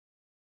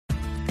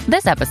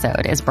This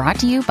episode is brought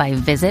to you by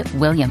Visit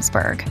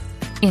Williamsburg.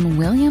 In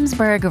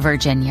Williamsburg,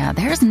 Virginia,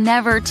 there's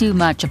never too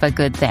much of a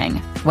good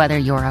thing. Whether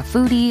you're a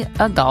foodie,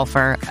 a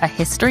golfer, a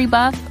history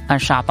buff, a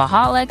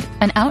shopaholic,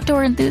 an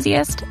outdoor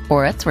enthusiast,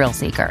 or a thrill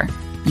seeker,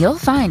 you'll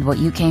find what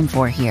you came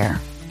for here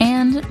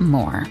and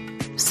more.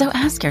 So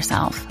ask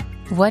yourself,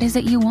 what is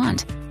it you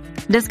want?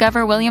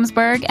 Discover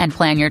Williamsburg and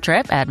plan your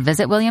trip at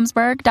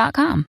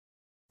visitwilliamsburg.com.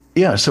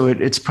 Yeah, so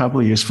it's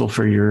probably useful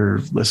for your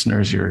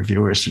listeners, your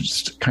viewers, to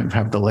just kind of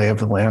have the lay of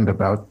the land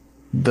about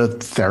the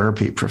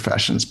therapy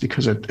professions,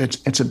 because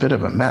it's a bit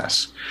of a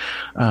mess.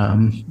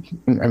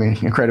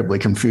 Incredibly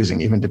confusing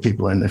even to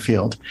people in the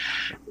field.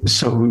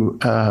 So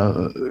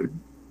the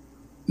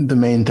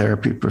main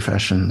therapy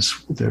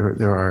professions,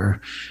 there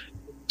are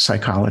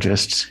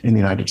psychologists in the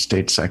United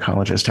States.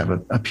 Psychologists have a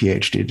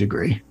PhD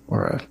degree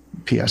or a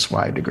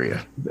PSY degree.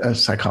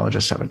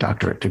 Psychologists have a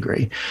doctorate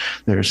degree.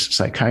 There's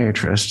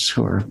psychiatrists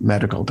who are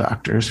medical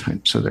doctors,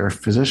 so they're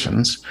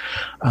physicians.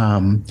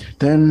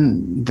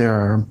 Then there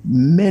are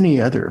many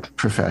other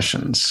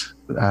professions,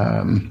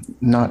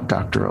 not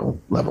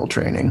doctoral level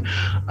training,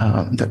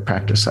 that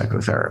practice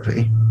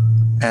psychotherapy.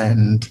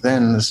 And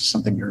then this is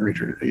something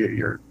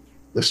your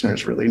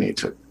listeners really need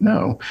to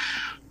know.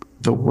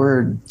 The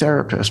word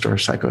therapist or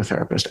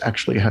psychotherapist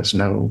actually has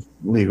no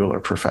legal or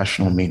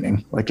professional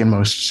meaning. Like in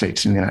most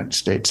states in the United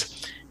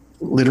States,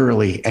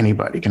 literally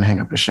anybody can hang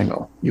up a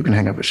shingle. You can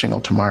hang up a shingle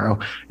tomorrow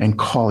and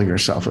call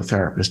yourself a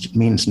therapist. It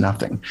means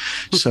nothing.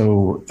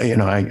 So,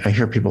 I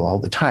hear people all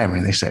the time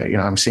and they say,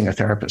 I'm seeing a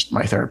therapist.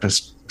 My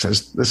therapist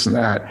says this and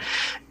that.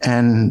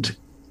 And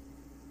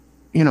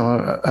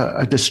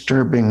a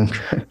disturbingly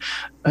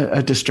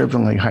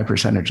high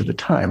percentage of the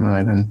time, and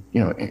I then,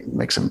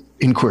 make some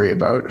inquiry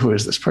about who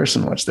is this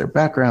person, what's their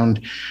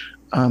background.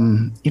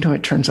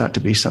 It turns out to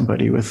be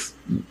somebody with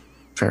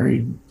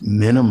very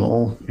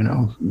minimal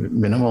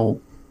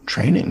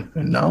training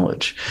and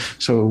knowledge.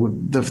 So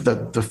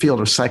the field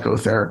of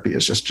psychotherapy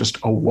is just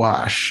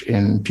awash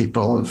in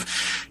people of,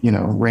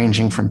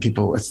 ranging from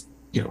people with,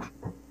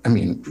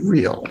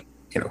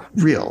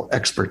 real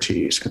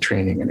expertise and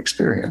training and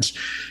experience,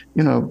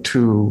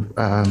 to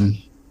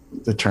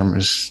the term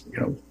is,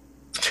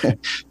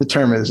 the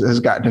term has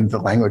gotten into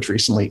the language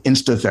recently.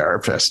 Insta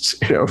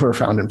therapists, who are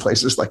found in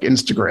places like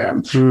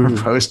Instagram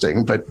for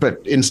posting, but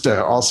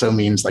Insta also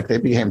means like they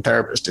became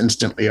therapists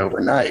instantly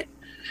overnight.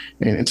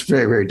 It's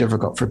very, very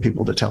difficult for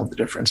people to tell the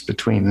difference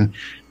between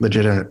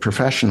legitimate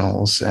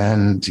professionals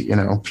and,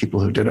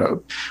 people who did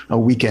a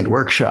weekend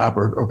workshop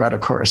or got a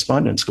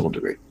correspondence school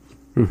degree.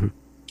 Mm-hmm.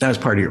 That was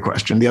part of your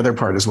question. The other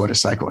part is, what is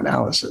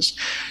psychoanalysis?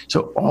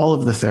 So all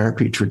of the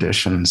therapy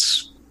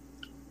traditions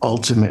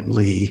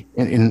ultimately,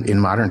 in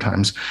modern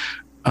times,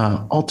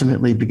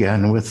 ultimately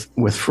began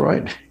with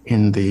Freud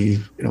in the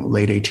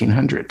late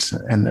 1800s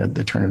and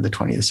the turn of the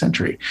 20th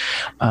century.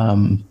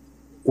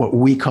 What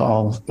we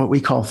call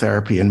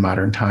therapy in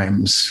modern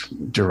times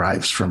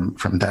derives from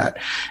that,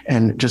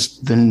 and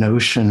just the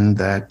notion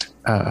that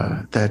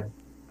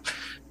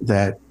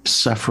that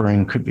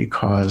suffering could be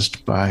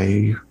caused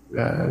by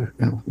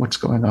what's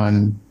going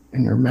on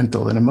in your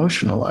mental and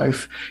emotional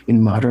life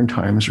in modern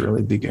times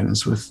really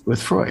begins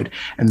with Freud,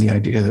 and the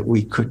idea that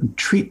we could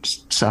treat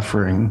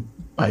suffering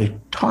by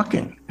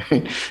talking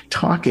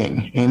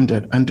aimed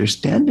at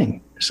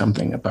understanding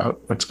something about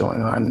what's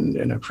going on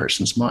in a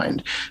person's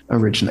mind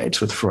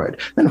originates with Freud.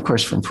 Then, of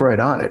course, from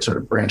Freud on, it sort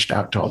of branched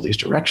out to all these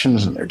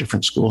directions, and there are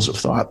different schools of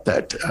thought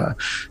that,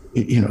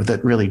 that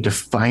really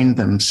define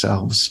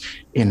themselves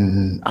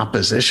in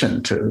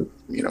opposition to,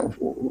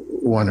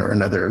 one or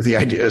another of the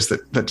ideas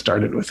that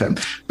started with him.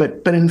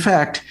 But in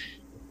fact,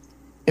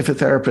 if a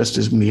therapist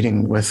is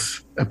meeting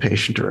with a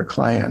patient or a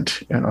client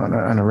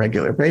on a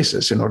regular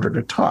basis in order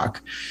to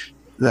talk,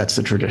 that's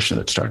the tradition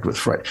that started with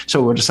Freud.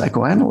 So what a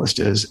psychoanalyst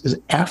is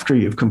after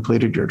you've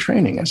completed your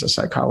training as a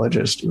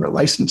psychologist, you're a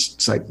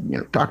licensed,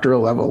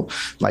 doctoral level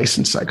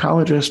licensed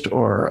psychologist,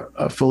 or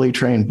a fully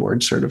trained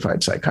board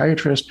certified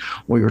psychiatrist,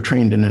 or you're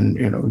trained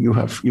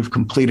you've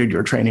completed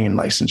your training and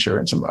licensure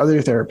in some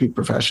other therapy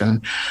profession.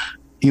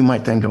 You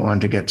might then go on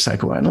to get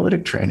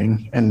psychoanalytic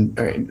training.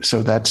 And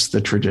so that's the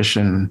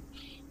tradition.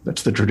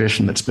 That's the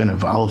tradition that's been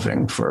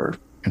evolving for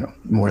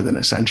more than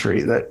a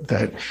century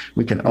that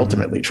we can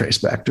ultimately trace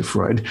back to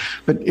Freud.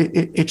 But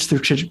it's the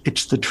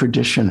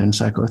tradition in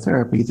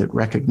psychotherapy that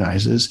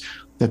recognizes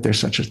that there's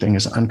such a thing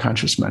as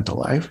unconscious mental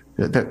life,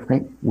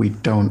 that we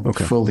don't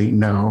fully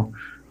know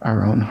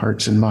our own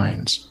hearts and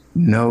minds.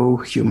 No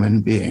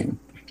human being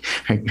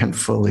can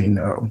fully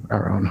know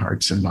our own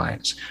hearts and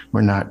minds.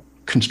 We're not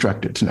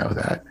constructed to know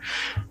that.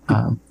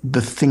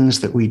 The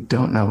things that we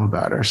don't know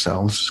about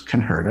ourselves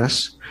can hurt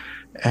us.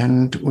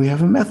 And we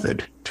have a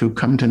method to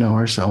come to know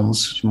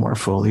ourselves more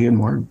fully and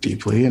more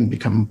deeply and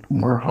become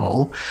more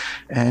whole.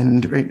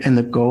 And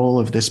the goal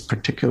of this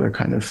particular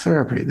kind of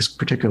therapy, this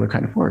particular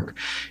kind of work,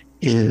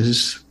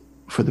 is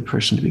for the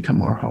person to become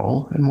more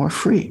whole and more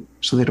free,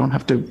 so they don't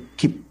have to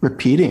keep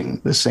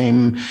repeating the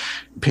same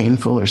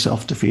painful or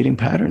self-defeating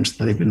patterns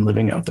that they've been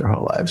living out their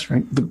whole lives,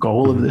 right? The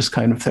goal of this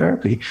kind of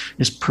therapy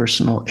is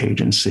personal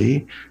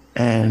agency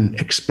and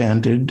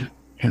expanded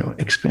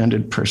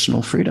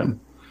personal freedom.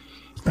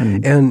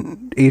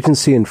 And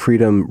agency and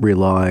freedom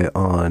rely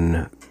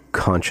on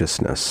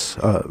consciousness,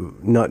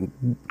 not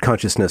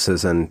consciousness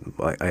as in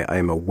I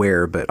am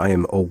aware, but I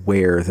am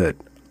aware that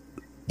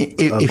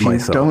if you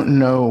don't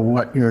know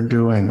what you're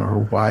doing or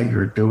why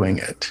you're doing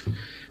it,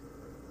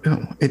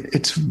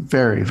 it's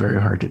very,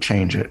 very hard to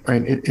change it,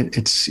 right?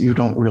 It's you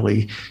don't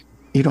really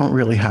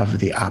have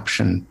the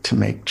option to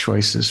make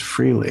choices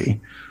freely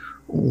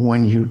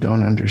when you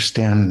don't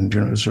understand,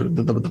 sort of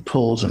the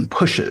pulls and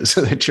pushes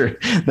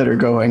that are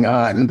going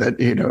on, that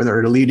that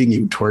are leading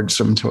you towards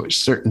certain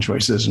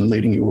choices and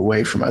leading you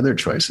away from other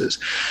choices.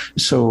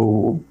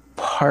 So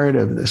part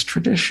of this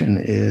tradition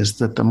is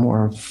that the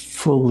more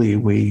fully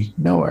we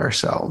know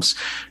ourselves,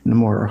 the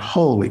more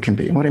whole we can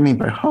be. And what I mean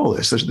by whole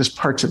is there's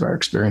parts of our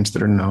experience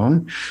that are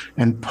known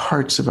and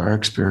parts of our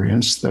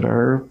experience that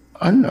are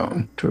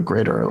unknown to a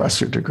greater or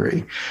lesser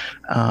degree.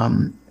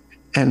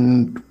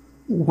 And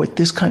what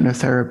this kind of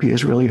therapy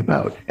is really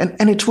about.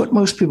 And it's what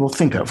most people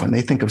think of when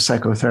they think of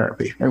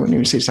psychotherapy. Right? When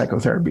you see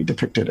psychotherapy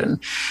depicted in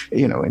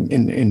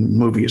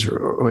movies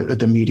or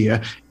the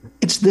media,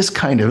 it's this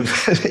kind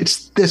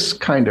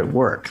of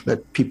work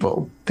that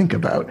people think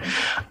about.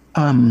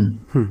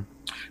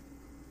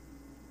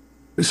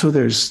 So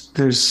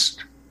there's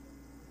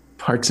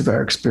parts of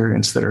our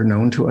experience that are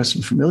known to us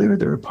and familiar.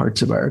 There are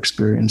parts of our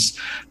experience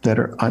that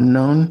are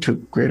unknown to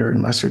greater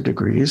and lesser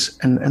degrees.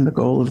 And the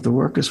goal of the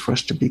work is for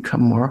us to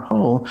become more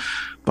whole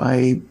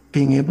by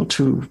being able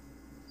to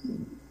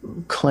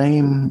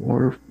claim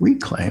or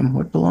reclaim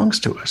what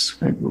belongs to us,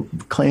 right?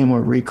 Claim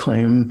or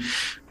reclaim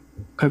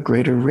a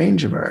greater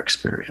range of our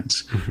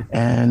experience. Mm-hmm.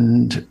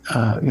 And,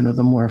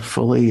 the more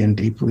fully and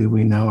deeply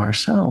we know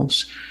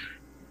ourselves,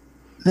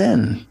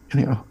 then,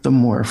 the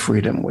more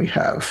freedom we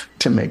have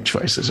to make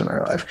choices in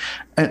our life.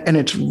 And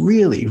it's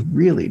really,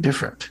 really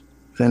different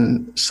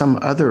than some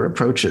other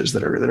approaches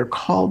that are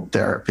called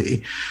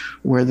therapy,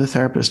 where the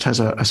therapist has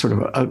a sort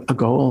of a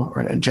goal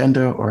or an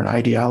agenda or an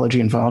ideology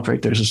involved,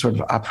 right? There's a sort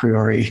of a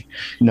priori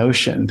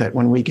notion that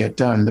when we get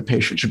done, the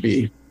patient should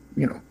be,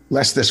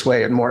 less this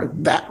way and more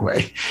that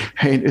way,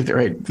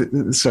 right?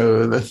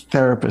 So the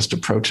therapist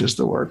approaches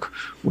the work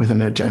with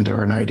an agenda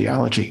or an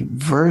ideology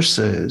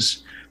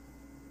versus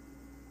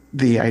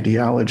the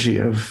ideology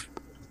of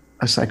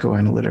a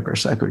psychoanalytic or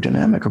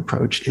psychodynamic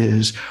approach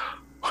is,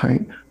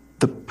 right,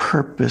 the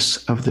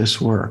purpose of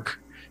this work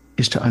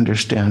is to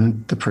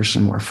understand the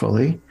person more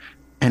fully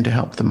and to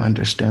help them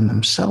understand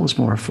themselves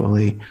more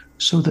fully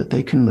so that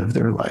they can live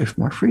their life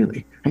more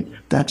freely. Right?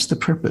 That's the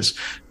purpose.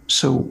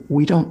 So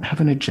we don't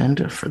have an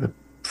agenda for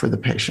the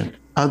patient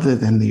other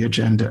than the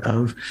agenda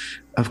of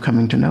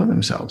coming to know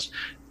themselves.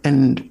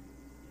 And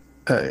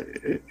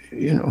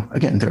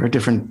again, there are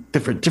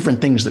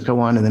different things that go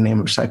on in the name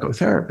of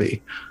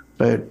psychotherapy,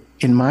 but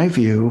in my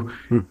view,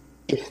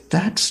 if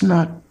that's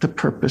not the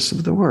purpose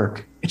of the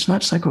work, it's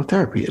not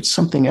psychotherapy. It's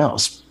something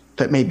else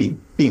that may be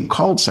being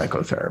called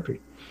psychotherapy.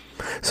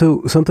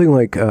 So something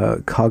like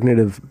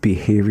cognitive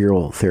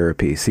behavioral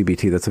therapy,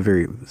 CBT, that's a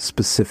very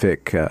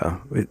specific,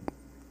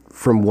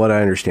 from what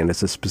I understand,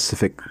 it's a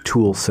specific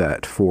tool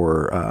set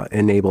for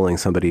enabling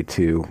somebody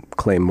to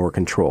claim more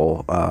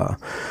control,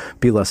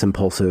 be less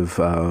impulsive,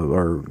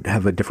 or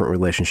have a different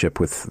relationship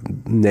with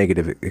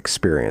negative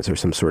experience or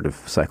some sort of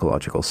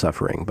psychological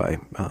suffering by,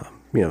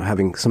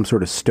 having some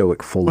sort of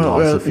stoic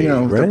philosophy,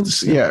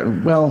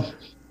 right?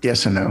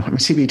 Yes and no. I mean,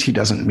 CBT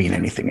doesn't mean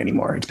anything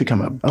anymore. It's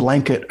become a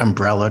blanket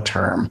umbrella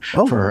term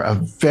for a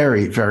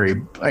very, very,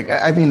 you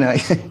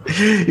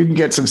can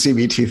get some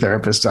CBT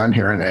therapists on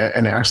here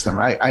and ask them.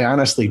 I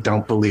honestly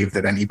don't believe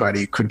that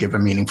anybody could give a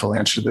meaningful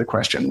answer to the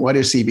question, what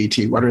is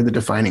CBT? What are the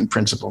defining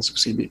principles of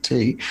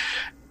CBT?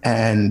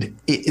 And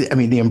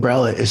the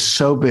umbrella is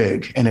so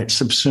big and it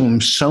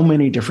subsumes so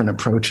many different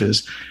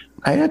approaches.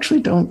 I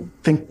actually don't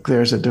think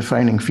there's a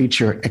defining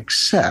feature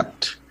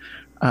except,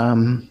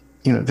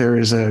 there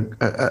is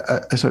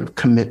a sort of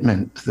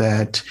commitment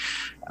that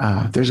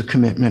there's a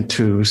commitment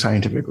to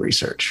scientific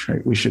research,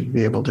 right? We should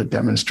be able to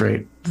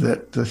demonstrate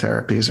that the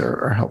therapies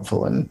are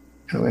helpful in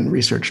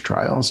research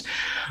trials.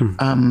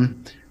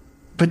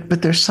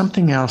 But there's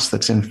something else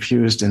that's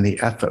infused in the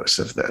ethos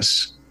of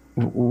this,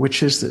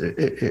 which is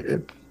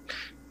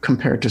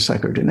compared to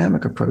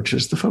psychodynamic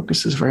approaches, the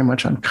focus is very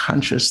much on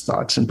conscious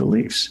thoughts and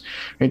beliefs.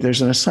 Right?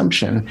 There's an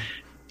assumption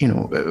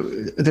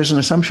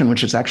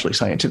which is actually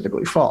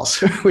scientifically false,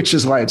 which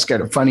is why it's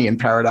kind of funny and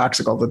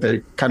paradoxical that they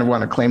kind of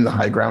want to claim the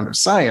high ground of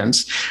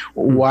science,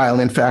 while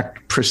in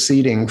fact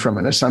proceeding from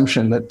an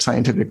assumption that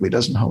scientifically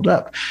doesn't hold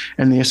up.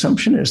 And the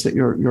assumption is that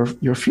your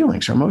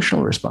feelings, your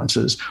emotional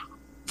responses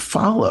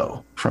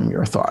follow from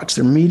your thoughts.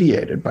 They're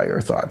mediated by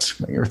your thoughts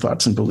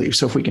and beliefs.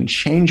 So if we can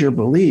change your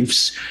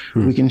beliefs,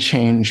 we can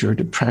change your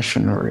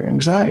depression or your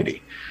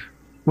anxiety.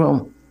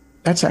 Well,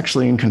 that's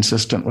actually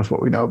inconsistent with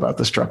what we know about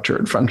the structure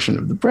and function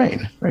of the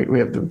brain, right? We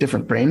have the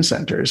different brain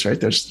centers, right?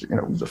 There's,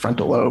 the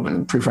frontal lobe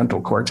and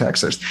prefrontal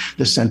cortex. There's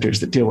the centers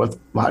that deal with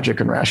logic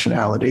and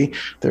rationality.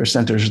 There are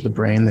centers of the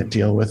brain that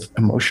deal with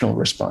emotional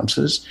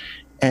responses.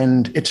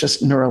 And it's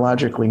just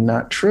neurologically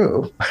not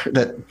true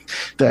that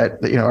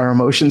our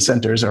emotion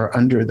centers are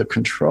under the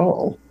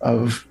control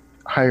of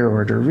higher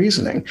order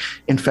reasoning.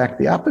 In fact,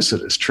 the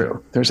opposite is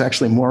true. There's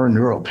actually more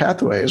neural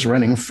pathways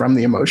running from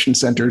the emotion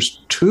centers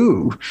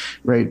to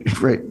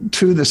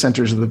the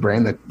centers of the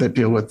brain that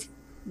deal with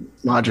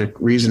logic,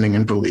 reasoning,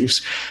 and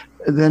beliefs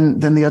than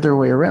the other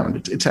way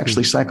around. It's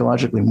actually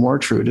psychologically more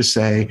true to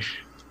say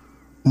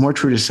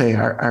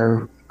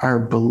our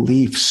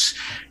beliefs,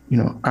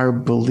 our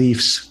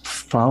beliefs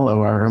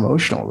follow our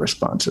emotional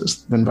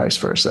responses than vice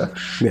versa.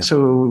 Yeah. So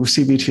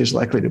CBT is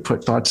likely to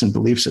put thoughts and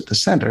beliefs at the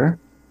center.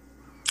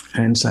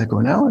 And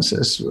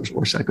psychoanalysis or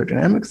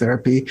psychodynamic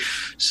therapy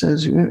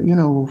says,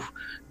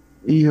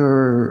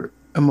 your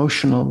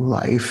emotional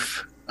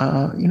life,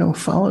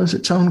 follows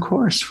its own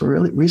course for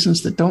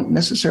reasons that don't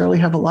necessarily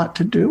have a lot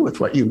to do with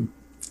what you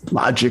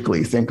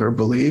logically think or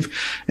believe.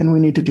 And we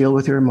need to deal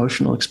with your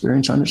emotional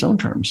experience on its own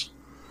terms.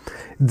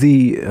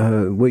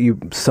 What you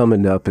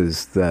summoned up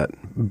is that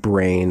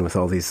brain with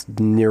all these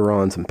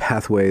neurons and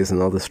pathways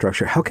and all the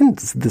structure. How can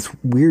this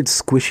weird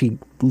squishy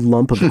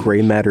lump of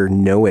gray matter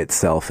know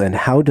itself, and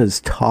how does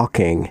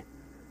talking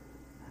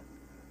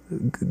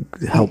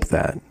help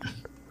that?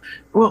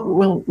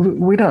 Well,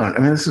 we don't. I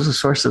mean, this is a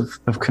source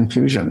of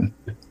confusion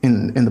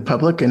in the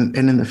public and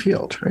in the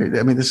field, right?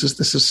 I mean, this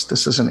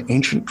is an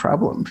ancient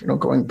problem,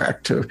 going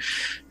back to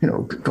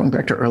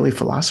early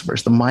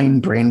philosophers, the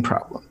mind-brain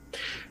problem,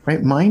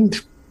 right?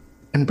 Mind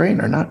and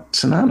brain are not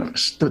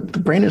synonymous. The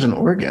brain is an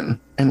organ,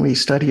 and we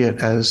study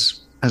it as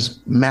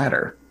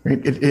matter. Right?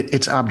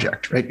 It's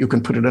object, right? You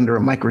can put it under a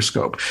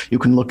microscope. You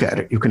can look at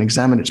it. You can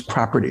examine its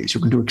properties.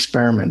 You can do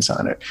experiments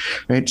on it,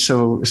 right?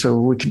 So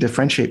we can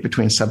differentiate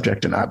between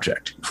subject and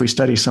object. If we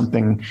study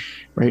something,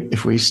 right?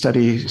 If we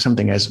study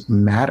something as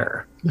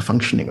matter, the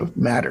functioning of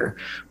matter,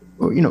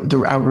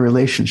 our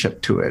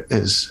relationship to it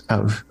is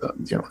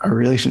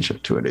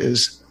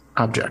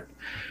object.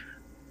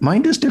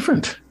 Mind is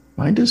different.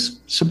 Mind is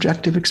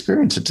subjective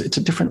experience. It's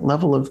a different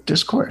level of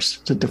discourse.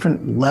 It's a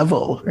different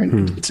level. Right?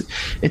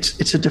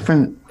 It's a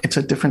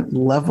different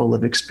level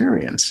of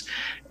experience.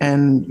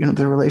 And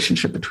the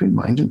relationship between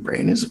mind and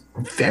brain is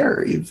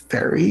very,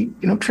 very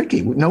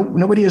tricky.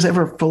 Nobody has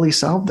ever fully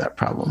solved that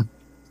problem.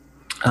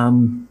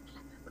 An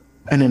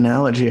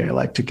analogy I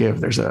like to give: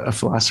 there's a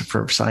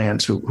philosopher of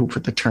science who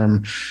put the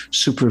term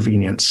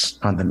supervenience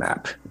on the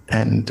map,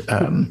 and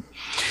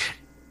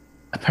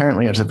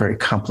apparently it's a very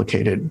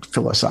complicated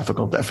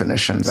philosophical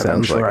definition that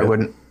I'm sure I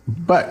wouldn't.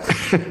 But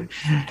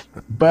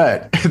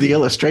the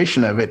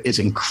illustration of it is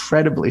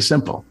incredibly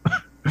simple.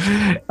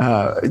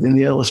 And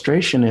the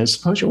illustration is: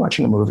 suppose you're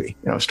watching a movie,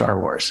 Star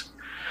Wars.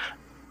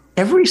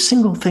 Every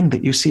single thing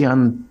that you see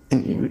in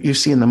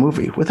the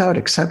movie, without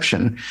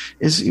exception,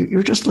 is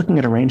you're just looking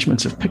at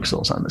arrangements of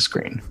pixels on the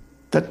screen.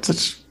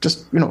 That's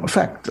just a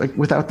fact. Like,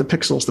 without the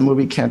pixels, the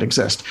movie can't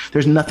exist.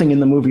 There's nothing in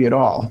the movie at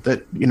all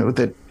that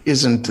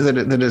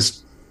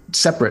is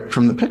separate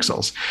from the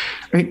pixels,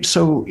 right?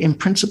 So in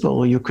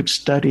principle, you could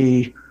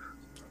study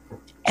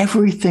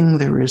everything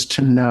there is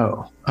to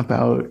know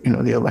about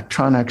the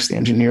electronics, the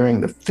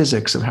engineering, the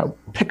physics of how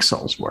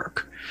pixels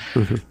work,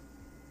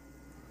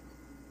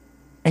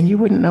 and you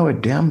wouldn't know a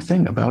damn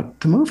thing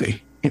about the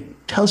movie.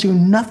 It tells you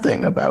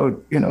nothing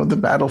about, the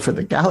battle for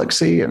the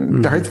galaxy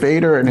and Darth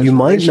Vader and his you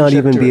might not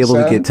even be able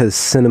to get to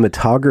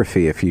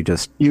cinematography if you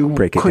just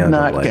break it down. You could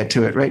not get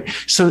to it, right?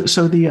 So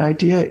the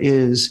idea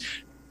is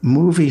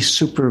movie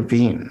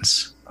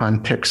supervenes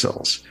on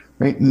pixels,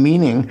 right?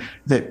 Meaning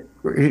that,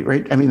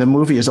 right? I mean, the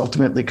movie is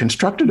ultimately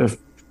constructed of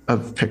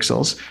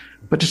pixels,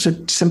 but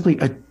it's simply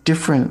a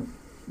different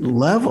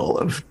level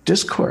of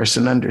discourse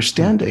and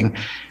understanding.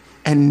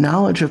 And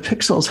knowledge of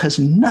pixels has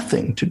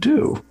nothing to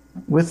do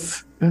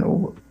with,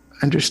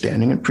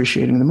 understanding and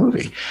appreciating the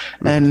movie.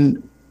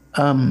 And,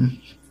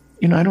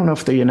 I don't know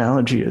if the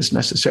analogy is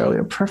necessarily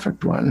a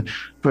perfect one,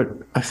 but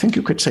I think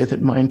you could say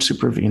that mind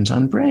supervenes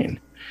on brain.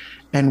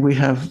 And we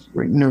have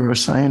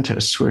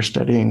neuroscientists who are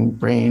studying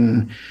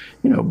brain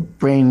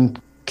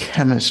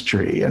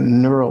chemistry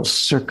and neural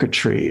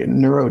circuitry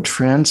and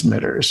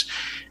neurotransmitters.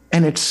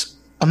 And it's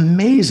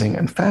amazing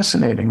and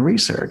fascinating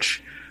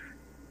research.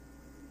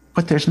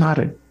 But there's not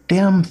a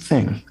damn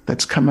thing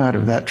that's come out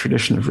of that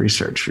tradition of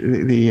research.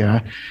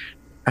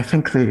 I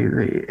think the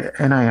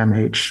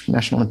NIMH,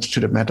 National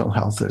Institute of Mental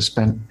Health, has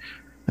spent,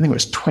 I think it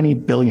was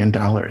 $20 billion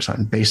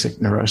on basic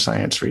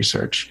neuroscience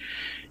research.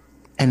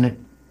 And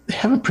they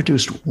haven't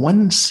produced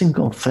one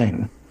single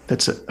thing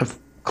that's of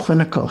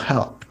clinical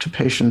help to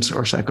patients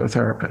or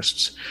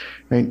psychotherapists.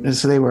 Right? And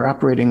so they were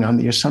operating on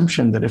the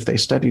assumption that if they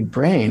studied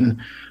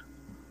brain,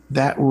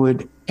 that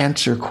would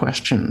answer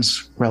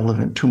questions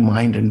relevant to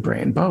mind and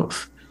brain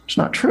both. It's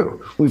not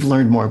true. We've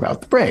learned more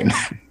about the brain.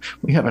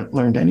 We haven't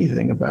learned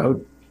anything about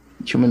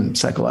human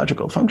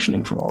psychological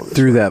functioning from all this.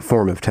 Through that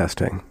form of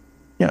testing.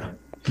 Yeah.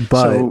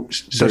 But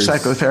so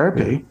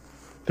psychotherapy,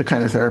 the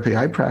kind of therapy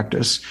I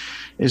practice,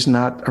 is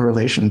not a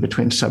relation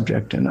between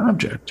subject and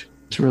object.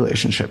 It's a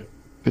relationship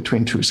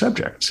between two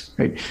subjects,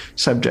 right?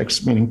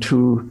 Subjects meaning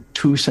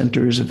two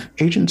centers of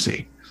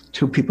agency,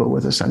 two people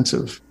with a sense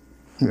of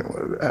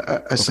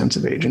a sense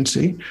of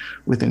agency,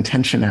 with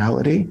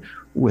intentionality,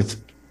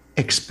 with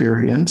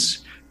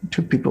experience.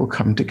 Two people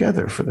come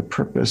together for the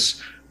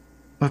purpose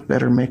of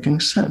better making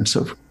sense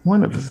of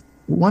one of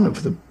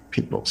the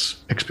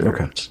people's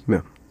experience. Okay.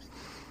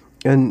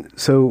 Yeah. And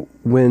so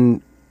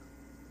when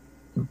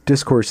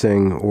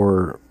discoursing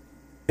or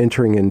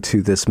entering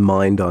into this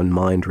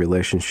mind-on-mind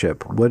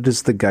relationship, what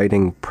is the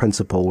guiding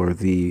principle or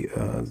the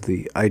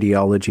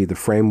ideology, the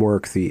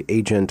framework, the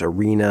agent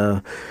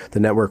arena, the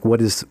network?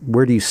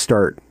 Where do you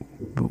start?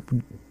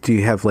 Do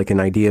you have like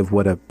an idea of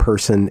what a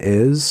person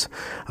is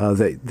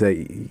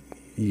that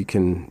you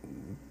can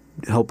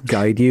help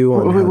guide you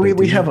on?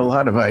 We have a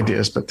lot of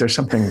ideas, but there's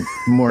something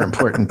more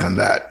important than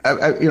that.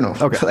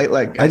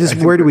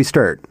 Okay. Where do we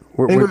start?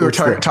 We were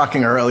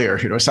talking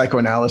earlier.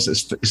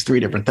 Psychoanalysis is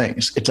three different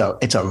things. It's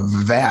a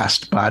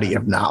vast body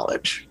of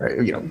knowledge, right?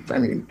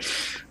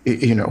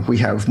 We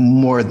have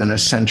more than a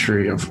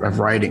century of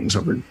writings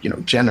over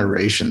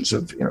generations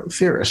of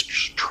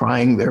theorists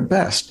trying their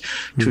best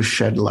to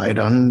shed light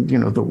on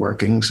the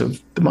workings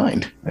of the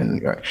mind.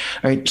 And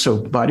right, so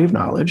body of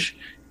knowledge.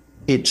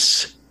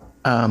 It's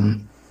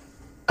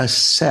a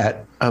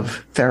set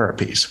of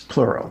therapies,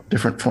 plural,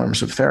 different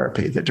forms of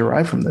therapy that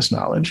derive from this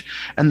knowledge.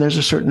 And there's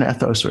a certain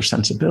ethos or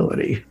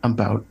sensibility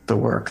about the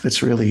work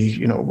that's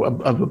really,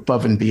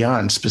 above and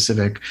beyond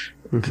specific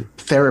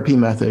therapy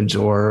methods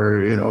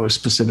or, a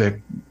specific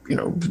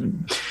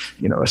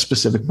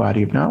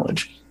body of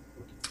knowledge.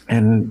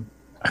 And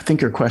I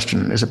think your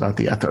question is about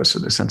the ethos or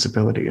the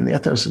sensibility. And the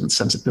ethos and the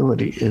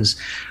sensibility is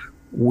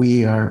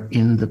we are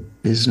in the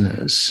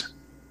business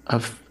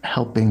of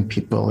helping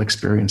people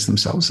experience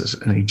themselves as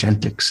an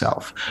agentic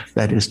self.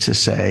 That is to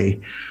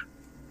say,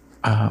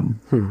 our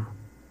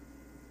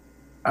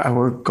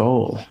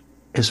goal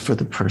is for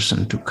the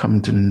person to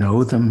come to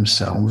know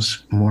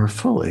themselves more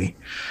fully.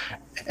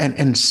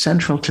 And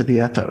central to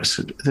the ethos,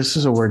 this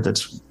is a word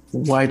that's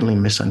widely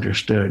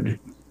misunderstood,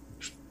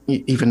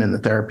 even in the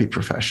therapy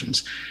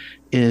professions,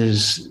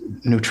 is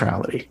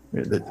neutrality.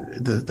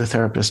 The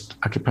therapist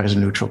occupies a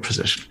neutral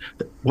position.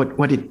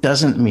 What it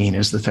doesn't mean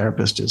is the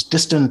therapist is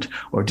distant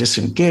or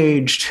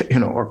disengaged,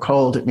 or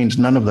cold. It means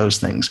none of those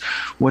things.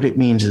 What it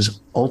means is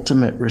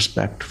ultimate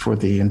respect for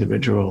the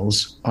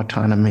individual's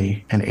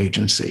autonomy and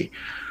agency.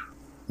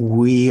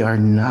 We are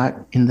not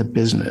in the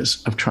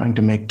business of trying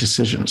to make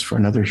decisions for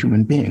another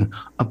human being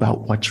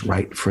about what's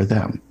right for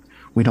them.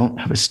 We don't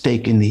have a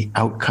stake in the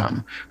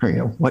outcome or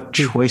what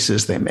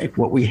choices they make.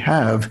 What we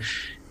have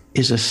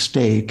is a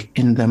stake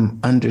in them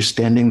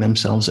understanding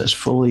themselves as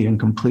fully and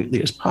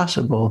completely as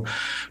possible,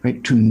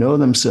 right? To know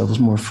themselves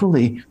more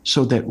fully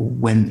so that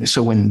when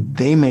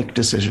they make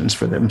decisions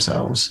for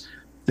themselves,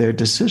 their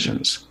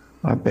decisions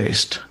are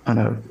based on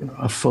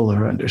a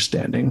fuller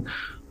understanding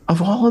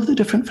of all of the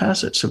different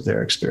facets of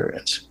their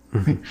experience,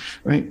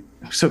 right?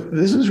 So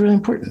this is really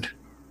important.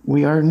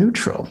 We are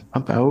neutral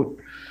about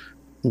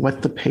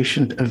what the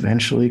patient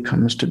eventually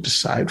comes to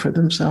decide for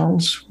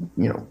themselves,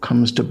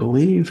 comes to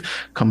believe,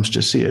 comes to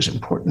see as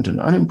important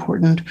and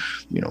unimportant,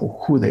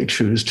 who they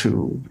choose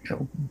to,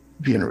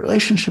 be in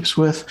relationships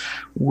with.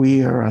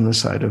 We are on the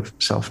side of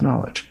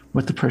self-knowledge.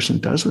 What the person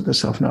does with the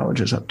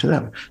self-knowledge is up to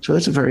them. So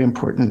that's a very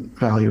important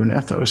value in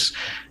ethos.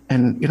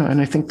 And,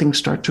 and I think things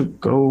start to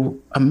go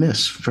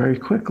amiss very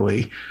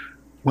quickly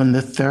when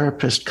the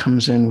therapist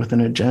comes in with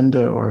an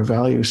agenda or a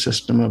value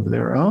system of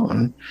their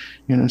own,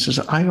 and says,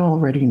 I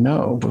already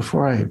know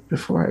before I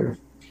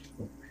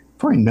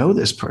know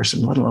this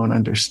person, let alone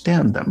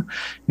understand them,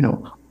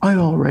 I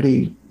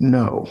already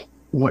know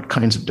what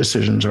kinds of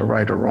decisions are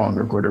right or wrong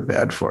or good or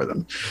bad for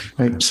them,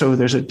 right? So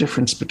there's a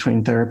difference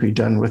between therapy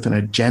done with an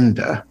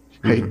agenda,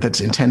 right? That's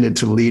intended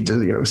to lead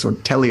to, sort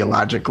of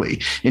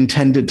teleologically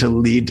intended to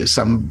lead to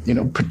some,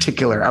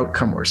 particular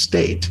outcome or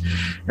state,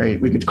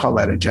 right? We could call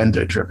that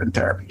agenda-driven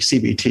therapy.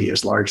 CBT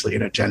is largely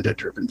an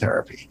agenda-driven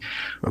therapy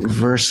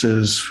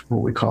versus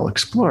what we call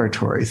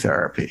exploratory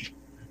therapy,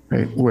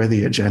 right? Where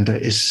the agenda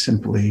is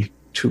simply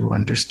to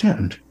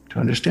understand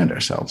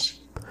ourselves.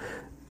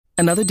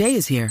 Another day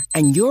is here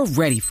and you're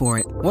ready for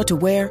it. What to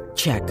wear?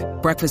 Check.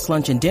 Breakfast,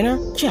 lunch, and dinner?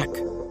 Check.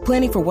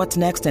 Planning for what's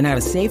next and how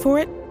to save for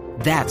it?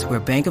 That's where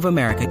Bank of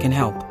America can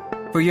help.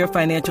 For your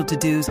financial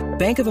to-dos,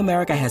 Bank of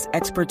America has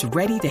experts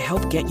ready to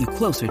help get you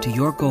closer to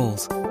your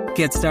goals.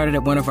 Get started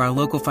at one of our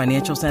local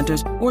financial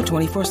centers or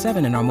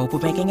 24/7 in our mobile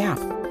banking app.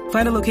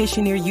 Find a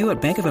location near you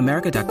at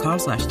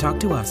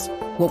bankofamerica.com/talktous.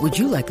 What would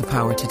you like the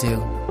power to do?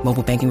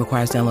 Mobile banking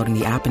requires downloading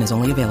the app and is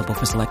only available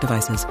for select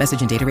devices.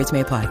 Message and data rates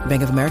may apply.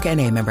 Bank of America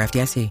NA, member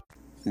FDIC.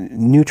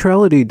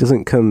 Neutrality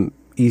doesn't come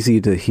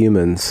easy to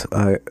humans.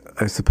 I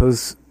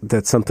suppose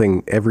that's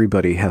something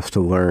everybody has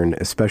to learn,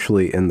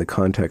 especially in the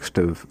context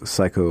of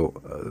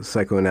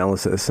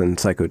psychoanalysis and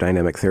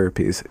psychodynamic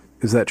therapies.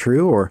 Is that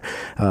true, or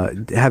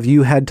have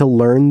you had to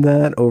learn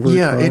that over time?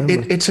 Yeah,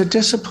 it's a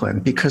discipline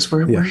because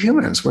we're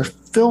humans. We're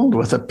filled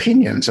with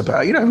opinions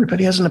about,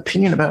 everybody has an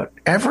opinion about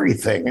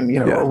everything, and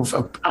of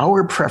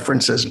our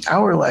preferences and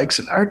our likes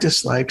and our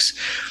dislikes.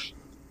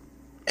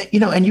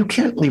 And you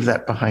can't leave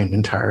that behind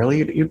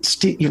entirely. You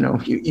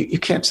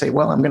can't say,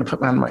 well, I'm going to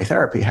put on my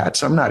therapy hat,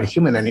 so I'm not a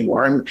human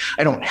anymore.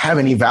 I don't have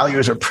any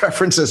values or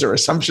preferences or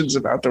assumptions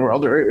about the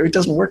world, or it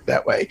doesn't work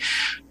that way.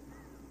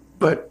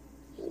 But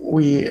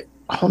we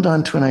hold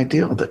on to an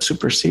ideal that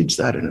supersedes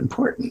that in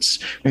importance,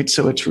 right?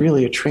 So it's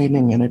really a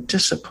training and a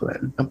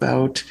discipline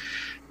about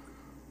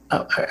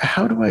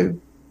how do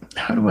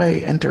I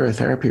enter a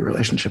therapy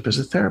relationship as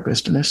a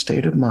therapist in a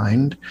state of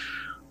mind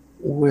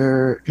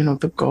where,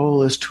 the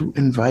goal is to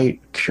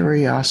invite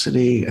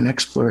curiosity and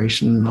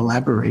exploration and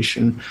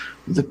elaboration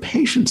of the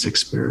patient's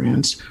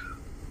experience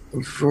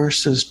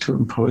versus to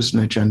impose an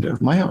agenda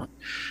of my own.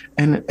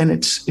 And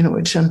it's,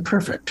 it's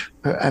imperfect,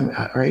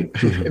 right?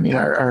 Mm-hmm. I mean,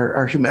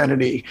 our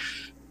humanity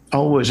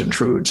always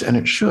intrudes, and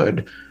it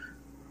should.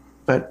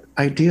 But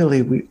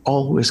ideally, we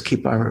always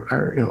keep our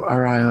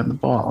eye on the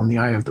ball. And the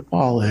eye of the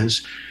ball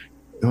is,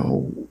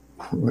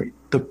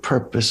 the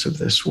purpose of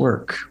this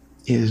work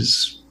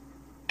is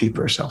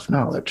deeper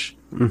self-knowledge.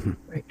 Mm-hmm.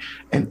 Right?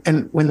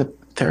 And when the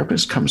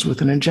therapist comes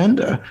with an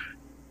agenda,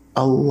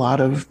 a lot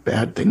of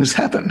bad things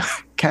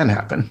can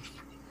happen.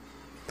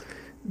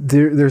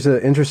 There's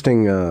an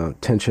interesting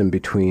tension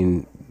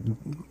between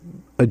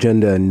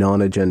agenda and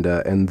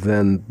non-agenda, and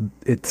then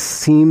it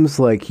seems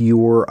like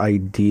your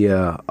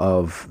idea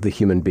of the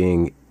human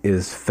being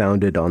is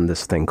founded on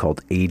this thing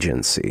called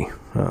agency.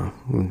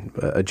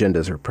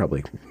 Agendas are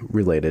probably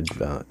related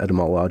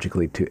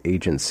etymologically to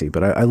agency,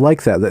 but I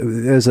like that.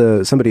 As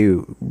somebody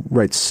who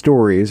writes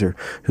stories or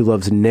who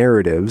loves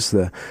narratives,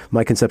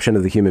 my conception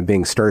of the human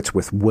being starts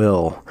with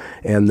will,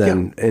 and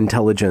then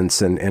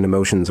intelligence and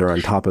emotions are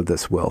on top of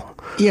this will.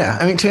 Yeah,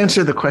 I mean, to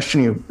answer the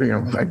question,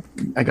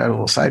 I got a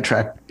little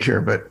sidetracked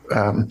here, but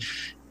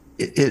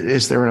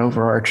is there an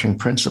overarching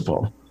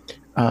principle?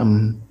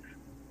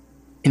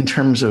 In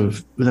terms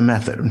of the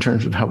method, in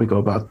terms of how we go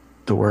about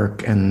the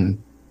work and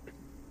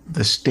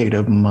the state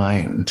of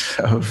mind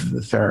of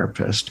the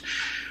therapist,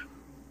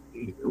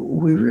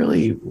 we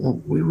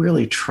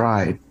really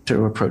try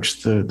to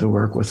approach the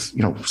work with,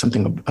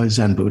 something a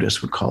Zen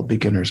Buddhist would call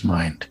beginner's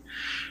mind,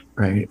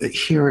 right?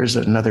 Here is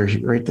another,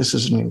 right? This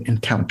is an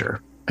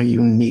encounter, a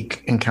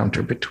unique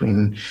encounter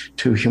between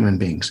two human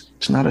beings.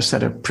 It's not a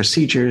set of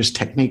procedures,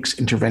 techniques,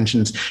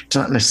 interventions. It's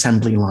not an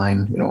assembly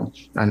line.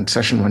 On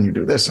session 1, you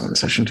do this. On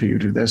session 2, you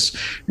do this.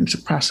 It's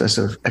a process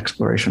of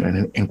exploration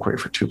and inquiry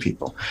for two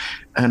people.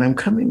 And I'm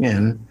coming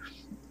in,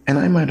 and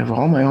I might have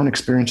all my own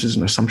experiences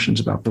and assumptions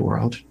about the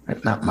world.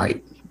 Not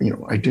might,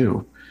 I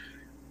do.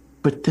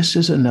 But this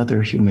is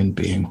another human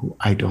being who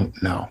I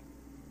don't know.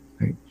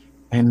 Right?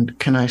 And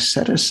can I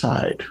set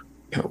aside,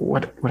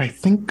 what I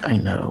think I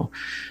know,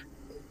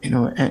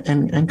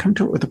 and come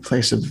to it with a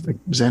place of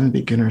Zen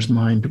beginner's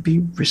mind to be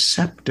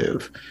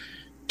receptive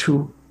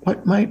to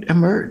what might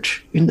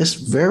emerge in this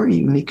very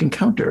unique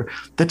encounter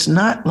that's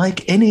not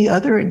like any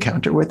other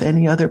encounter with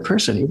any other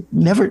person. You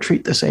never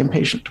treat the same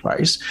patient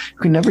twice. You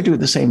can never do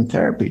the same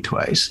therapy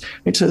twice.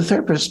 And so the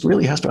therapist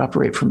really has to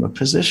operate from a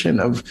position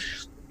of,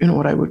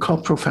 what I would call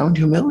profound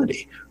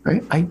humility,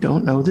 right? I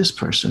don't know this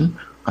person.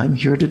 I'm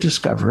here to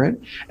discover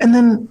it. And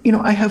then,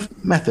 I have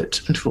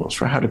methods and tools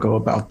for how to go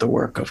about the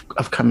work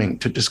of coming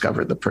to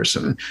discover the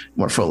person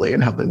more fully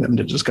and helping them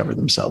to discover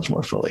themselves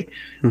more fully.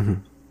 Mm-hmm.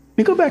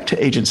 We go back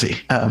to agency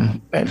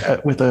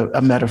with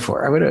a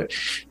metaphor.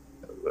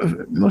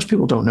 Most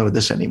people don't know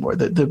this anymore.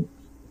 The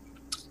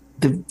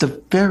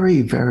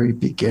very, very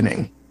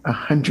beginning,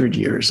 100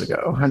 years ago,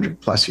 100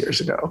 plus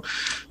years ago,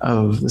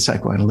 of the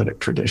psychoanalytic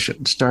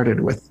tradition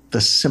started with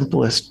the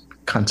simplest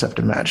concept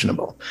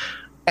imaginable.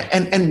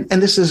 And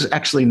this is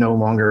actually no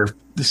longer,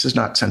 this is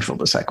not central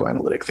to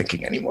psychoanalytic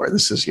thinking anymore.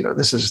 This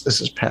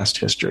is past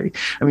history.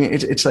 I mean,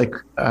 it's like,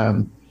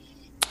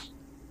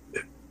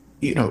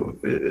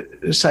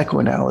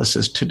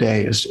 psychoanalysis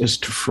today is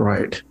to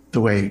Freud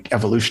the way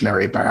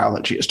evolutionary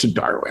biology is to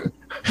Darwin.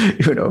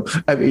 He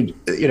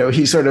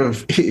sort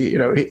of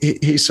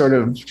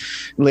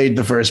laid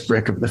the first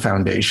brick of the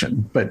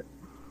foundation. But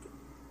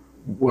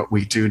what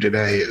we do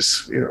today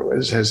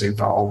has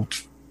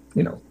evolved,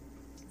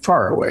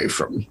 far away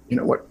from,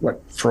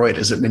 what Freud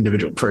as an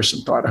individual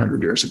person thought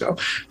 100 years ago.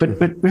 But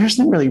here's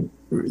the thing, really,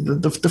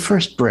 the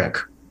first brick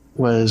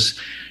was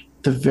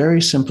the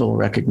very simple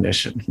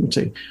recognition. You'd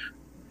say,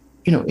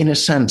 in a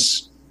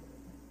sense,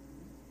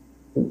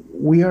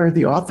 we are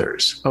the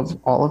authors of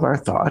all of our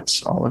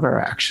thoughts, all of our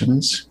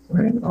actions,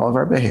 right? All of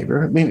our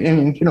behavior. I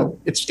mean,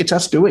 it's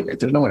us doing it.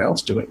 There's no one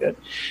else doing it.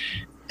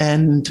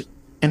 And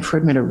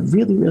Freud made a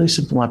really, really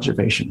simple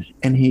observation.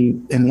 And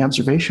the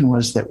observation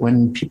was that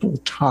when people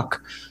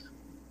talk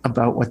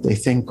about what they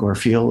think or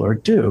feel or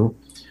do,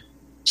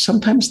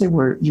 sometimes they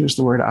use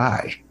the word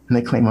I, and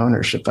they claim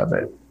ownership of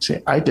it.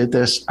 Say, I did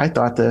this, I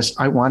thought this,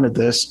 I wanted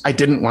this, I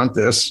didn't want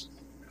this,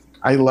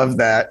 I love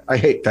that, I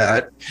hate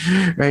that,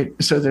 right?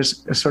 So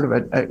there's a sort of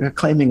a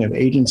claiming of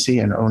agency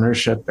and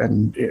ownership,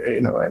 and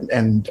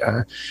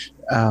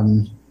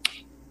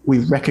we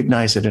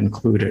recognize it and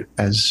include it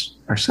as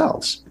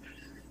ourselves.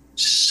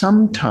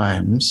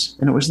 sometimes,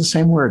 and it was the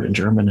same word in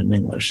German and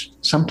English,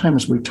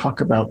 sometimes we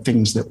talk about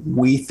things that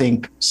we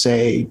think,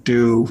 say,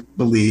 do,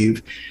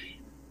 believe,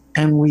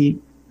 and we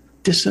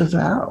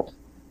disavow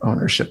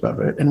ownership of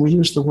it, and we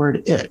use the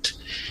word it.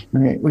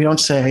 Right? We don't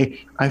say,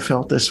 I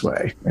felt this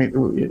way. Right?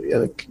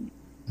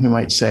 We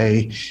might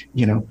say,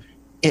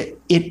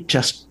 it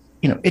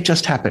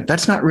just happened.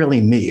 That's not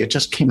really me. It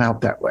just came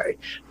out that way.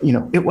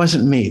 It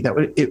wasn't me.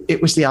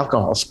 It was the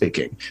alcohol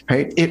speaking,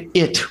 right?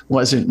 It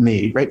wasn't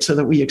me, right? So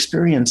that we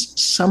experience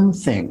some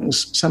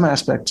things, some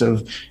aspects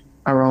of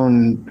our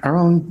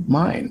own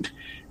mind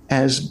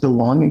as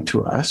belonging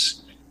to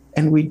us,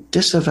 and we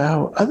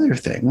disavow other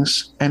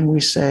things, and we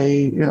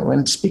say,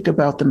 and speak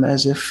about them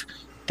as if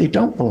they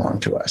don't belong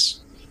to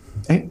us.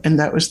 Right? And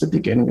that was the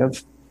beginning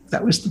of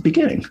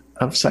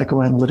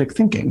psychoanalytic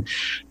thinking.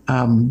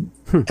 And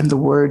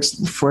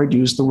Freud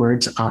used the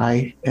words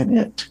I and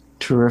it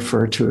to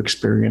refer to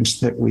experience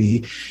that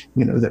we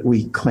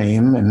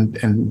claim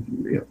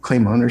and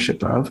claim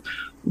ownership of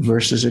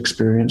versus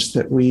experience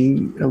that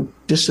we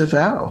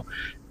disavow.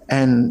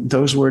 And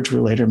those words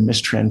were later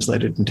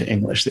mistranslated into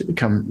English. They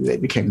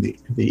became the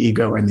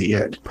ego and the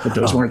id, but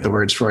those weren't the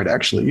words Freud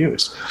actually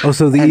used. Oh,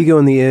 so the ego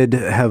and the id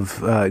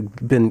have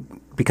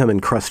become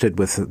encrusted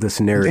with this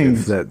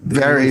narrative that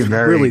very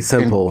really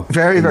simple,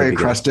 very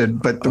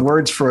crusted. But the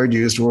words Freud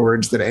used were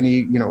words that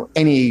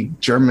any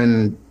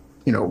German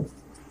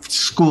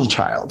school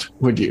child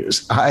would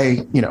use.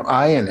 I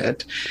and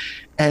it,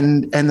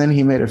 and then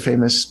he made a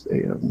famous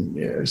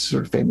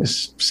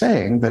famous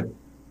saying that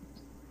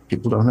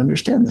people don't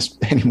understand this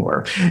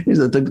anymore, is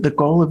that the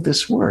goal of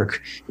this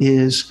work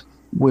is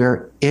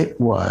where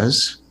it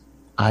was,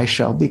 I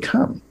shall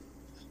become.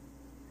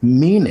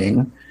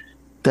 Meaning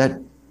that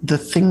the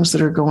things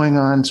that are going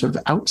on sort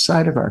of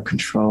outside of our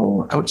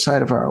control,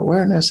 outside of our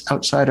awareness,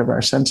 outside of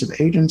our sense of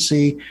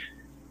agency,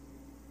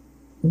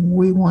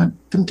 we want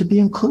them to be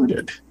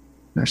included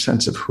in our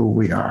sense of who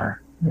we are,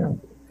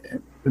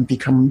 and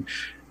become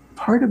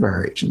part of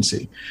our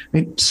agency.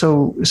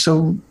 So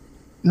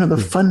the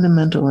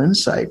fundamental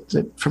insight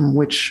that from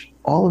which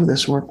all of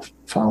this work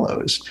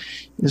follows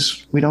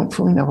is we don't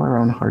fully know our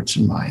own hearts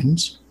and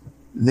minds.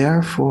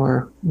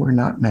 Therefore, we're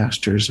not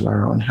masters of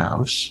our own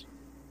house.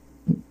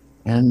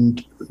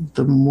 And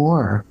the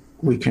more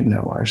we can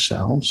know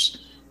ourselves,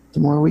 the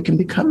more we can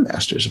become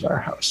masters of our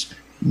house.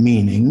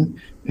 Meaning,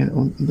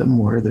 the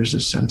more there's a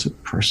sense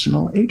of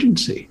personal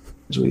agency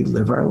as we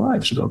live our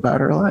lives, go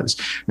about our lives.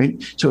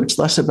 Right? So it's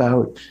less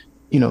about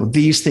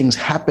these things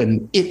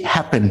happen. It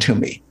happened to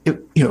me.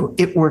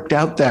 It worked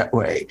out that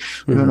way.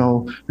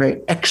 Mm-hmm.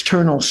 Right?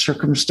 External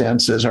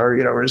circumstances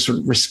are, sort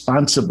of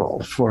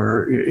responsible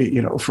for,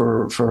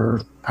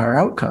 for our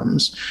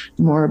outcomes.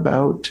 More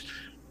about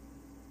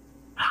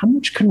how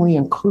much can we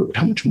include?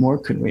 How much more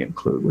can we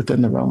include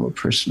within the realm of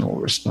personal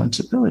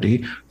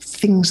responsibility?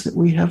 Things that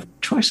we have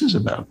choices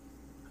about.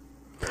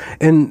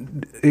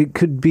 And it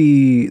could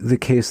be the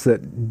case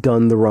that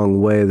done the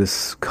wrong way,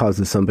 this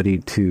causes somebody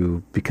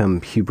to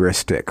become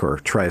hubristic or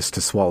tries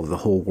to swallow the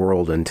whole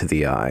world into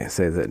the eye,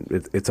 say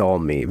that it's all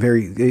me.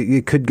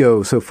 It could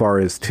go so far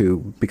as to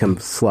become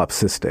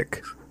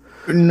slopsistic.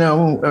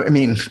 No,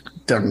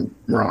 done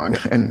wrong,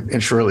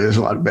 and surely there's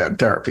a lot of bad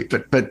therapy,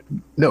 but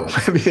no,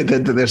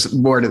 there's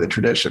more to the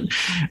tradition,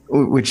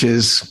 which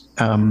is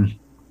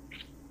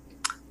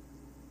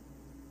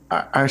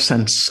our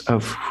sense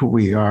of who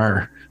we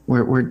are.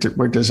 We're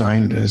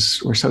designed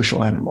as we're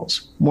social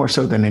animals, more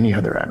so than any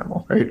other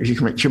animal. Right?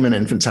 Human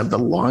infants have the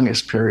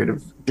longest period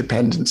of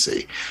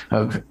dependency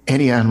of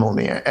any animal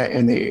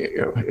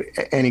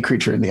any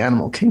creature in the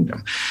animal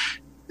kingdom.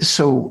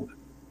 So,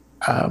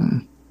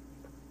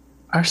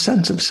 our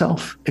sense of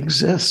self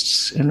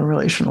exists in a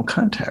relational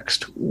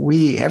context.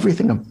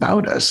 Everything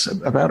about us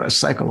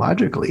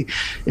psychologically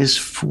is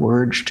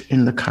forged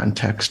in the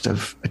context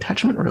of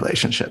attachment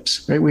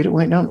relationships, right? We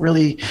don't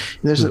really,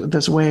 there's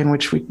a way in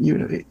which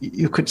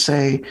you could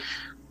say,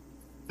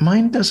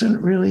 mine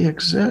doesn't really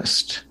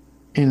exist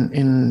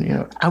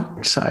in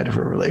outside of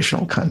a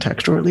relational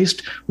context, or at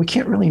least we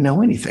can't really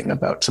know anything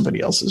about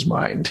somebody else's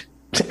mind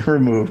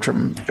removed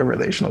from a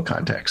relational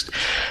context.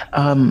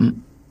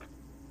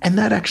 And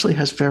that actually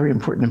has very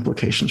important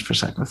implications for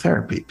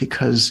psychotherapy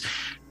because,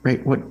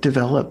 right, what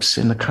develops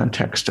in the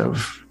context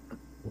of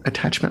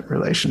attachment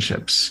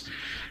relationships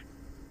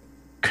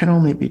can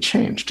only be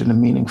changed in a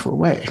meaningful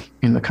way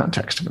in the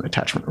context of an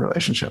attachment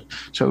relationship.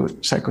 So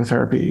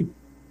psychotherapy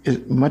is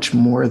much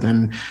more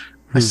than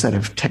a set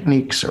of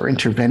techniques or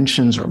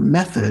interventions or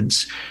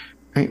methods.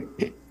 Right?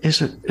 It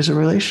is a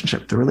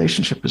relationship. The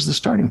relationship is the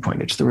starting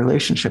point. It's the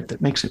relationship that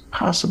makes it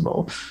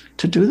possible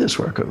to do this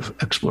work of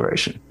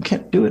exploration. You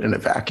can't do it in a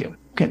vacuum.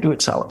 You can't do it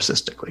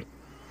solipsistically.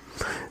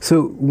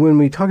 So when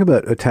we talk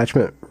about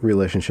attachment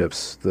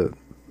relationships, the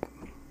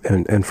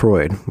and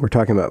Freud. We're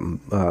talking about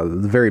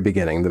the very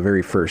beginning, the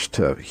very first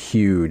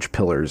huge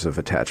pillars of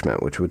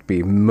attachment, which would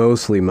be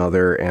mostly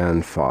mother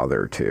and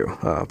father too,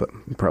 but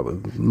probably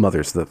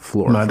mother's the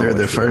floor.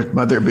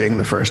 Mother being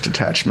the first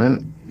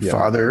attachment,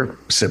 father,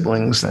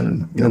 siblings,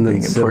 and then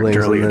being important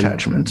early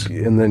attachments,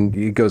 and then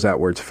it goes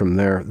outwards from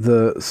there.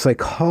 The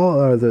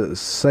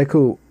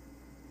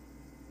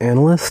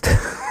psychoanalyst.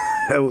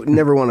 I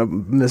never want to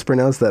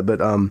mispronounce that,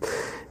 but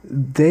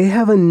they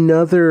have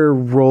another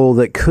role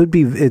that could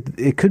be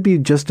it could be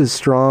just as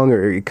strong,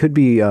 or it could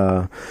be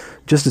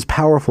just as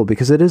powerful,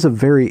 because it is a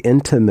very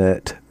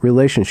intimate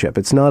relationship.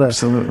 It's not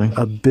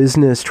a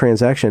business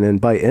transaction, and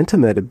by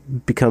intimate,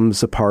 it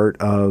becomes a part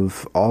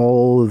of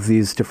all of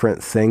these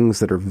different things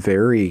that are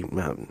very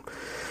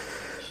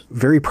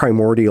very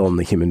primordial in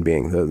the human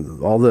being.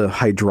 All the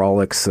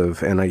hydraulics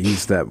of, and I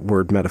use that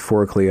word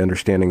metaphorically,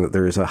 understanding that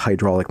there is a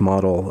hydraulic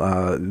model,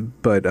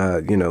 but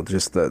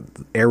just the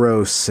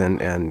eros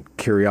and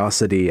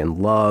curiosity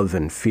and love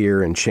and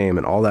fear and shame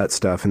and all that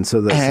stuff. And so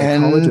the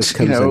psychologist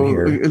comes in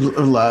here.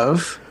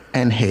 Love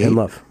and hate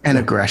and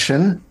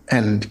aggression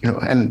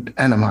and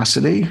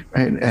animosity,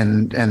 right?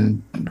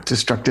 and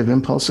destructive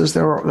impulses.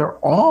 They're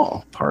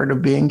all part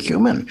of being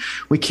human.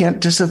 We can't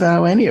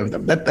disavow any of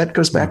them. That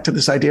goes back to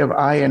this idea of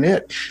I and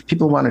it.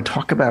 People want to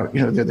talk about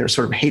their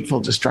sort of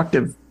hateful,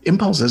 destructive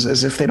impulses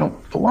as if they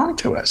don't belong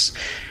to us.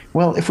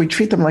 Well, if we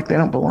treat them like they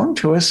don't belong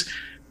to us,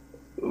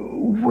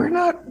 we're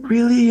not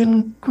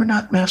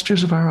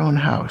masters of our own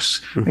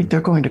house. Right?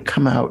 They're going to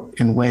come out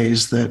in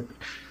ways that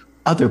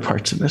other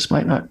parts of us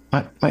might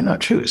not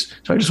choose.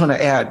 So I just want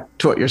to add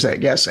to what you're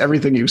saying. Yes,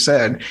 everything you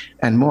said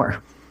and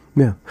more.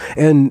 Yeah.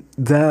 And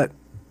that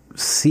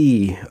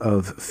sea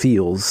of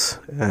feels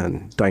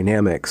and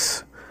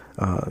dynamics,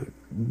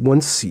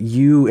 once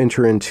you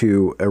enter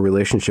into a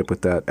relationship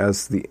with that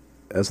as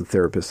a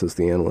therapist, as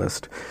the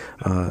analyst,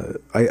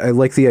 I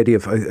like the idea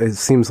of, it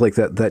seems like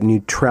that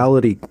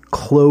neutrality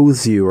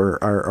clothes you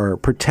or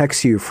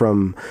protects you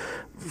from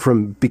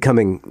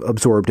becoming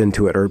absorbed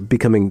into it or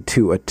becoming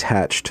too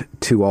attached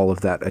to all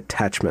of that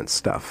attachment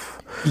stuff.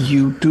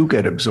 You do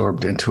get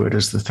absorbed into it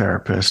as the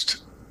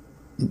therapist.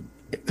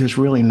 There's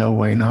really no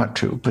way not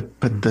to, but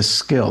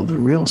the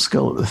real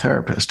skill of the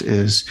therapist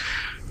is,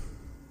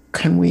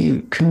 can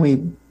we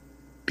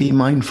be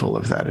mindful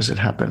of that as it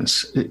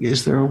happens?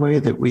 Is there a way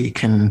that we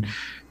can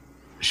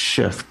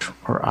shift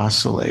or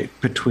oscillate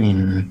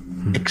between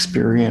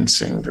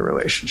experiencing the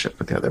relationship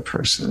with the other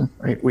person,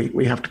 right?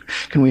 We have to,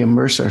 can we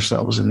immerse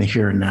ourselves in the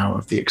here and now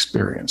of the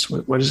experience?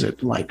 What is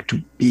it like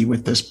to be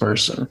with this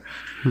person?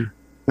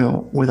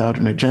 Without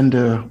an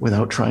agenda,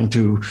 without trying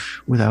to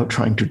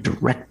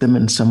direct them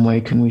in some way,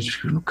 can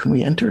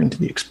we enter into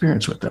the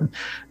experience with them?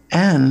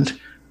 And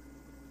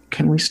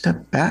can we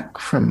step back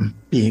from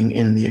being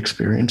in the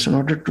experience in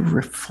order to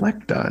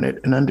reflect on it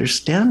and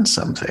understand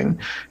something,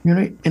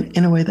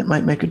 in a way that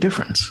might make a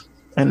difference?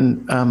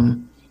 And, I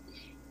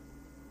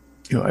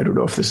don't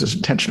know if this is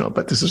intentional,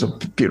 but this is a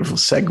beautiful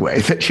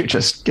segue that you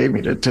just gave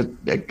me to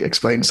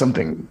explain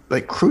something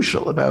like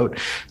crucial about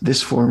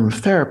this form of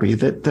therapy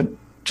that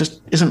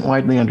just isn't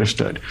widely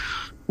understood.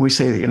 We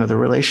say that, the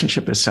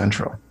relationship is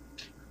central.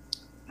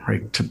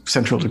 Right,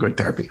 central to good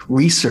therapy.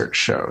 Research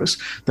shows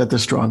that the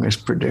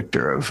strongest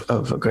predictor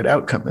of a good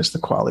outcome is the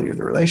quality of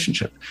the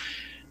relationship.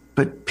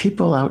 But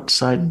people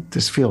outside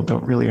this field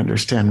don't really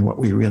understand what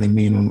we really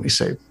mean when we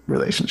say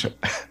relationship.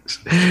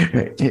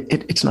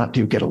 It's not,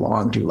 do you get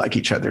along? Do you like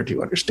each other? Do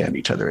you understand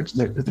each other?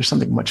 There's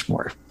something much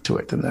more to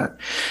it than that.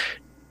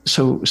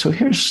 So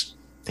here's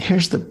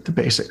the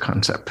basic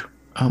concept.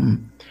 Our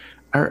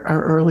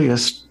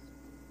earliest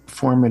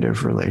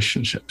formative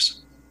relationships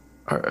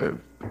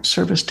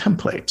serve as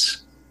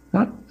templates,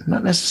 not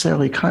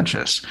necessarily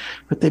conscious,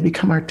 but they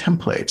become our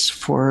templates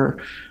for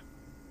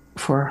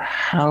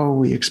how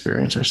we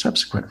experience our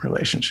subsequent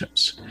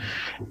relationships.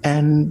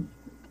 And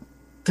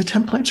the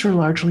templates are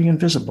largely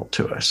invisible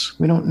to us.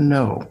 We don't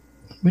know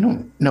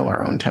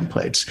our own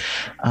templates.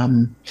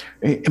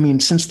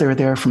 Since they're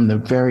there from the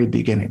very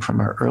beginning, from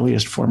our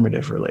earliest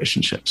formative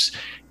relationships,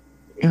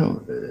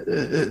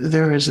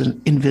 there is an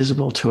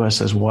invisible to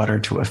us as water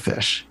to a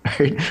fish.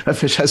 Right? A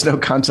fish has no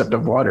concept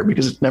of water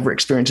because it's never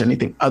experienced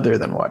anything other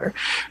than water.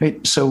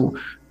 Right? So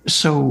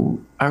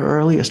our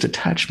earliest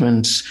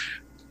attachments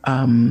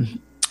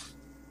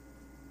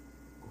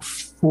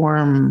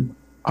form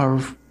our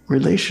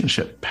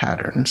relationship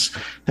patterns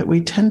that we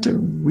tend to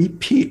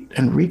repeat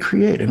and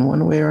recreate in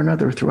one way or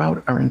another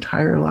throughout our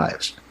entire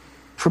lives,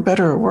 for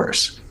better or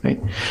worse, right?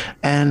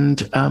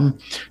 And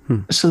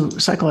so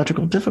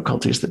psychological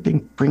difficulties that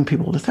bring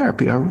people to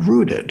therapy are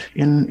rooted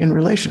in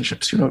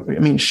relationships.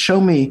 Show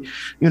me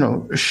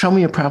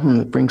a problem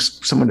that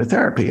brings someone to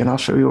therapy, and I'll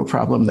show you a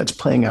problem that's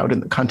playing out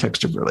in the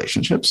context of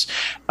relationships,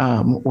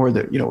 or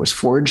that was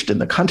forged in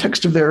the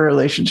context of their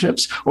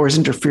relationships, or is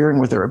interfering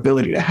with their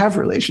ability to have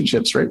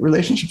relationships. Right?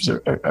 Relationships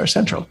are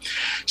central.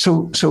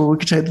 So we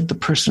could say that the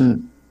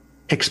person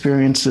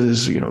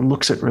experiences,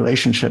 looks at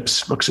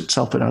relationships, looks at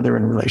self and other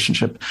in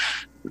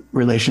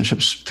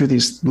relationships through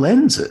these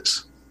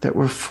lenses that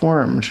were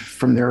formed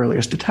from their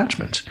earliest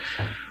attachments.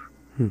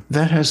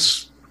 That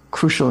has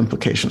crucial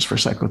implications for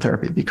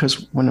psychotherapy,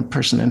 because when a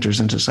person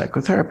enters into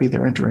psychotherapy,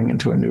 they're entering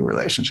into a new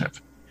relationship,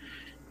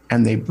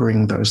 and they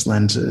bring those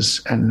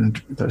lenses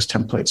and those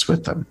templates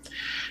with them.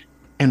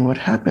 And what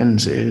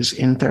happens is,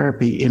 in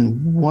therapy,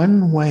 in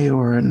one way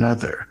or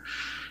another,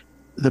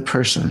 the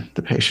person,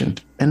 the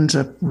patient, ends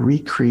up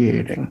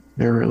recreating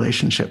their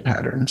relationship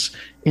patterns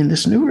in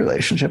this new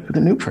relationship with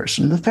a new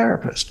person, the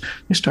therapist.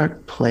 They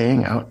start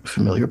playing out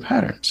familiar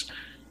patterns.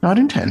 Not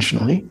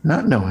intentionally,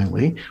 not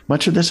knowingly.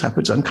 Much of this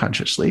happens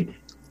unconsciously,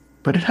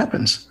 but it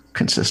happens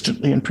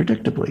consistently and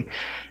predictably.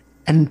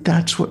 And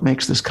that's what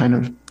makes this kind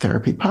of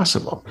therapy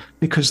possible,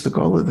 because the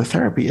goal of the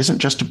therapy isn't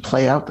just to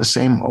play out the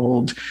same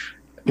old,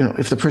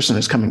 if the person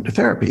is coming to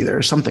therapy,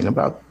 there's something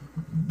about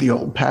the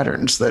old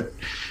patterns that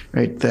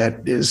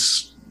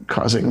is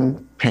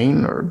causing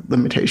pain or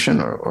limitation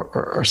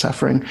or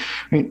suffering.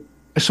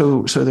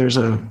 So there's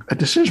a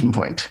decision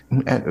point,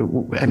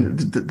 and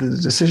the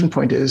decision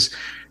point is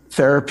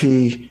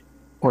therapy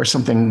or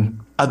something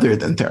other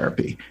than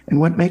therapy. And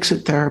what makes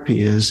it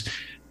therapy is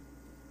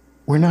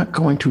we're not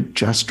going to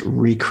just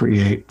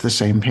recreate the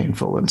same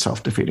painful and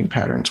self-defeating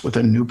patterns with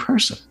a new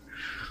person.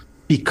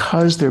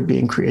 Because they're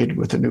being created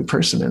with a new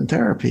person in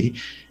therapy,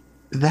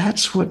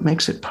 that's what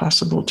makes it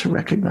possible to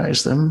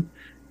recognize them,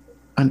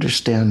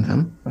 understand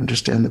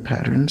the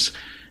patterns,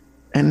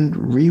 and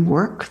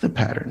rework the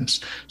patterns.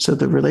 So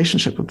the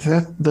relationship with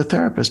the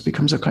therapist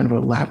becomes a kind of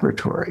a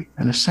laboratory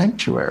and a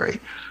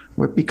sanctuary,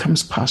 where it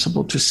becomes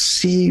possible to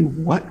see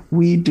what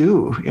we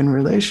do in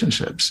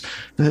relationships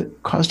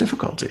that cause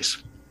difficulties.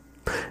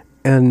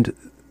 And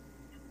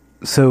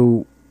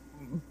so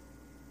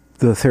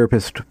the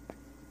therapist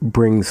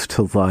brings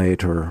to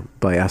light, or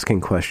by asking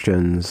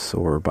questions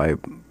or by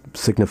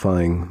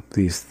signifying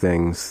these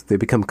things, they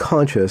become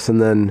conscious.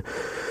 And then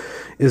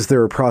is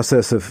there a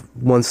process of,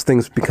 once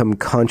things become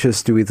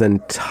conscious, do we then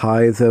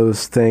tie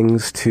those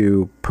things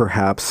to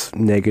perhaps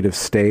negative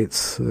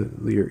states?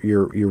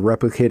 You're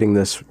replicating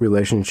this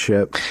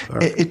relationship.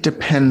 It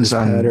depends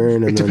on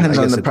pattern, it depends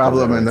on the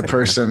problem and the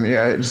person.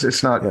 Yeah,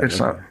 it's not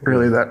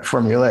really that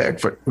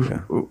formulaic, but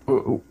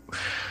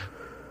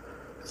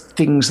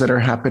things that are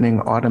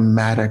happening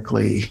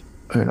automatically,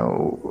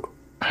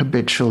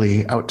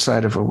 habitually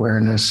outside of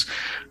awareness,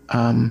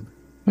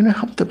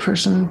 help the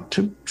person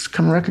to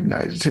come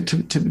recognize,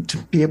 to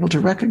be able to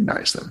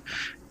recognize them.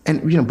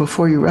 And,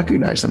 before you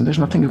recognize them, there's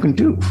nothing you can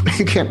do.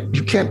 You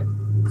can't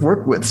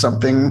work with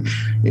something,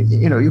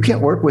 you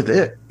can't work with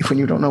it when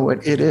you don't know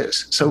what it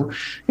is. So,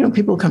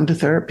 people come to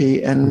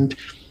therapy, and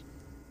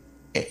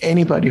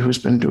anybody who's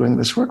been doing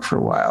this work for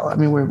a while, I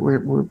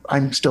mean,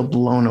 I'm still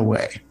blown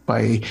away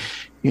by,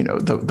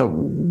 the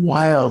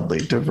wildly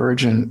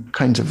divergent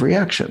kinds of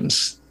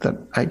reactions that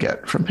I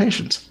get from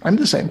patients. I'm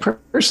the same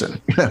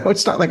person.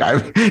 It's not like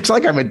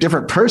I'm a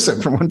different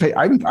person from one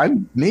patient.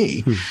 I'm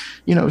me.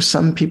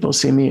 Some people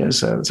see me as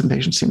some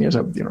patients see me as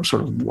a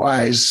sort of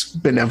wise,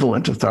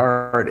 benevolent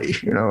authority.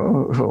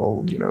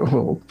 Who'll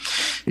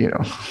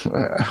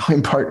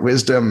impart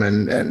wisdom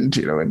and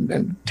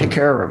take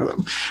care of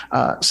them.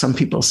 Some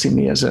people see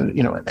me as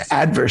an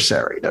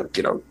adversary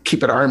to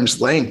keep at arm's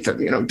length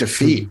and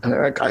defeat.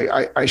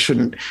 I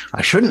shouldn't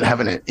have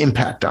an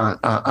impact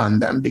on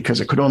them,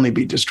 because it could only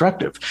be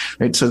destructive,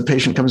 right? So the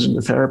patient comes into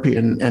therapy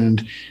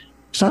and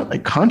it's not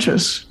like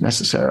conscious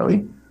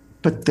necessarily,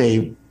 but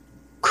they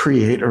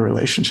create a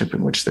relationship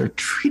in which they're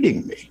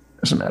treating me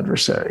as an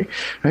adversary,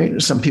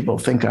 right? Some people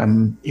think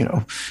I'm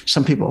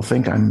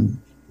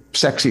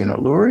sexy and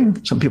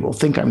alluring. Some people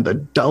think I'm the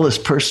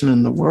dullest person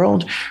in the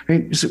world,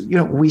 right? So,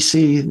 we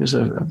see it's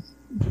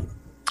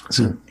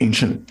an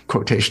ancient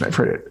quotation. I've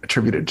heard it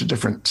attributed to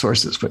different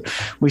sources, but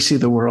we see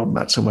the world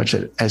not so much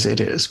as it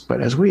is,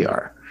 but as we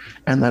are.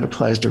 And that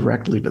applies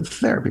directly to the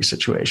therapy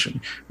situation.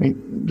 I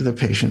mean, the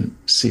patient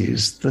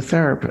sees the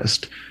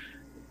therapist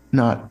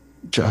not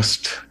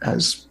just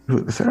as who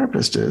the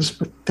therapist is,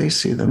 but they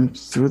see them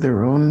through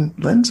their own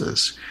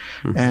lenses.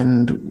 Mm-hmm.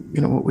 And,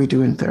 what we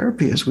do in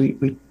therapy is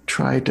we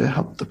try to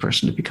help the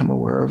person to become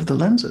aware of the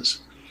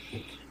lenses.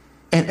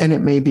 And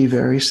it may be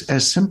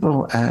as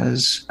simple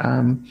as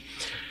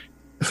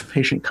if a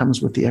patient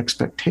comes with the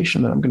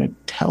expectation that I'm going to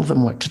tell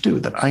them what to do,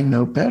 that I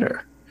know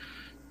better.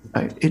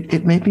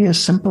 It may be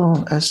as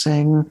simple as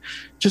saying,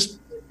 just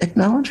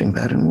acknowledging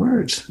that in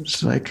words.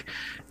 It's like,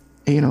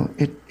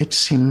 it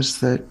seems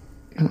that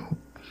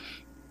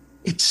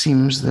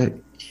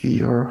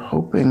you're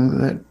hoping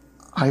that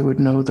I would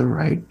know the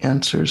right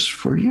answers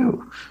for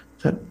you,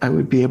 that I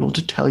would be able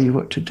to tell you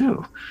what to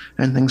do,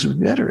 and things would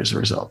be better as a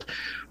result.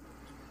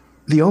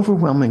 The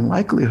overwhelming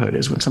likelihood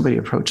is when somebody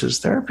approaches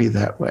therapy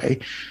that way,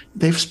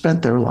 they've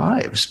spent their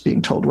lives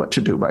being told what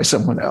to do by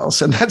someone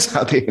else, and that's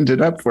how they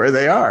ended up where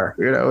they are,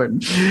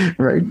 and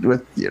right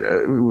with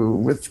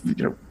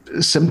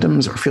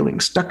symptoms or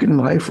feeling stuck in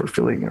life or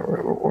feeling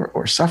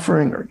or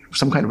suffering or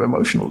some kind of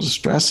emotional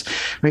distress,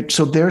 right?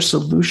 So their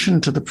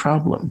solution to the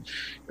problem,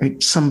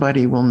 right?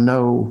 Somebody will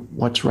know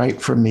what's right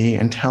for me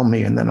and tell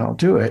me, and then I'll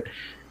do it,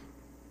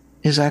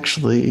 is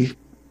actually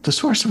the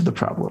source of the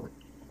problem,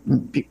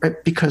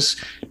 because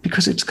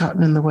it's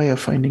gotten in the way of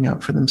finding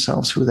out for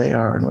themselves who they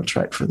are and what's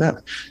right for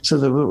them. So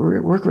the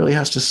work really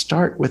has to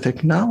start with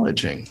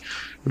acknowledging,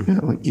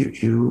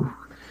 you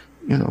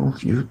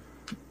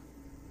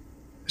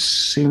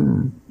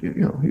seem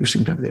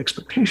to have the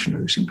expectation,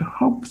 or you seem to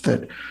hope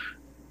that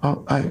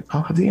I'll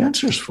have the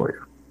answers for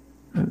you,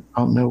 and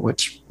I'll know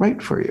what's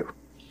right for you.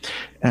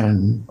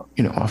 And,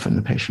 often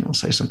the patient will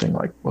say something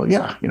like, well,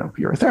 yeah,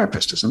 you're a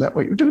therapist. Isn't that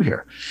what you do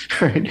here?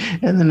 Right.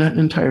 And then an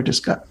entire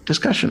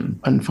discussion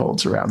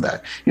unfolds around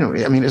that.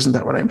 Isn't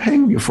that what I'm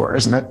paying you for?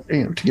 Isn't that,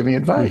 to give me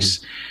advice?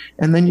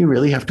 Mm-hmm. And then you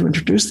really have to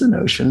introduce the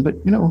notion, but,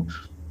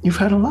 you've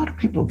had a lot of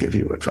people give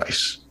you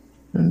advice,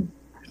 and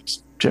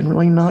it's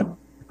generally not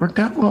worked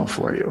out well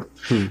for you.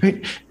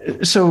 Right?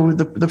 So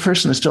the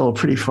person is still a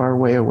pretty far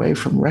way away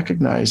from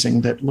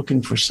recognizing that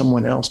looking for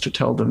someone else to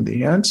tell them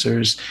the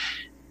answers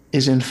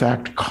is in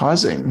fact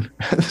causing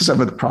some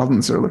of the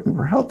problems they're looking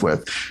for help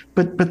with.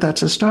 But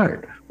that's a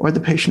start. Or the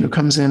patient who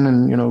comes in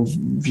and,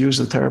 views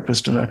the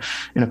therapist in a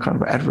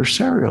kind of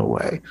adversarial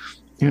way.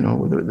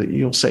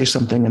 You'll say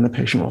something and the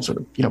patient will sort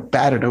of,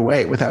 bat it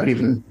away without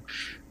even,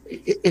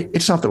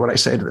 it's not that what I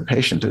say to the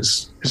patient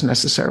is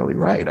necessarily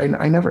right.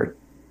 I never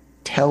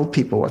tell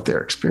people what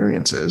their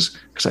experience is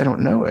because I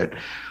don't know it.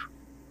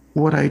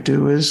 What I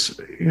do is,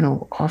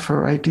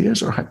 offer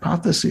ideas or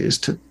hypotheses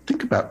to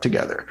think about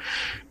together.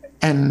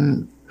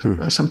 And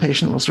some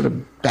patient will sort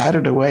of bat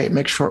it away,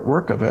 make short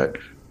work of it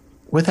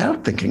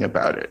without thinking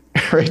about it,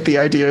 right? The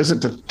idea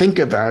isn't to think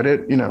about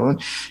it,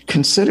 and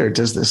consider,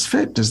 does this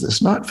fit? Does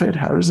this not fit?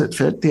 How does it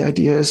fit? The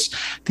idea is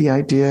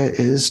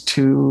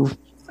to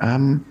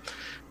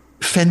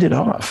fend it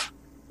off.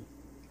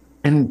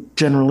 And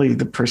generally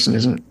the person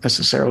isn't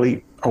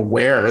necessarily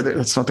aware that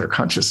it's not their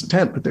conscious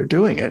intent, but they're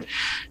doing it.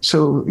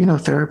 So,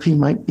 therapy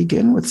might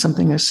begin with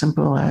something as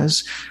simple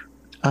as,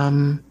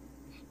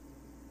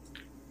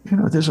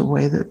 there's a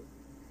way that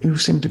you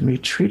seem to be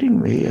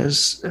treating me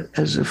as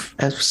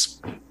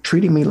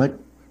treating me like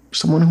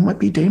someone who might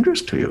be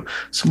dangerous to you,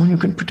 someone who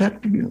can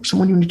protect you,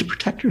 someone you need to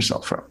protect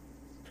yourself from.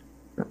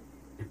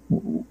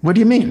 What do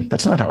you mean?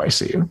 That's not how I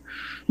see you.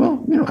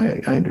 Well,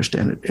 I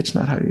understand it. It's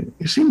not how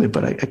you see me,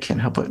 but I can't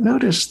help but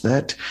notice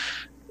that,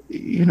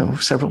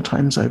 several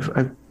times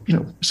I've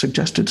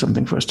suggested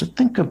something for us to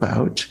think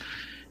about,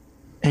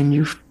 and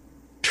you've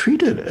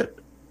treated it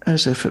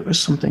as if it was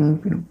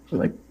something,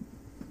 like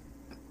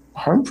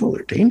harmful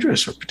or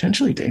dangerous or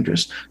potentially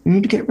dangerous you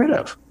need to get rid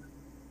of.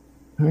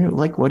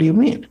 Like, what do you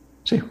mean?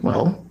 Say,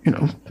 well,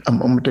 a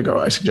moment ago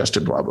I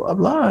suggested blah, blah,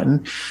 blah.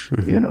 And,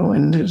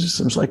 and it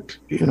seems like,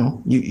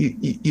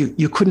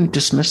 you couldn't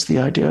dismiss the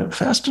idea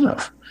fast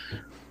enough.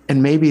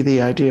 And maybe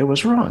the idea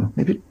was wrong.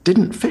 Maybe it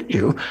didn't fit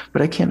you,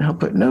 but I can't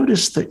help but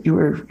notice that you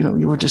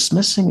were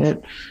dismissing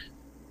it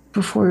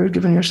before you had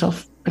given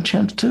yourself a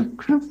chance to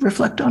kind of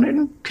reflect on it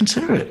and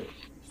consider it.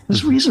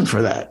 There's a reason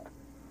for that.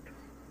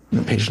 And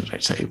the patient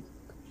might say,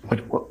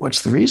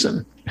 what's the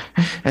reason?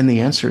 And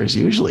the answer is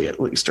usually, at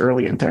least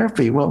early in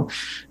therapy, well,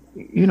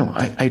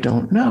 I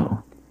don't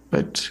know,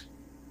 but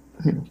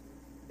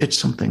it's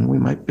something we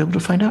might be able to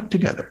find out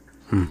together.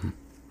 Mm-hmm.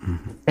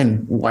 Mm-hmm.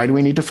 And why do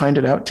we need to find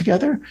it out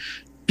together?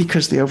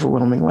 Because the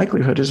overwhelming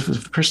likelihood is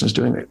if the person is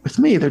doing it with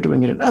me, they're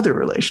doing it in other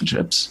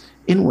relationships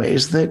in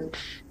ways that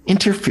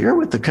interfere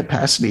with the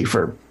capacity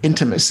for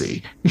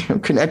intimacy,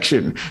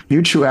 connection,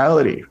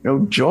 mutuality,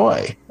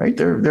 joy, right?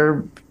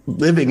 They're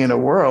living in a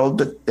world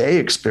that they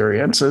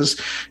experience as,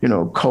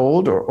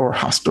 cold or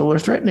hostile or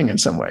threatening in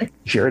some way.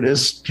 Here it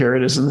is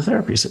in the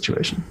therapy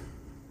situation.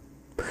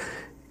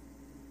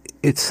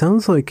 It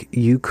sounds like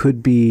you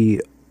could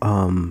be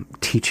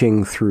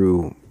teaching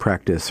through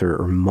practice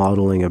or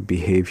modeling a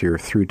behavior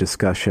through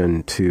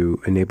discussion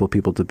to enable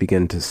people to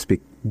begin to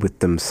speak with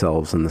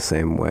themselves in the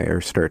same way or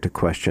start to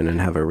question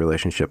and have a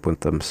relationship with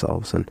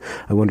themselves. And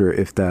I wonder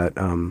if that...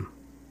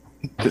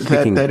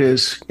 That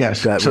is,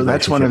 yes. So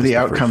that's one of the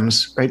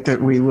outcomes, right?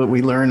 That we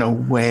learn a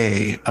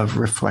way of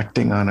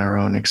reflecting on our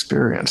own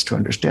experience to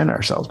understand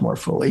ourselves more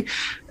fully.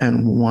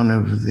 And one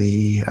of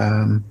the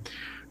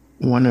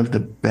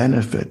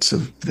benefits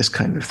of this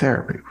kind of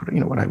therapy,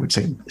 what I would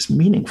say is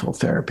meaningful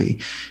therapy,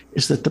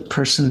 is that the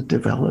person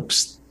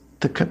develops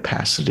the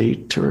capacity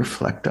to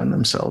reflect on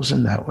themselves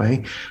in that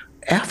way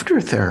after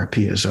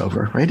therapy is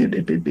over, right?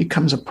 It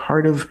becomes a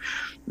part of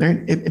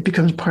it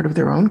becomes part of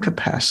their own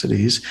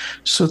capacities,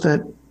 so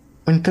that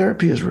when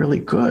therapy is really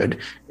good,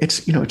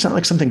 it's not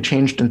like something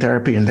changed in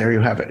therapy and there you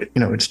have it.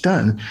 It's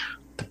done.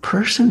 The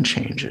person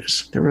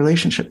changes, their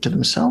relationship to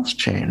themselves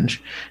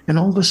change, and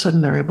all of a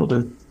sudden they're able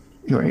to,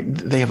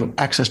 they have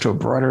access to a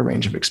broader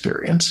range of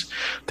experience.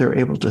 They're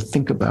able to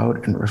think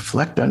about and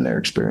reflect on their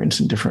experience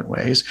in different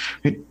ways.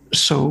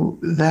 So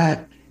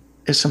that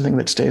is something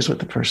that stays with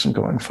the person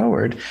going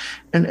forward.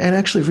 And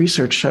actually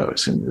research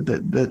shows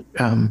that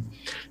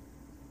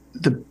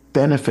the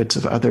benefits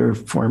of other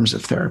forms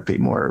of therapy,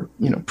 more,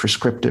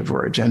 prescriptive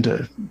or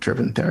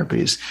agenda-driven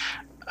therapies,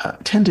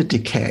 tend to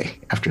decay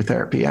after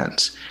therapy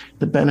ends.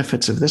 The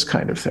benefits of this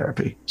kind of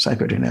therapy,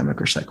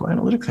 psychodynamic or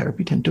psychoanalytic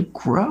therapy, tend to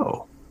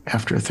grow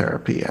after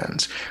therapy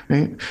ends,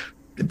 right?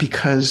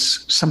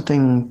 Because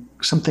something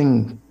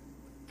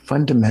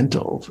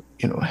fundamental,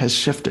 has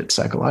shifted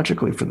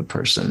psychologically for the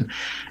person,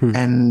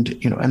 and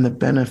the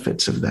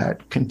benefits of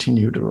that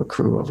continue to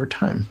accrue over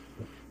time.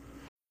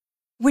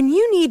 When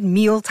you need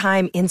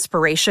mealtime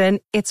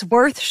inspiration, it's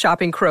worth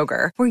shopping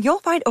Kroger, where you'll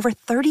find over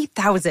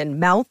 30,000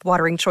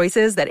 mouth-watering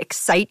choices that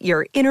excite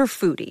your inner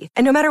foodie.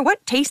 And no matter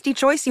what tasty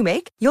choice you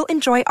make, you'll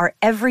enjoy our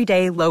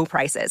everyday low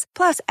prices,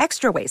 plus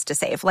extra ways to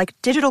save, like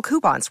digital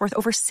coupons worth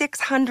over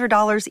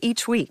 $600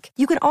 each week.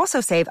 You can also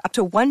save up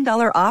to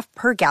 $1 off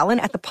per gallon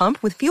at the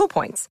pump with fuel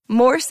points.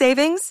 More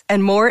savings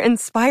and more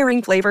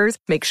inspiring flavors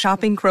make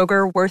shopping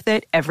Kroger worth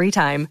it every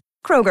time.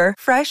 Kroger,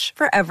 fresh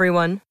for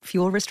everyone.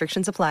 Fuel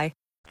restrictions apply.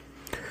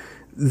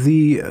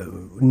 The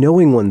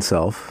knowing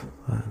oneself,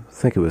 I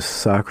think it was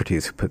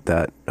Socrates who put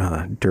that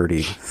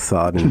dirty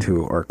thought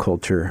into our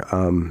culture.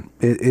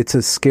 It's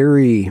a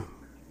scary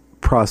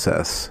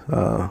process.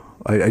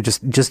 I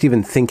just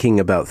even thinking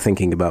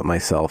about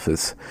myself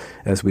as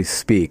we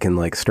speak, and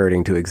like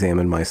starting to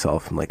examine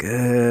myself. I'm like,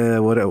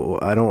 it's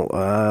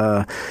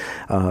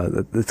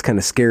kind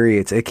of scary.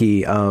 It's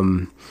icky.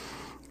 And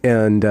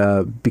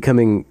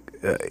becoming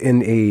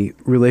in a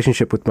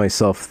relationship with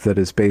myself that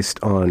is based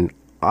on,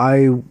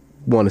 I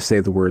want to say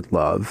the word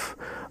love.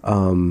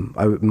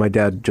 My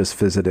dad just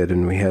visited,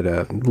 and we had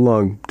a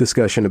long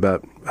discussion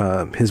about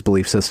his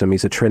belief system.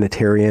 He's a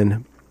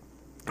Trinitarian.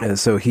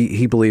 So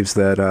he believes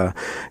that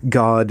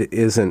God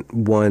isn't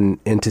one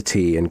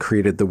entity and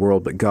created the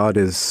world, but God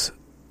is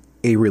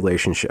a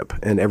relationship,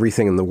 and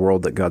everything in the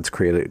world that God's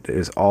created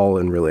is all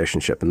in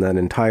relationship, and that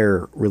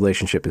entire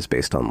relationship is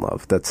based on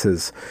love.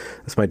 That's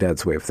my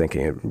dad's way of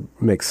thinking. It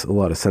makes a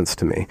lot of sense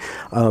to me,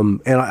 and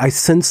I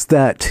sense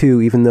that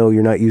too. Even though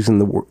you're not using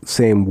the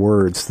same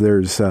words,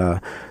 there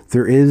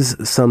is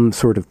some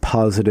sort of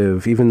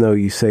positive. Even though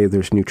you say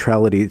there's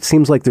neutrality, it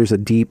seems like there's a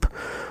deep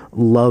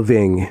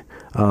loving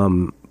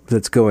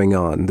that's going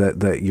on,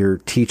 that you're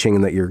teaching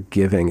and that you're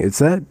giving. Is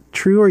that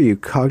true? Are you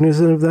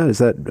cognizant of that? Is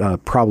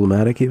that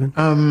problematic even?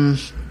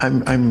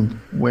 I'm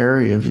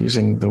wary of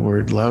using the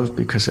word love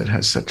because it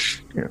has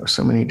such,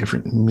 so many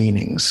different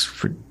meanings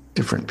for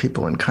different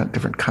people in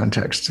different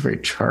contexts. It's a very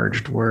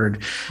charged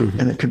word,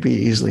 and it could be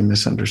easily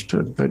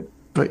misunderstood.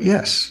 But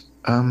yes,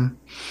 when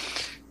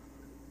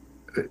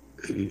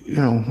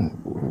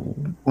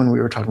we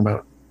were talking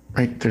about,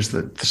 right, there's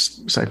the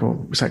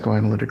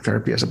psychoanalytic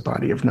therapy as a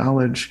body of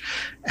knowledge,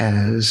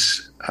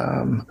 as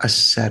a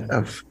set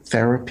of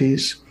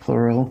therapies,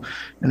 plural,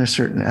 and a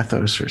certain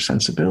ethos or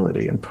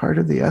sensibility. And part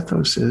of the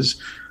ethos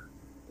is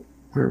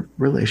we're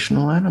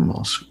relational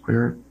animals.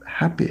 We're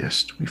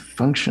happiest. We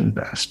function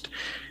best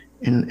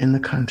in the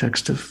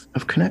context of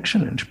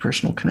connection,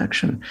 interpersonal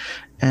connection.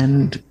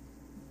 And,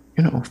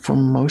 for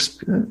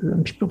most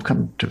people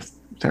come to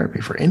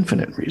therapy for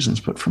infinite reasons,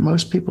 but for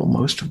most people,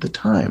 most of the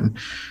time,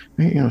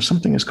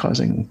 something is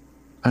causing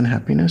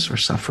unhappiness or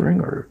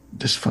suffering or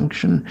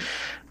dysfunction.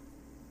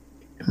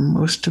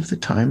 Most of the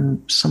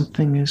time,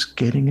 something is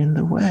getting in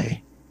the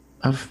way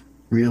of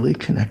really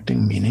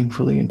connecting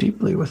meaningfully and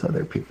deeply with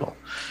other people.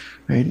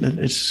 Right?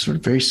 It's sort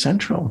of very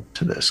central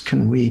to this.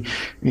 Can we,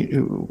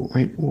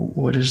 right,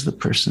 what is the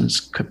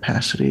person's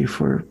capacity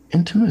for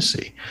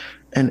intimacy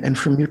and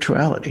for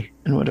mutuality?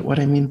 And what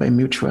I mean by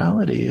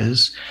mutuality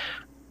is,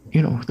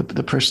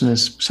 the person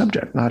is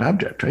subject, not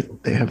object,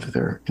 right? They have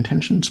their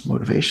intentions,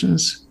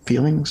 motivations,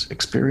 feelings,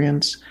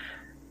 experience,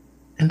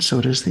 and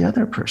so does the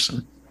other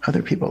person,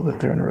 other people that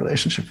they're in a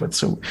relationship with.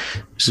 So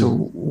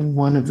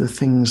one of the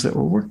things that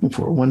we're working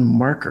for, one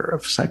marker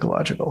of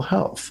psychological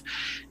health,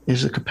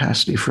 is a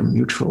capacity for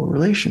mutual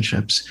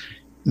relationships,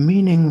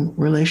 meaning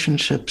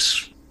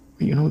relationships,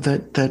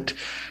 that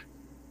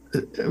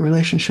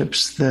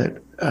relationships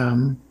that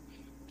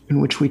in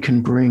which we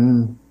can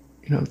bring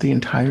the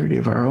entirety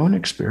of our own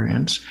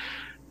experience,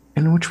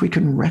 in which we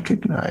can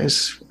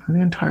recognize the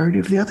entirety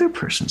of the other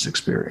person's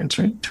experience,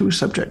 right? Two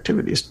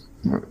subjectivities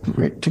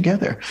right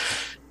together.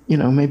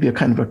 Maybe a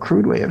kind of a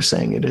crude way of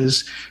saying it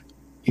is,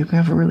 you can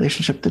have a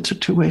relationship that's a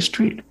two-way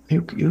street.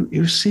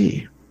 You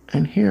see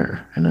and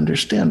hear and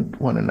understand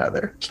one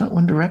another. It's not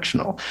one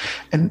directional.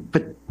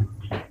 But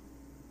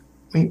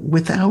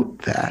without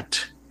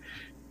that,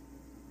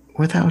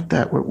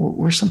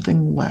 we're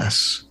something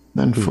less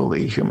than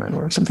fully human,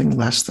 or something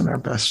less than our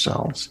best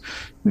selves.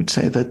 We'd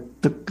say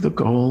that the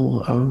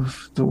goal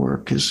of the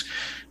work is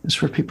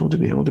for people to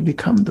be able to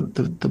become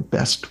the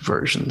best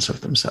versions of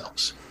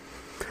themselves.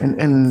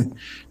 And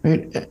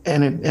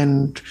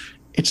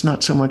it's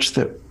not so much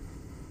that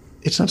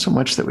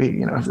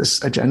we have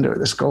this agenda or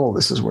this goal,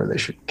 this is where they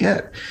should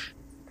get.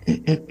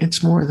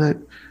 It's more that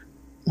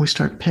we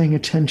start paying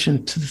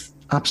attention to the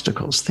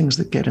obstacles, things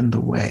that get in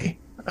the way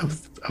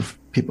of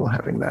people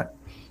having that.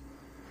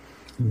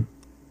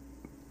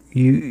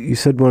 You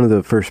said one of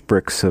the first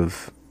bricks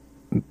of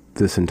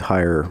this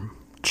entire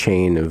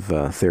chain of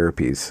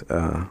therapies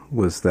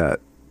was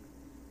that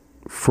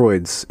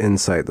Freud's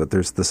insight that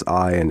there's this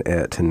I and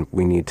it, and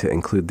we need to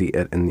include the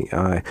it and the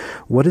I.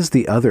 What is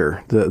the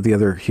other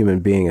human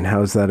being, and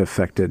how is that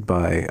affected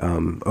by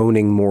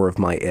owning more of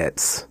my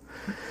it's?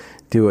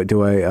 Do I?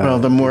 Well,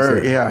 the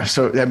more, yeah.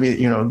 So I mean,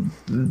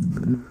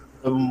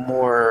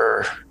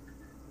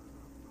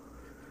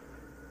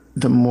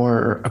 the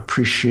more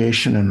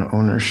appreciation and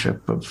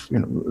ownership of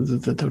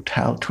the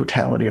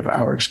totality of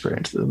our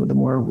experience, the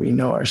more we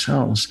know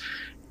ourselves,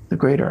 the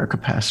greater our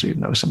capacity to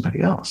know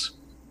somebody else.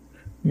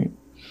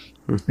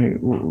 We're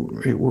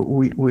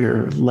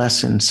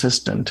less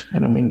insistent, I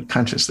don't mean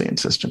consciously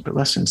insistent, but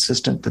less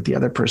insistent that the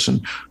other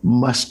person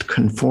must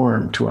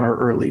conform to our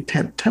early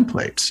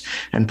templates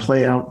and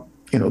play out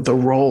the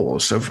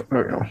roles of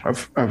our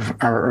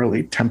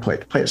early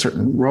template, play a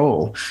certain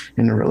role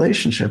in a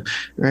relationship.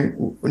 Right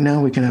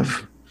now, we can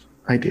have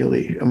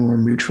ideally a more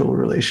mutual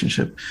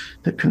relationship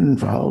that can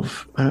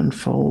involve and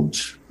unfold,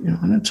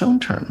 on its own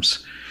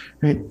terms.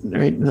 Right,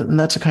 and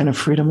that's a kind of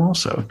freedom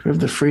also. We have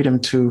the freedom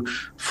to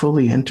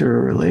fully enter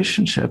a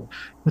relationship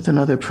with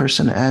another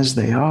person as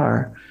they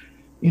are,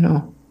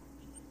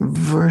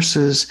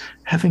 versus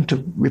having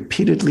to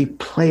repeatedly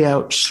play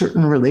out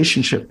certain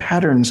relationship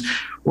patterns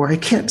where I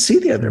can't see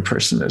the other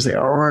person as they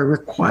are, or I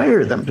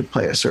require them to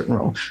play a certain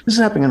role. This is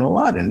happening a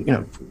lot in,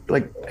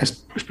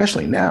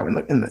 especially now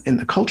in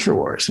the culture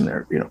wars and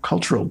their,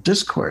 cultural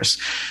discourse.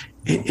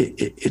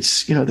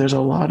 It's there's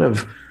a lot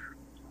of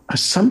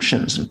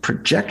assumptions and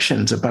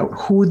projections about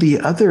who the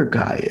other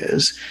guy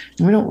is,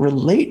 and we don't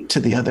relate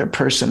to the other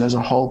person as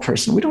a whole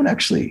person. We don't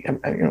actually,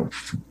 I'm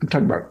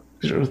talking about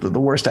the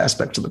worst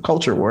aspects of the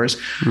culture wars.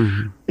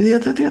 Mm-hmm.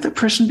 The other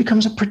person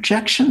becomes a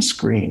projection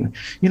screen,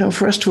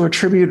 for us to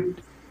attribute,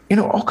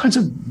 all kinds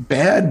of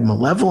bad,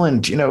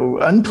 malevolent,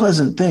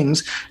 unpleasant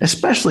things,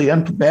 especially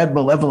bad,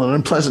 malevolent,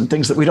 unpleasant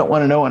things that we don't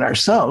want to know in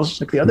ourselves,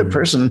 like the other mm-hmm.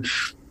 person.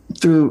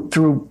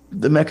 Through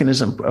the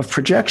mechanism of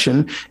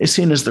projection is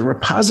seen as the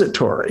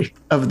repository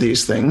of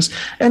these things.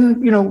 And,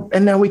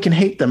 and now we can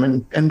hate them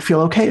and feel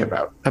okay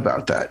about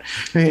that.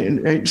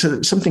 So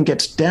that something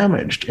gets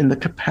damaged in the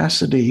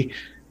capacity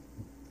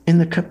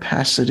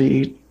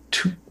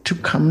to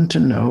come to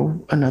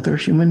know another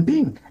human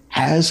being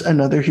as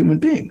another human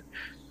being,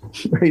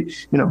 right?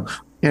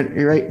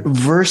 Right.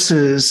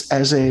 Versus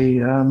as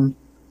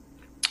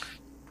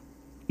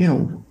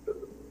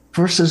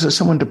versus as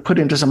someone to put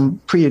into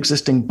some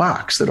pre-existing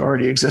box that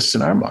already exists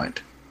in our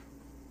mind.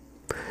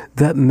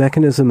 That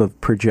mechanism of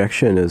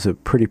projection is a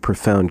pretty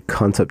profound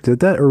concept.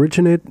 Did that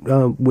originate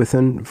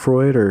within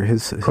Freud or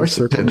his circle?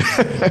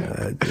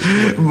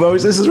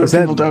 Most, this is what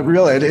people don't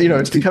realize.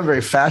 It's become very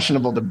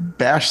fashionable to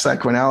bash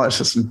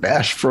psychoanalysis and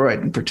bash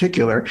Freud in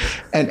particular.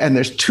 And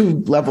there's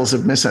two levels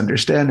of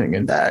misunderstanding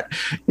in that.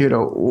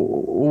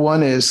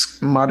 One is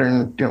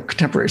modern,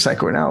 contemporary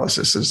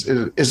psychoanalysis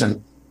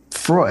isn't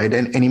Freud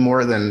any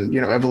more than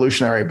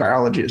evolutionary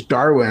biology is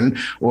Darwin,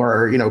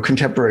 or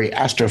contemporary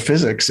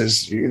astrophysics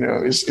is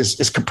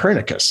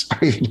Copernicus,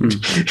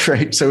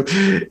 right? So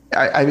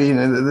I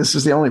mean, this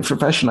is the only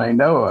profession I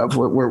know of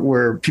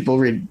where people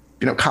read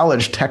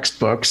college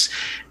textbooks,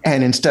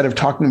 and instead of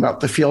talking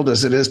about the field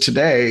as it is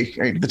today,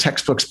 right, the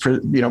textbooks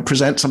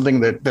present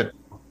something that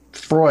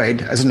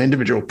Freud as an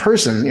individual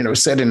person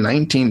said in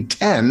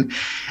 1910.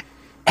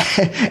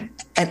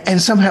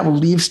 And somehow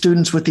leave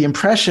students with the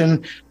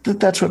impression that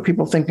that's what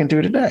people think and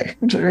do today.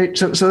 Right?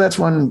 So that's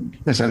one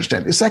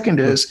misunderstanding. The second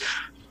is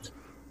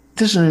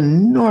there's an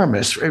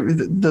enormous,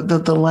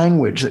 the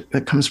language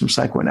that comes from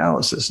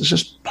psychoanalysis is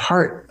just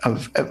part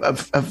of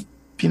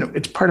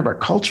it's part of our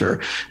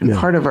culture and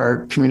part of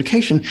our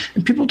communication,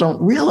 and people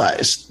don't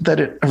realize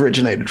that it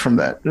originated from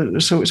that.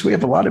 So we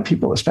have a lot of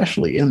people,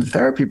 especially in the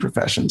therapy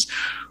professions,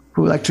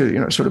 who like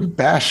to sort of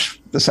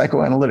bash the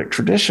psychoanalytic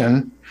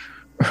tradition,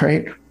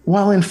 right?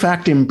 While in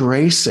fact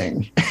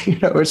embracing,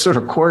 its sort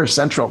of core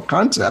central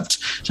concepts,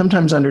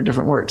 sometimes under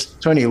different words.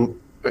 So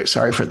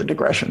sorry for the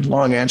digression.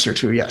 Long answer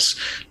to yes,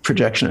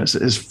 projection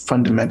is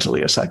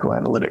fundamentally a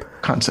psychoanalytic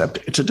concept.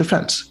 It's a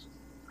defense.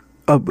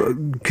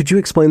 Could you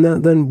explain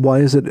that then? Why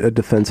is it a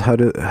defense?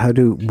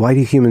 Why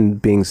do human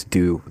beings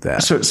do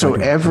that? So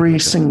every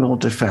single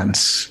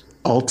defense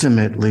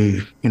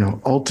ultimately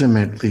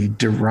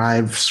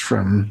derives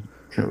from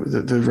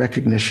the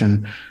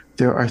recognition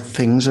there are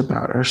things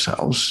about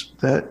ourselves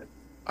that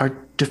are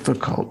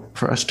difficult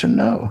for us to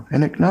know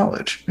and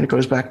acknowledge. And it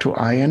goes back to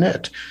I and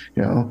it.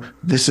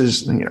 This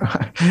is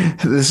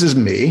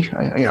me.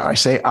 I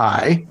say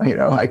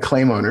I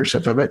claim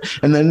ownership of it.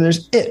 And then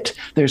there's it.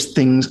 There's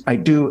things I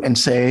do and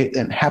say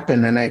and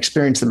happen, and I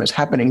experience them as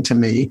happening to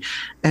me.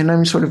 And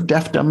I'm sort of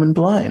deaf, dumb, and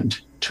blind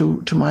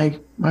to my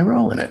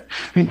role in it.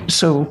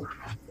 So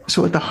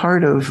at the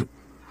heart of,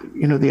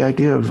 the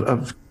idea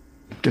of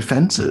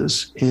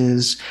defenses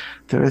is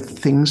there are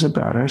things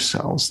about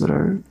ourselves that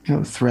are,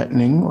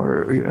 threatening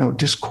or,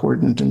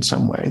 discordant in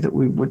some way that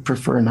we would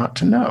prefer not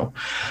to know.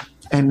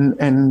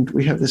 And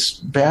we have this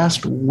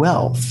vast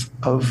wealth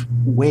of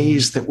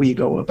ways that we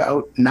go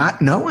about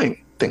not knowing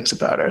things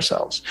about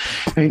ourselves.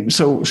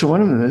 So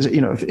one of them is,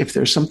 if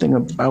there's something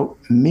about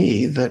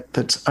me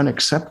that's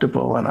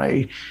unacceptable and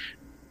I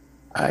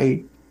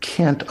I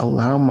can't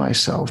allow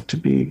myself to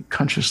be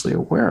consciously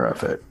aware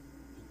of it,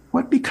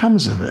 what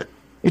becomes of it?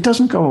 It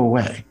doesn't go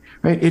away,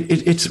 right?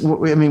 It's,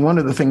 I mean, one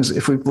of the things,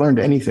 if we've learned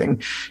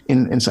anything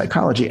in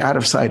psychology, out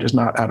of sight is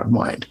not out of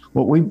mind.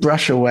 What we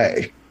brush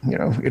away,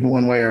 in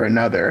one way or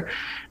another,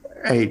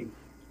 it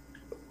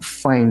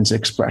finds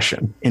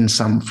expression in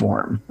some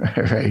form,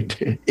 right?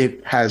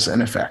 It has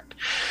an effect.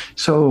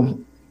 So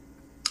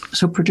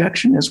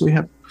projection is we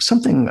have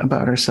something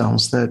about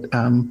ourselves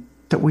that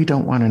we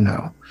don't want to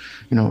know.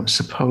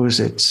 Suppose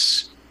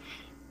it's,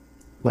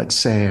 let's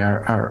say,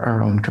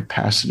 our own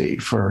capacity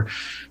for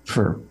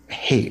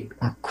hate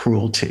or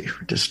cruelty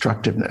or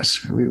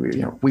destructiveness.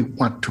 We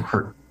want to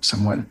hurt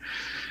someone.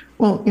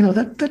 Well,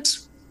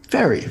 that's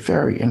very,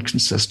 very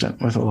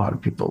inconsistent with a lot of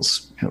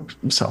people's,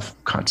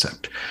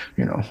 self-concept.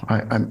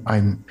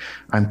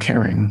 I'm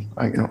caring.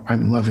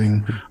 I'm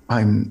loving.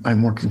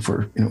 I'm working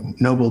for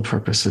noble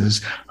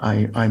purposes.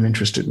 I'm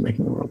interested in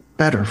making the world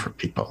better for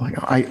people.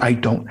 I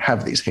don't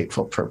have these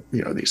hateful,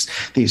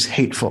 these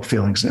hateful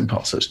feelings and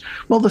impulses.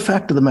 Well, the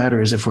fact of the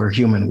matter is, if we're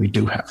human, we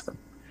do have them.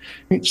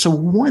 So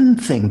one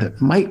thing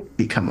that might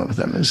become of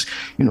them is,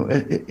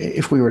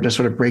 if we were to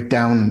sort of break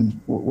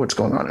down what's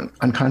going on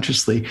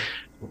unconsciously,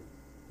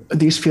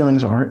 these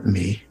feelings aren't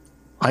me.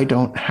 I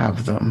don't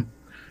have them.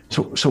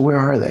 So where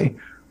are they?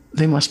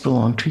 They must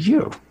belong to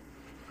you.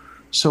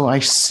 So I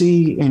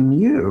see in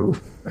you,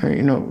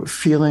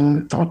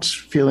 thoughts,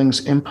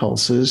 feelings,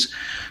 impulses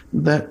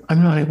that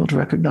I'm not able to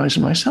recognize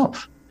in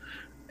myself.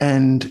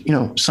 And,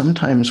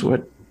 sometimes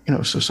what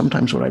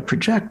I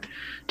project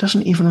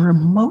doesn't even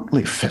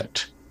remotely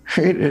fit.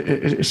 Right?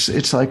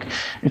 It's like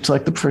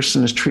the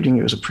person is treating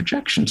you as a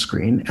projection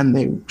screen, and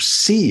they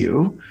see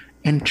you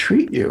and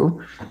treat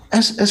you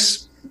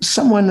as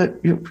someone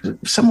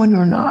someone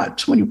you're not,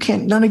 someone you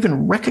can't, not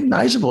even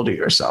recognizable to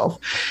yourself.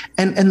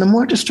 And the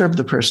more disturbed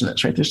the person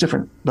is, right? There's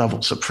different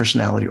levels of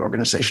personality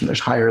organization.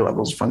 There's higher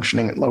levels of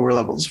functioning and lower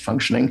levels of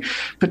functioning.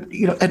 But,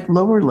 at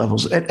lower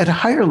levels, at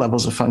higher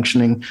levels of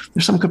functioning,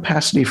 there's some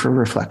capacity for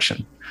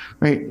reflection,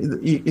 right?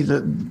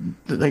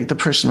 The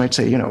person might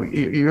say,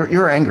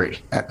 you're angry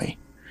at me.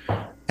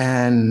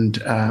 And,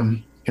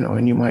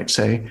 and you might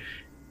say,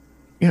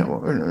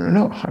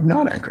 no, I'm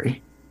not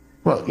angry.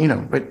 Well,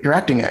 but you're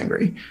acting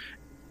angry.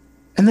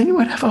 And then you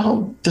might have a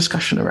whole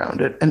discussion around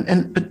it.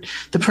 But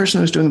the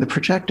person who's doing the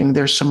projecting,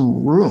 there's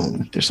some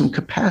room, there's some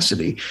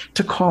capacity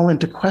to call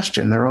into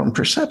question their own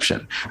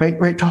perception,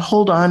 right? To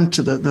hold on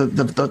to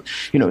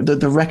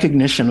the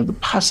recognition of the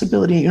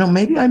possibility,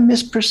 maybe I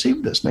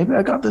misperceived this. Maybe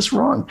I got this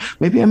wrong.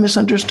 Maybe I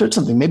misunderstood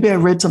something. Maybe I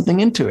read something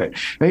into it,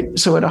 right?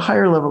 So at a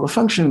higher level of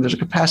functioning, there's a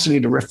capacity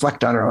to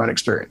reflect on our own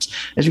experience.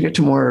 As you get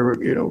to more,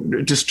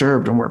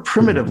 disturbed or more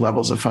primitive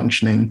levels of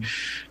functioning,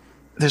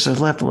 there's a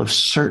level of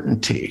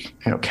certainty,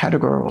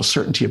 categorical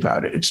certainty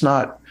about it. It's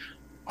not,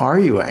 are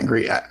you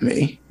angry at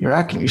me?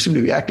 You seem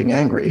to be acting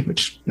angry,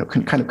 which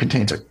kind of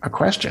contains a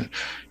question.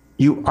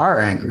 You are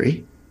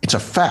angry. It's a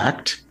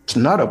fact. It's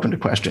not open to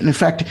question. In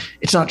fact,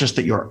 it's not just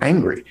that you're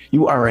angry.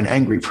 You are an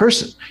angry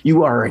person.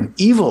 You are an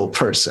evil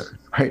person,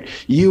 right?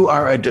 You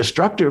are a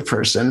destructive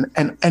person,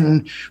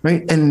 and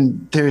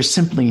there is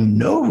simply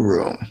no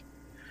room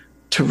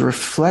to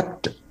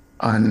reflect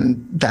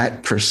on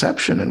that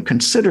perception and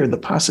consider the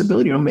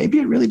possibility, maybe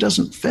it really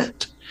doesn't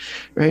fit,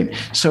 right?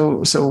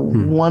 So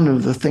one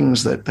of the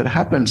things that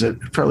happens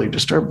at fairly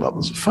disturbed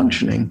levels of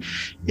functioning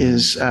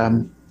is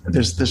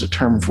there's a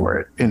term for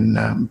it in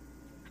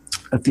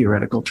a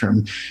theoretical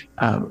term.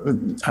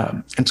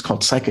 It's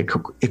called psychic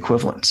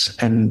equivalence.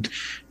 And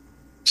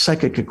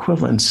psychic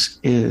equivalence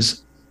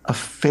is a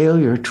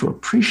failure to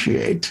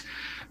appreciate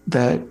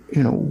that,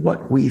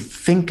 what we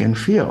think and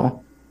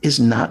feel is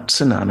not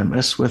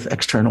synonymous with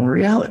external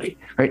reality,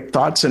 right?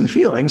 Thoughts and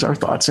feelings are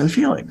thoughts and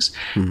feelings.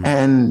 Mm-hmm.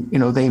 And,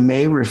 they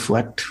may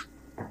reflect,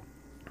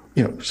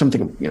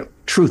 something,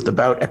 truth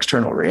about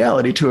external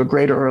reality to a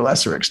greater or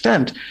lesser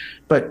extent,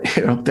 but,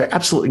 they're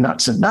absolutely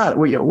not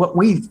synonymous. What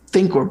we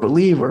think or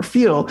believe or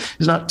feel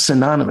is not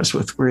synonymous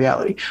with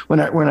reality. When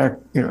our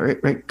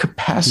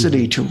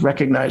capacity to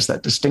recognize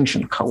that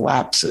distinction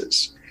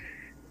collapses,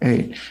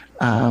 right?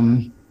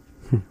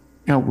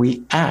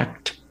 We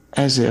act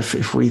as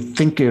if we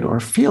think it or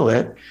feel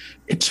it,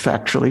 it's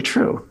factually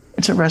true.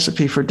 It's a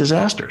recipe for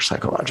disaster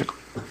psychologically.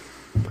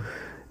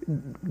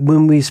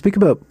 When we speak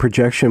about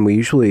projection, we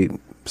usually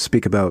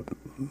speak about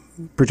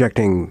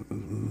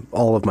projecting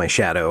all of my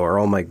shadow or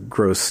all my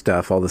gross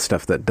stuff, all the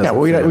stuff that doesn't.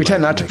 Yeah, we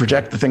tend not to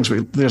project the things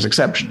there's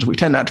exceptions. We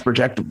tend not to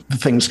project the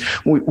things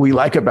we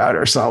like about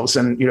ourselves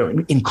and,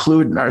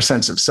 include in our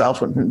sense of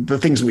self. And the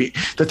things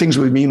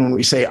we mean when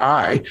we say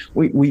I,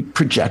 we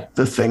project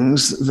the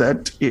things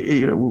that,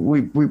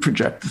 we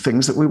project the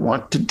things that we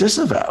want to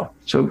disavow.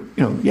 So,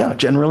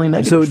 generally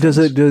negative.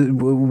 So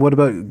what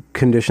about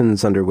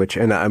conditions under which,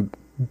 and I'm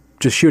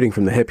just shooting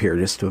from the hip here,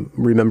 just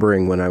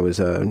remembering when I was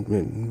a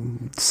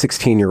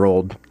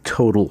 16-year-old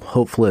total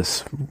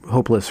hopeless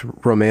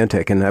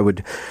romantic, and I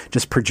would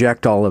just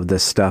project all of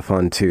this stuff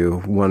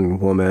onto one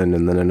woman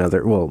and then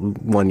another. Well,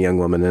 one young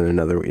woman and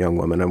another young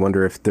woman. I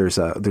wonder if there's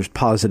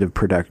positive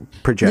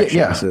projections.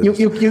 Yeah,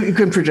 you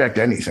can project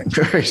anything.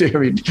 Right?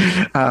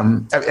 I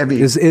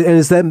mean,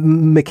 is that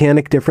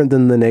mechanic different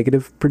than the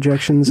negative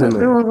projections?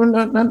 No,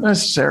 not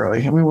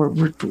necessarily. I mean,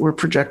 we're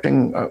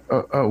projecting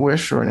a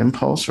wish or an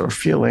impulse or a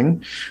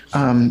feeling.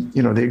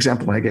 The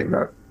example I gave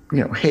about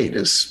hate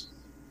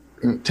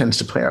tends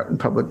to play out in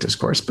public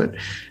discourse, but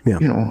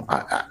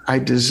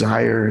I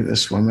desire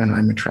this woman.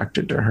 I'm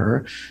attracted to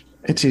her.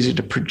 It's easy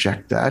to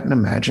project that and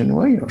imagine,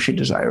 well, she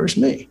desires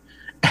me,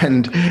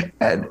 and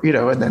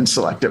then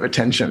selective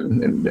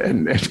attention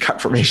and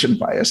confirmation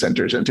bias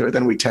enters into it.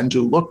 Then we tend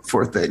to look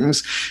for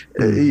things,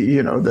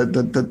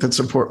 that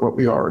support what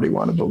we already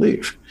want to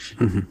believe.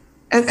 Mm-hmm.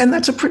 And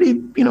that's a pretty,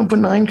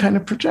 benign kind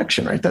of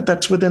projection, right?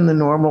 That's within the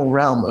normal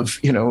realm of,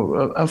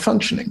 of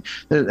functioning.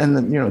 And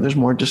then, there's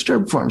more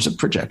disturbed forms of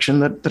projection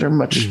that are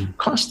much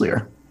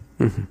costlier.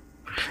 Mm-hmm.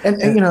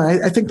 And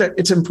I think that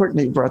it's important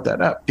that you brought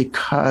that up,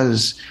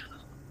 because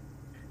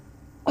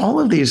all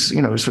of these,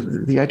 sort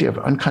of the idea of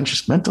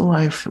unconscious mental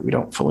life, that we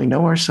don't fully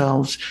know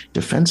ourselves,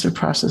 defensive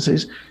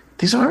processes,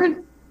 these aren't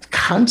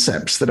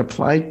concepts that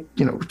apply,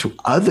 to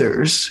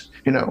others.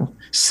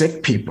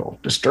 Sick people,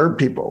 disturbed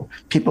people,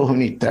 people who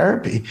need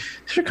therapy.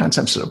 These are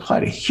concepts that apply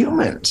to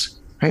humans,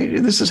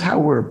 right? This is how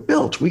we're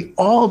built. We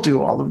all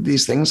do all of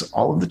these things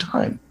all of the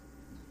time.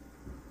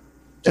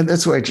 And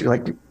that's why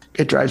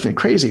it drives me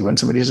crazy when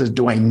somebody says,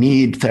 do I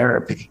need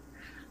therapy?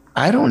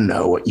 I don't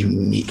know what you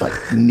need.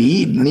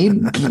 Need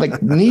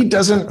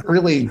isn't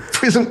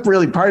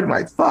really part of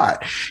my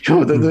thought. I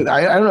don't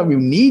know if you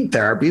need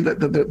therapy.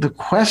 The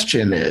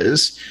question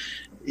is,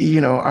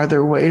 are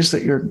there ways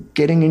that you're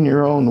getting in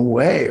your own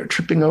way or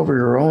tripping over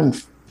your own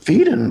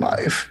feet in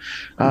life,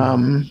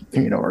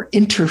 or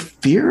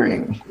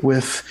interfering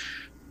with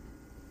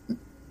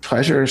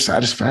pleasure,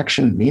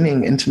 satisfaction,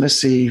 meaning,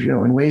 intimacy,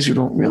 in ways you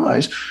don't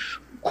realize?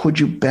 Could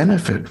you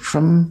benefit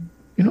from,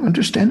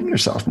 understanding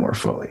yourself more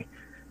fully?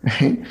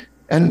 Right?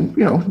 And,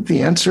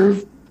 the answer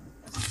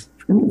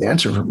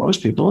for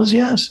most people is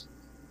yes.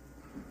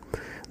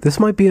 This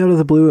might be out of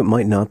the blue. It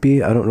might not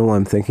be. I don't know why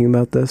I'm thinking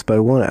about this, but I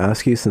want to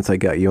ask you, since I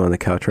got you on the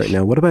couch right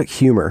now, what about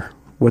humor?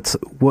 What's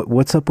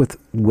up with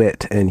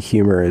wit and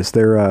humor? Is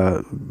there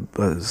a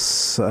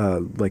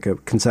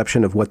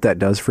conception of what that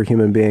does for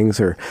human beings,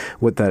 or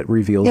what that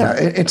reveals? Yeah,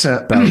 it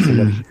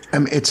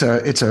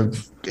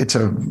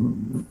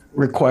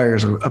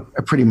requires a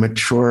pretty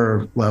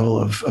mature level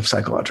of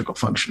psychological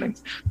functioning,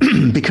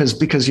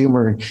 because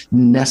humor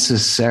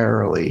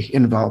necessarily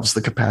involves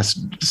the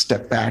capacity to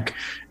step back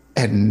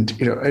and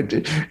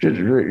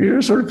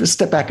sort of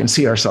step back and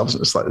see ourselves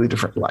in a slightly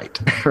different light,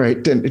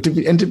 right? And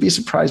to be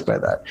surprised by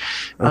that.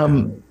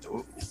 Okay.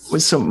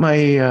 So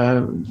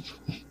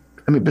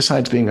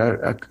besides being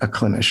a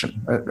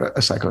clinician,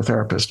 a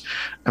psychotherapist,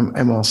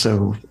 I'm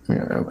also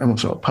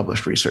a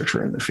published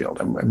researcher in the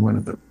field. I'm one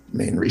of the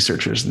main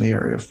researchers in the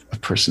area of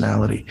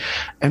personality,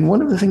 and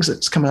one of the things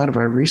that's come out of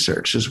our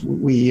research is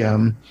we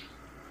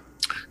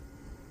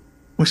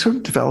sort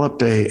of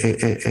developed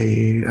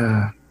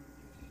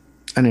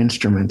an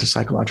instrument, a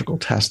psychological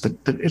test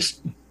that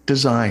is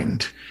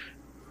designed.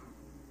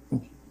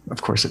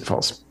 Of course, it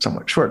falls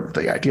somewhat short of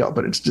the ideal,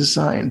 but it's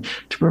designed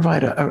to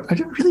provide a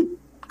really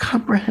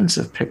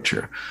comprehensive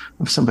picture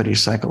of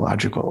somebody's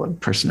psychological and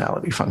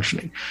personality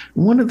functioning.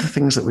 One of the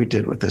things that we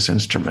did with this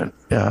instrument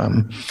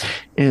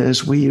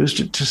is we used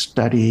it to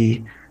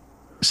study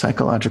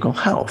psychological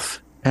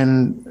health.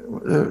 And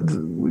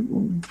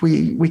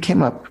we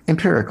came up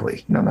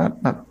empirically,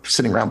 not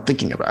sitting around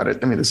thinking about it.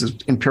 I mean, this is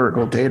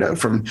empirical data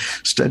from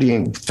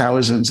studying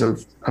thousands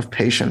of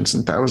patients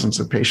and thousands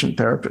of patient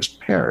therapist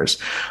pairs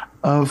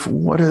of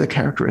what are the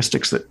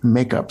characteristics that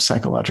make up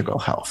psychological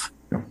health,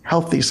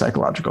 healthy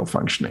psychological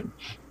functioning.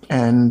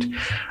 And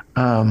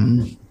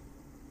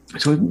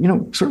so we,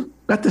 sort of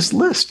got this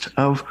list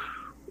of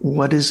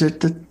what is it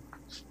that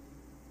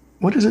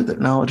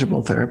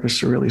knowledgeable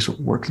therapists are really sort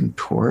of working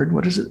toward?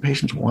 What is it that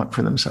patients want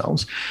for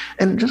themselves?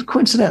 And just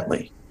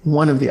coincidentally,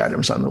 one of the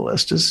items on the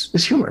list is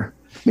humor,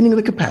 meaning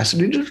the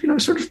capacity to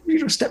just, sort of,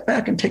 step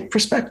back and take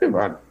perspective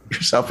on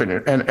yourself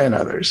and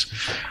others.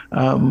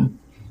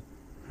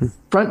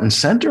 Front and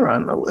center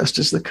on the list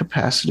is the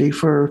capacity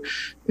for,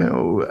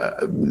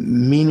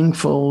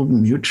 meaningful,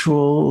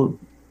 mutual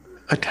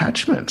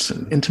attachments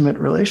and intimate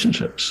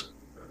relationships.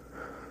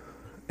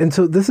 And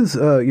so this is,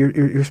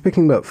 you're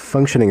speaking about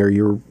functioning,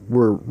 or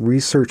we're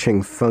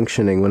researching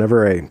functioning.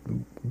 Whenever a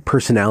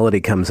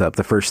personality comes up,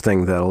 the first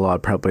thing that a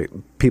lot of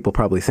people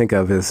probably think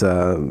of is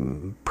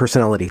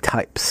personality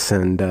types,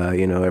 and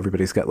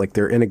everybody's got like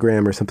their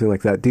Enneagram or something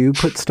like that. Do you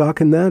put stock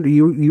in that?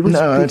 You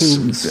were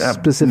speaking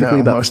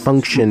specifically about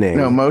functioning.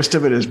 No, most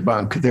of it is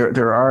bunk.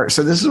 There are,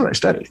 so this is what I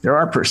study. There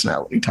are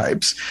personality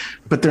types,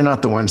 but they're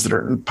not the ones that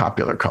are in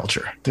popular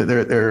culture.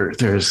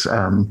 There's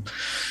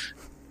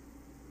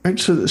right.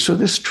 So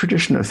this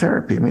tradition of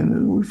therapy, I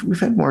mean,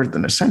 we've had more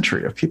than a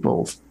century of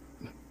people,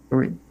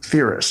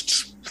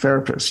 theorists,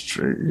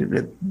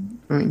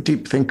 therapists,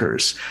 deep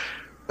thinkers,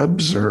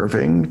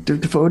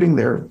 devoting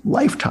their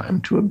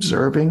lifetime to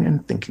observing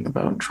and thinking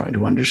about and trying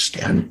to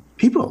understand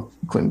people,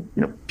 including,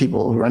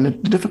 people who run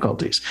into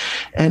difficulties.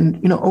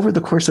 And, over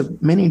the course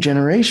of many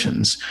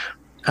generations,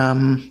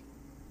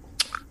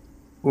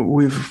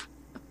 we've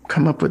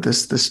come up with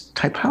this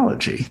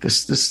typology.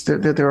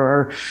 There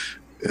are,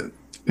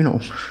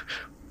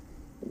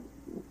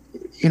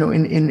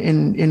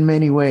 in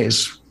many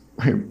ways,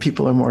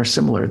 people are more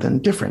similar than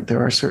different.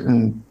 There are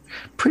certain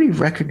pretty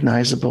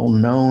recognizable,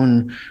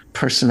 known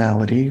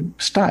personality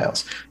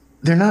styles.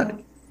 They're not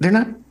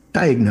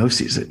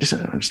diagnoses. It's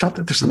not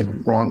that there's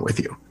something wrong with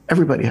you.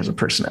 Everybody has a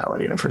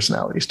personality and a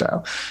personality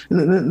style.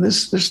 And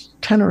there's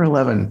 10 or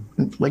 11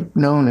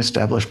 known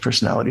established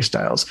personality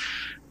styles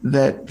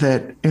that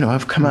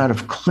have come out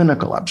of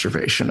clinical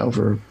observation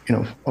over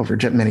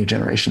many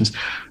generations.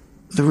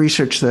 The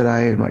research that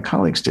I and my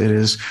colleagues did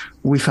is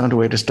we found a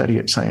way to study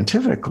it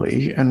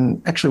scientifically.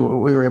 And actually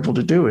what we were able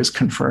to do is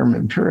confirm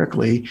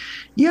empirically,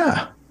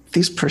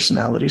 these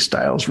personality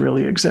styles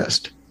really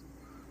exist,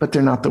 but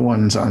they're not the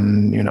ones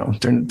on,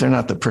 they're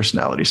not the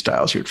personality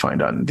styles you'd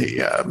find on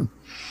the, I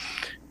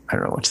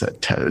don't know, what's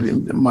that,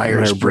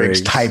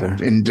 Myers-Briggs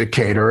type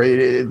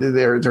indicator.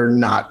 They're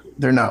not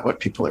what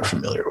people are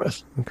familiar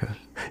with. Okay.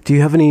 Do you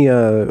have any,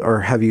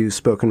 or have you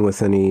spoken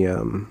with any,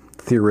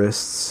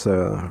 theorists,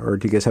 or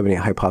do you guys have any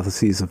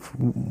hypotheses of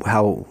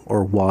how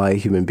or why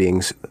human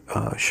beings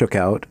shook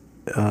out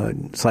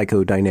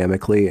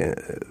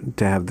psychodynamically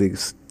to have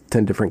these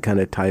 10 different kind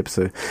of types?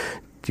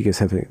 Do you guys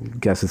have any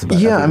guesses about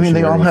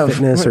they all have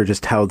fitness, or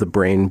just how the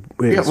brain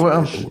is? Yeah,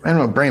 well, I don't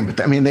know brain, but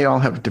they all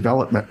have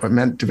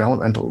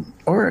developmental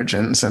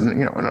origins,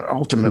 and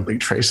ultimately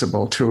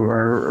traceable to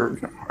our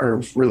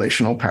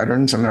relational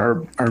patterns and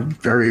our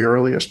very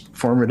earliest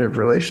formative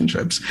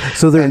relationships.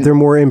 So they're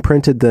more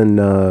imprinted than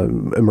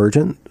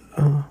emergent.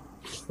 I'm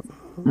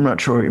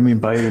not sure what you mean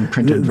by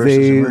imprinted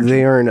versus emergent.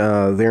 They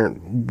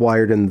aren't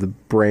wired in the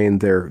brain.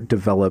 They're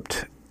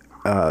developed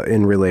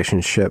in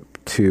relationship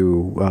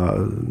to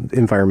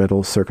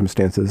environmental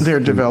circumstances. They're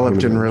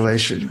developed in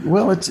relation.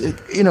 Well, it's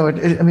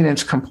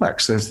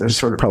complex. There's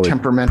sort of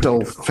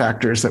temperamental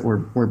factors that we're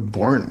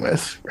born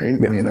with, right?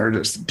 Yeah. There are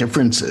just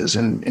differences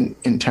in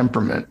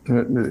temperament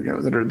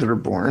that are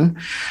born.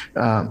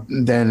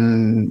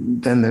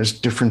 Then there's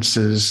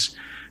differences.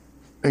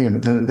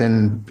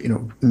 Then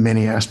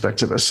many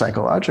aspects of us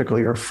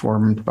psychologically are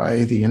formed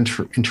by the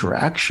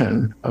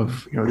interaction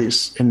of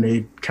these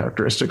innate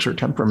characteristics or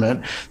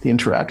temperament. The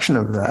interaction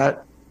of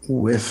that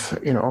with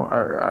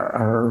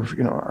our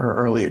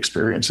early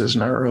experiences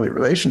and our early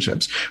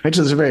relationships, right?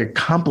 So there's a very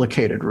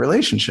complicated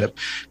relationship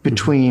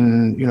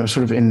between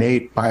sort of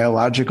innate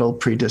biological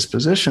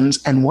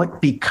predispositions and what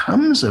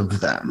becomes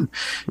of them,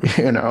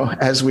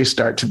 as we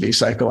start to be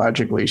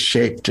psychologically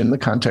shaped in the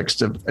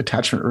context of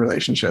attachment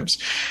relationships.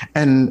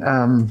 And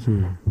I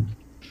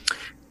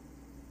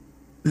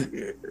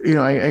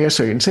guess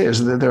what you can say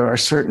is that there are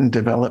certain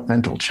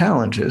developmental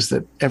challenges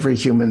that every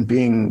human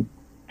being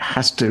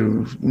has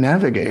to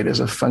navigate as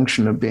a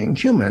function of being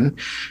human.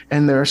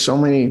 And there are so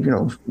many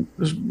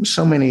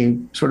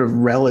sort of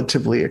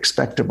relatively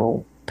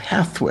expectable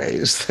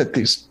pathways that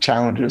these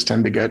challenges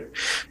tend to get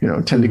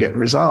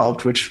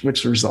resolved, which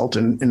result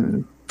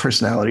in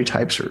personality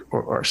types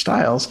or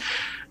styles.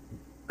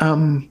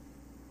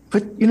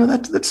 But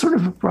that's sort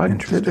of a broad.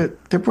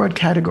 They're broad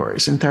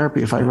categories in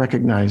therapy. If I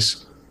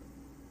recognize,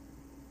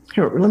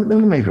 here, let me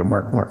make it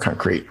more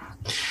concrete.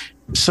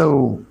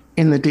 So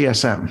in the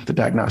DSM, the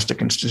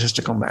Diagnostic and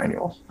Statistical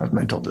Manual of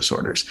Mental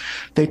Disorders,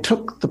 they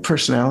took the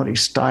personality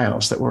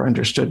styles that were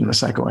understood in the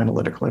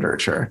psychoanalytic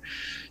literature,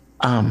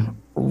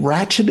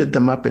 ratcheted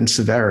them up in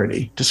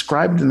severity,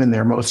 described them in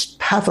their most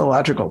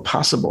pathological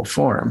possible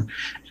form,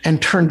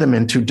 and turned them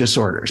into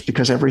disorders,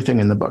 because everything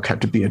in the book had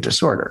to be a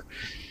disorder.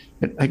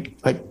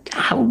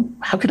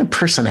 How can a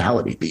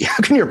personality be?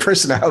 How can your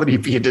personality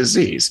be a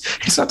disease?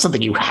 It's not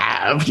something you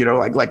have,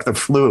 like the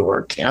flu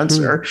or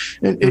cancer.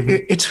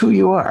 It's who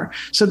you are.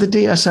 So the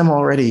DSM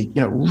already,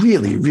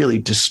 really, really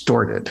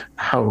distorted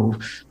how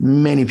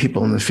many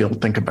people in the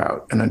field think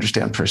about and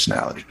understand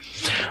personality.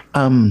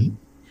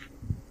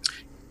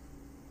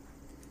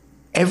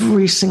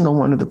 Every single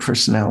one of the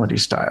personality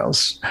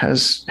styles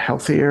has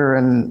healthier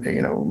and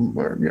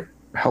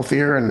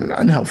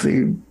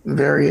unhealthy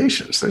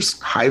variations. There's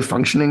high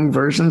functioning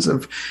versions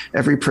of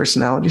every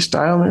personality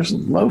style, and there's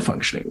low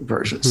functioning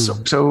versions.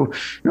 So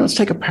let's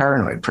take a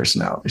paranoid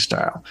personality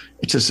style.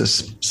 It's just a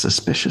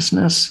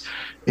suspiciousness.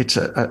 It's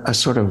a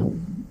sort of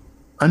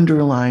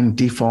underlying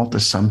default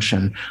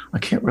assumption. I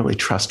can't really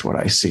trust what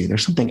I see.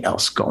 There's something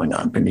else going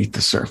on beneath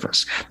the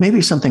surface.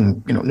 Maybe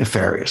something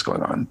nefarious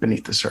going on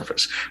beneath the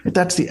surface.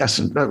 That's the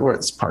essence, or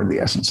it's part of the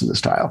essence of the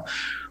style.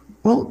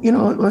 Well,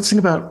 let's think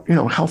about,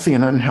 healthy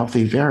and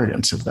unhealthy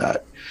variants of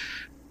that.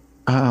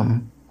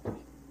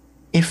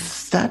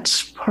 If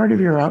that's part of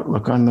your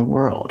outlook on the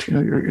world,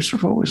 you're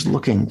sort of always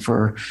looking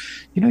for,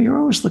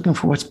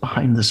 what's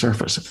behind the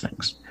surface of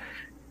things.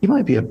 You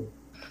might be a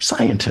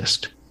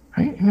scientist,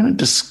 right? You're going to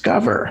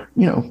discover,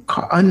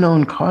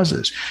 unknown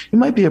causes. You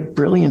might be a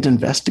brilliant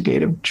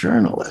investigative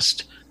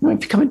journalist. You might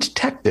become a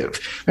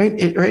detective, right?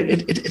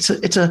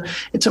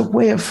 It's a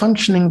way of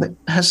functioning that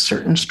has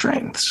certain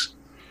strengths.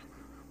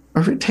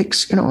 Or if it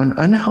takes, an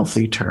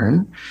unhealthy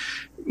turn,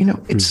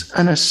 it's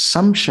an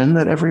assumption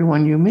that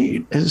everyone you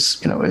meet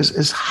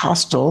is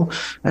hostile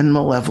and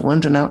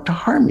malevolent and out to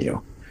harm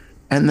you.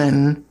 And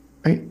then,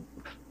 right?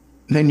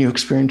 Then you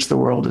experience the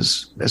world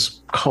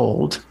as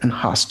cold and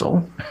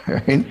hostile,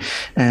 right?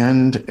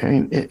 And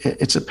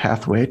it's a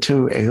pathway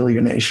to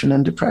alienation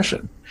and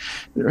depression,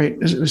 right?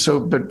 So,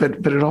 but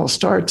it all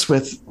starts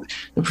with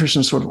the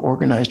person sort of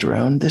organized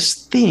around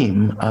this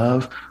theme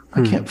of,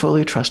 I can't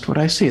fully trust what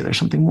I see. There's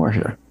something more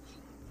here.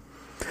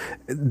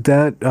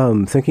 That,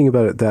 thinking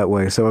about it that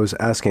way, so I was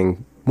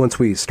asking, once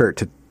we start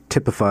to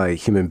typify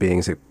human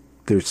beings,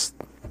 there's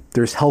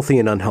healthy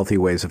and unhealthy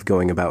ways of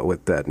going about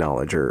with that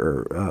knowledge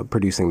or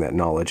producing that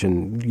knowledge.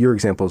 And your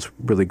example is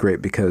really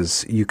great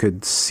because you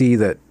could see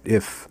that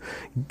if,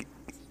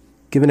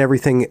 given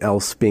everything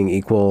else being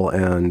equal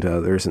and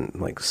there isn't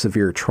like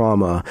severe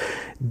trauma,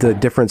 the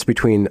difference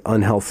between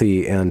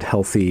unhealthy and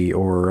healthy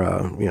or,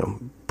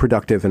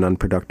 productive and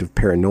unproductive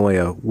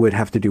paranoia would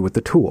have to do with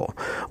the tool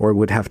or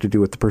would have to do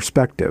with the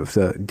perspective.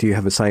 Do you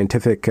have a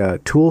scientific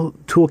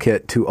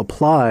toolkit to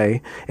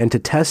apply and to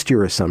test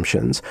your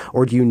assumptions,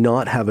 or do you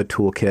not have a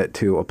toolkit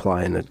to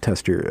apply and to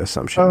test your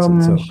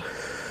assumptions?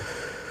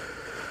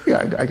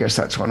 Yeah, I guess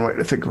that's one way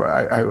to think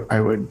about it.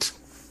 I would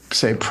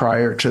say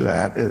prior to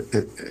that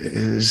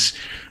is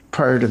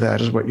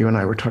what you and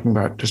I were talking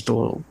about just a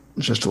little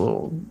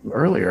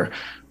earlier,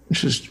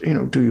 which is,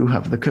 do you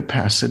have the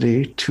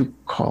capacity to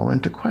call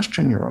into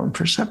question your own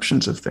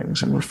perceptions of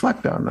things and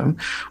reflect on them?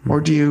 Or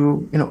do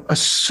you,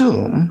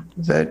 assume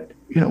that,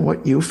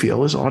 what you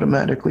feel is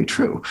automatically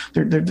true?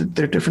 They're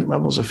different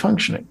levels of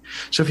functioning.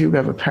 So if you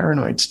have a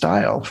paranoid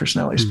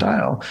personality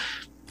style,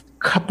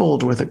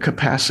 coupled with a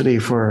capacity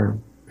for,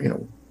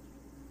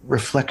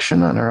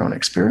 reflection on our own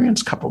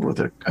experience, coupled with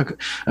a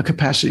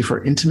capacity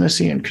for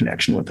intimacy and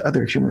connection with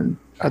other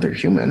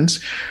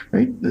humans,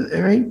 right?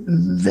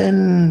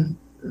 Then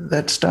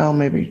that style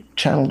may be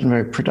channeled in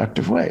very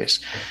productive ways.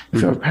 If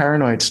you have a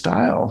paranoid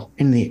style,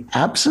 in the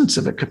absence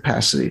of a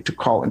capacity to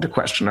call into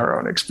question our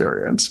own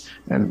experience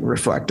and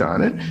reflect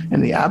on it,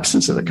 in the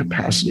absence of a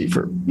capacity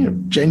for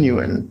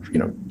genuine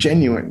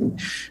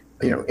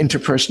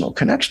interpersonal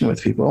connection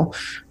with people,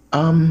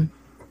 then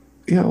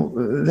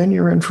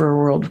you're in for a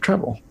world of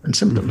trouble and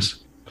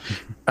symptoms.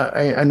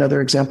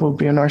 Another example would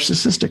be a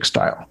narcissistic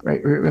style,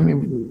 right? I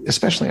mean,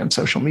 especially on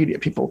social media,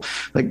 people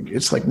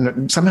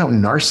somehow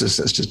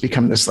narcissist has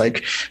become this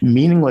like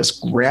meaningless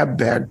grab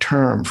bag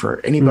term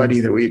for anybody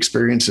that we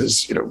experience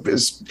as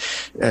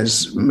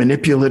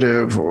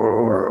manipulative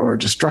or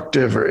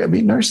destructive.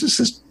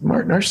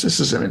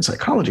 Narcissism in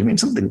psychology means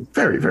something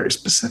very, very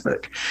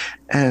specific,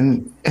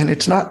 and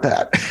it's not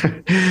that.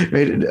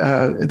 Right?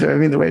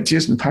 The way it's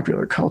used in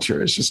popular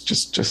culture is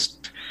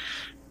just.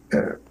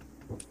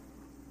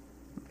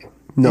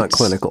 Not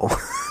clinical.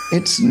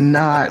 It's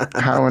not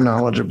how a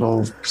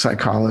knowledgeable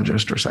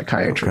psychologist or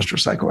psychiatrist or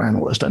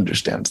psychoanalyst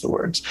understands the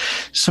words.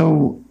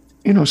 So,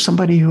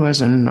 somebody who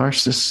has a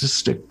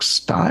narcissistic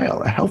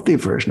style, a healthy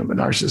version of a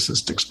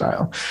narcissistic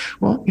style,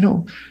 well,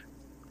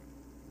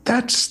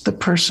 that's the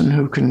person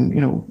who can,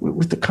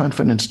 with the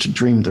confidence to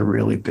dream the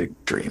really big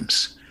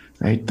dreams,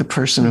 right? The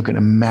person who can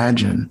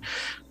imagine,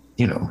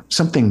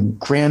 something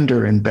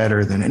grander and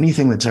better than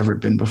anything that's ever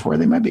been before.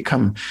 They might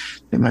become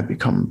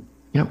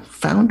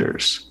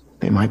founders.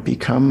 They might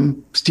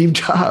become Steve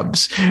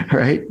Jobs,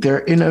 right?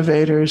 They're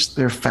innovators,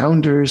 they're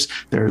founders,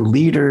 they're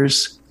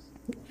leaders,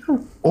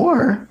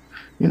 or,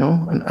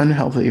 an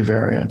unhealthy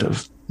variant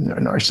of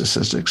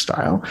narcissistic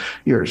style.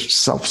 You're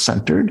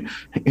self-centered,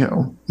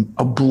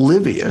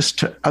 oblivious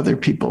to other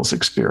people's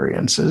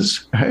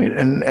experiences, right?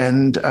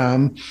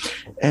 And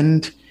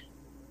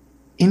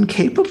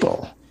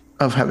incapable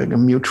of having a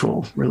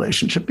mutual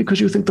relationship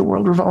because you think the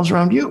world revolves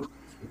around you.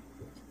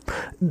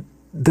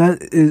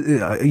 That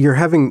is,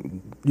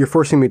 you're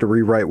forcing me to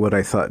rewrite what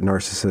I thought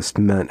narcissist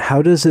meant.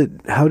 How does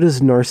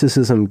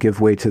narcissism give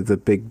way to the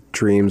big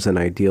dreams and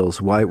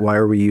ideals? Why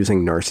are we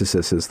using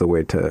narcissist as the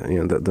way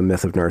to, the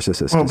myth of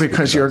Narcissus? Well,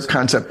 because your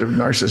concept of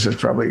narcissist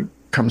probably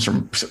comes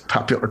from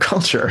popular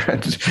culture.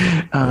 And,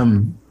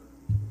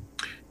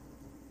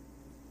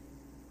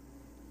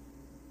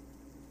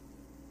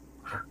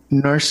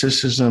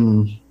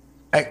 narcissism,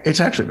 it's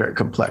actually very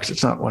complex.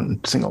 It's not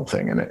one single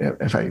thing. And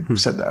if I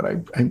said that,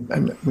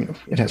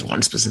 it has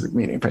one specific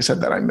meaning. If I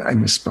said that, I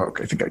misspoke.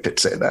 I think I did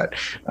say that.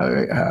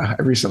 I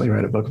recently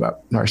read a book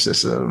about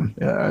narcissism.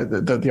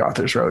 The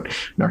authors wrote,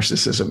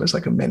 narcissism is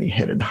like a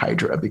many-headed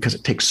hydra because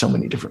it takes so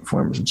many different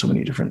forms and so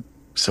many different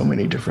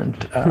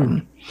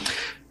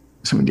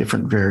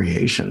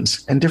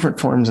variations, and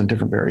different forms and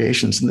different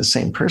variations in the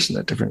same person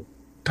at different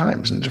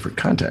times and different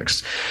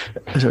contexts.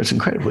 So it's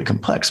incredibly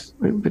complex.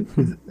 But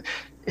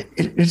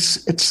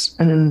it's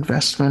an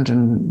investment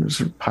in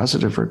sort of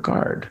positive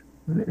regard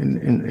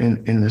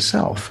in the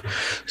self.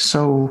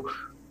 So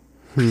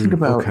Think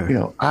about,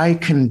 I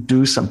can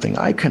do something.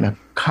 I can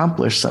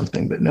accomplish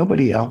something that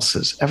nobody else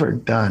has ever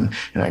done.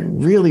 And I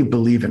really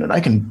believe in it. I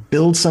can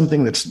build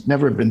something that's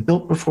never been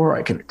built before.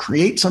 I can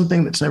create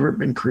something that's never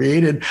been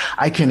created.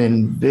 I can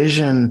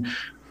envision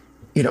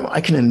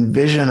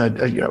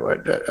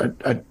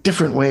a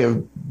different way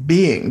of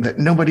being that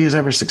nobody has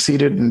ever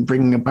succeeded in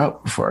bringing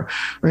about before.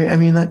 Right? I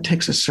mean, that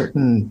takes a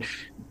certain,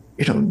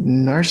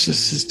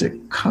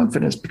 narcissistic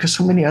confidence, because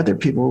so many other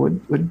people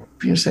would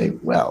say,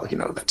 well,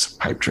 that's a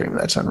pipe dream.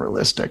 That's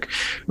unrealistic,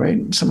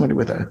 right? Somebody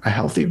with a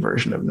healthy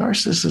version of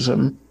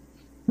narcissism,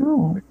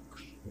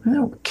 I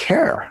don't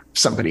care if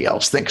somebody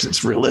else thinks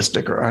it's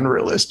realistic or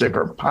unrealistic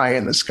or pie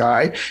in the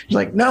sky. It's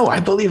like, no, I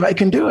believe I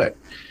can do it.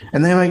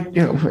 And they might,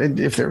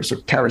 if they're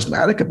sort of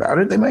charismatic about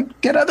it, they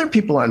might get other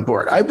people on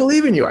board. I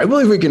believe in you. I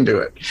believe we can do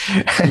it.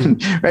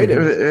 And right,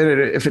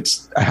 if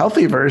it's a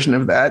healthy version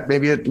of that,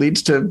 maybe it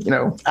leads to,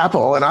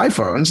 Apple and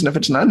iPhones. And if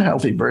it's an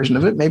unhealthy version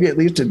of it, maybe it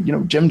leads to,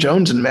 Jim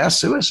Jones and mass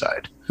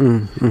suicide.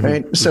 Mm-hmm.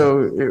 Right. So,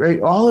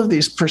 right, all of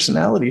these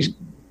personalities,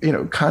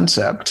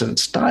 concepts and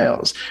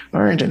styles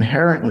aren't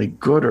inherently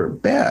good or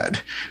bad,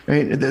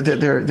 right?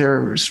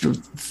 They're sort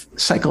of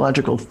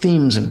psychological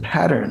themes and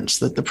patterns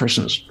that the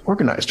person's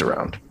organized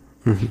around,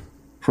 mm-hmm.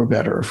 for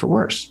better or for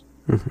worse.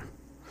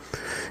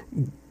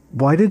 Mm-hmm.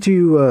 Why did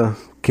you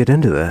get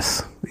into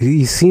this?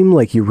 You seem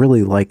like you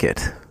really like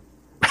it.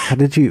 How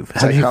did you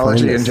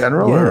Psychology in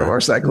general, or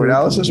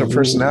psychoanalysis, or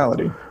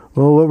personality?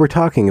 Well, what we're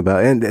talking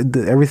about, and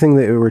everything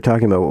that we're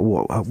talking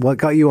about, what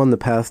got you on the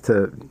path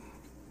to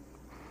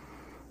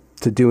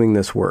doing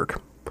this work?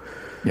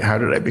 Yeah, how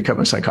did I become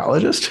a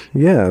psychologist?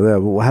 Yeah,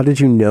 how did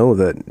you know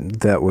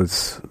that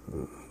was,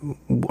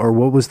 or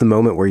what was the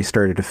moment where you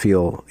started to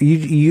feel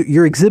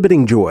you're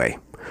exhibiting joy?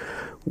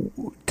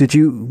 When did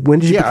you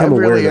become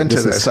aware really that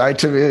into this?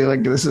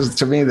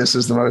 To me, this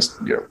is the most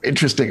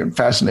interesting and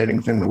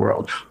fascinating thing in the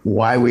world.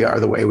 Why we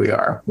are the way we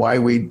are, why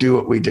we do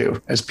what we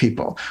do as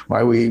people,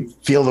 why we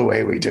feel the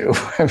way we do.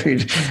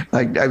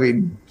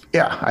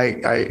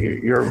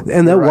 You're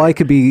why right.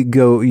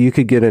 You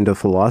could get into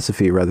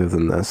philosophy rather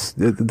than this.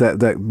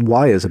 That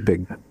why is a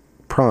big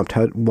prompt.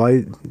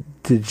 Why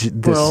did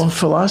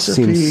this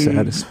seem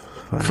satisfying?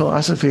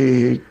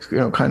 Philosophy,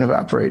 kind of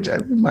operates.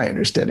 My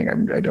understanding,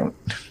 I don't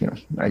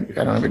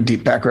have a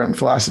deep background in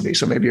philosophy,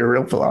 so maybe a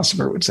real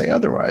philosopher would say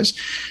otherwise.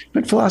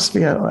 But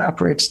philosophy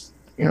operates,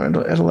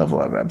 at a level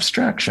of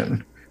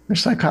abstraction. Where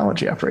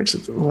psychology operates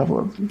at the level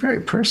of very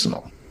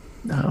personal.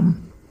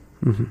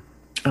 Mm-hmm.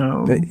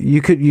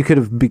 You could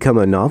have become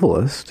a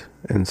novelist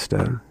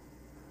instead.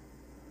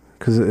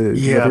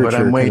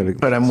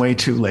 But I'm way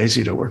too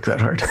lazy to work that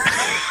hard.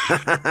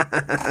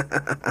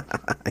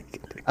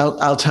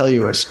 I'll tell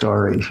you a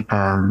story.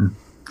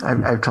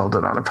 I've told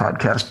it on a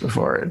podcast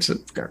before. It's a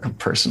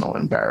personal,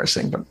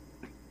 embarrassing, but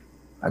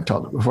I've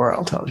told it before.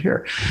 I'll tell it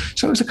here.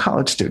 So I was a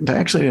college student. I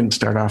actually didn't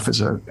start off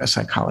as a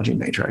psychology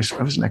major.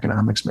 I was an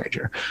economics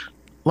major.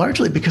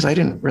 Largely because I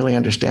didn't really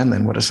understand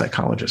then what a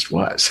psychologist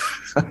was.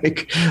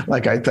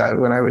 like I thought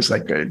when I was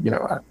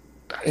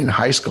in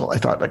high school, I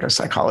thought like a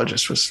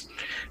psychologist was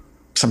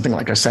something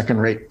like a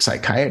second-rate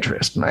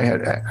psychiatrist, and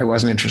I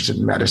wasn't interested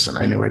in medicine.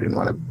 I knew I didn't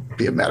want to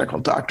be a medical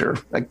doctor.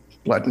 Like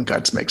blood and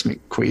guts makes me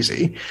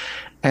queasy,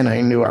 and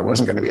I knew I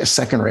wasn't going to be a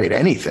second-rate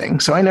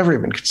anything. So I never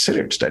even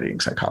considered studying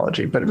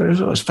psychology, but I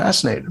was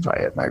fascinated by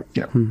it. And I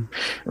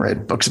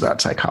read books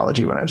about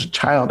psychology when I was a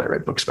child. I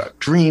read books about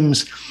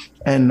dreams,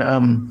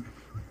 and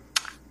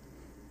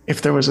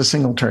if there was a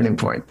single turning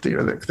point,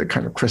 that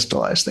kind of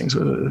crystallized things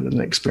was an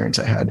experience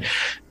I had.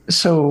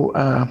 So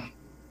I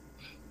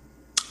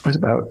was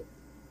about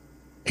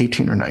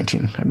 18 or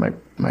 19. I had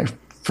my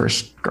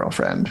first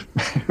girlfriend,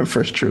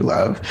 first true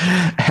love.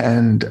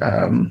 And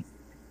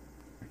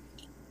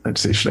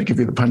let's see, should I give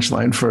you the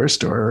punchline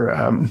first or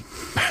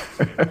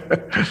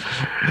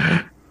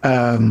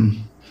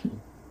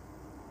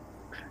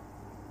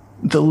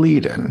the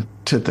lead-in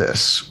to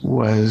this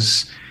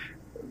was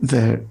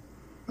that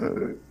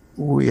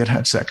we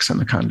had sex and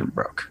the condom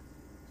broke,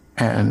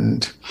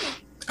 and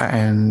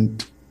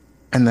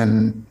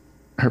then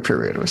her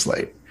period was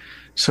late.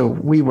 So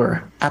we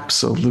were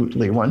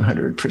absolutely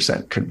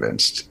 100%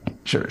 convinced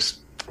she was,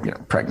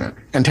 pregnant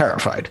and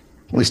terrified.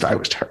 At least I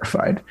was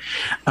terrified.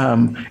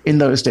 In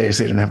those days,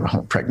 they didn't have a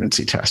home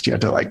pregnancy test. You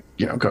had to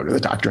go to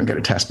the doctor and get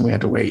a test, and we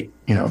had to wait,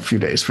 a few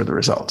days for the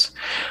results.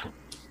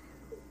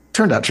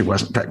 Turned out she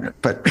wasn't pregnant,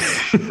 but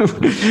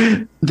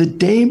the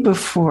day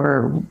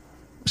before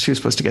she was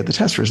supposed to get the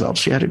test results,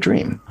 she had a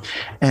dream.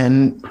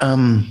 And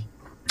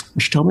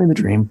she told me the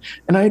dream,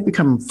 and I had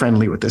become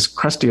friendly with this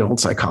crusty old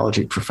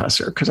psychology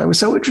professor because I was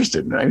so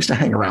interested, and I used to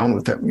hang around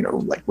with him,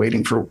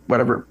 waiting for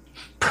whatever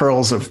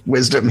pearls of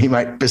wisdom he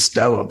might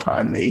bestow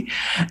upon me.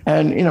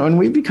 And, and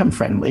we become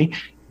friendly.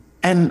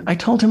 And I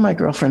told him my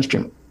girlfriend's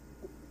dream.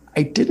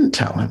 I didn't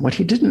tell him what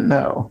he didn't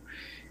know.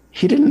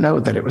 He didn't know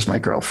that it was my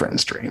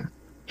girlfriend's dream.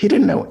 He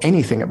didn't know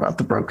anything about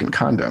the broken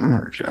condom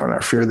or,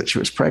 our fear that she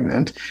was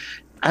pregnant.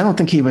 I don't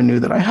think he even knew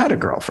that I had a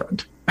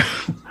girlfriend.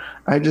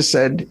 I just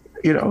said,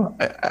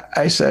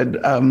 I said,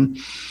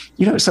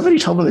 somebody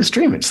told me this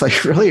dream. It's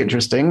like really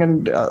interesting.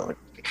 And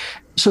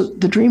so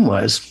the dream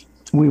was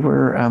we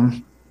were,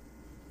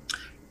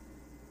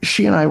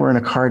 she and I were in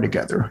a car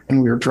together,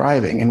 and we were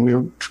driving, and we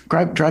were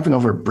driving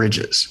over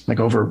bridges, like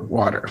over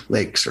water,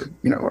 lakes, or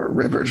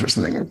rivers or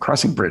something, or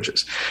crossing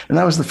bridges. And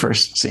that was the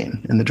first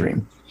scene in the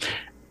dream.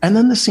 And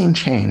then the scene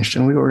changed,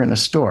 and we were in a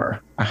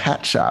store, a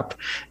hat shop,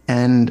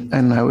 and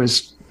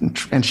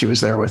she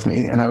was there with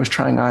me, and I was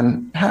trying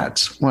on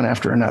hats one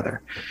after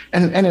another.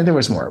 And there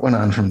was more. It went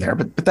on from there,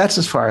 but that's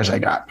as far as I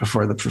got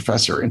before the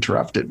professor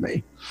interrupted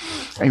me.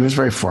 And he was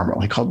very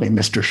formal. He called me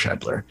Mr.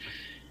 Shedler.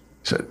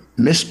 He said,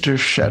 "Mr.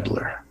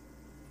 Shedler."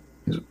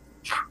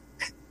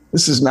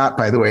 This is not,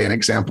 by the way, an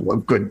example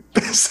of good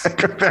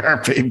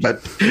psychotherapy,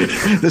 but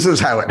this is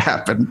how it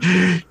happened.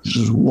 He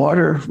says,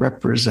 "Water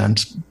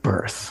represents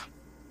birth.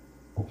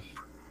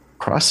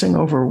 Crossing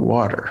over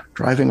water,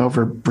 driving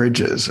over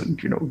bridges, and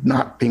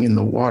not being in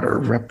the water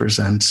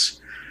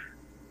represents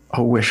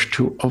a wish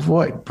to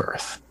avoid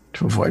birth,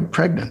 to avoid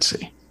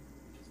pregnancy.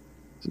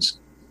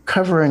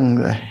 Covering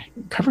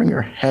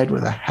your head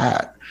with a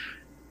hat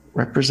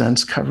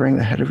represents covering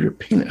the head of your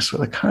penis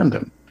with a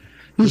condom."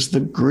 Now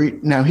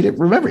he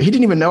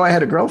didn't even know I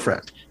had a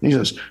girlfriend. And he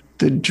says,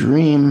 "The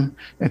dream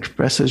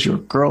expresses your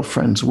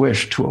girlfriend's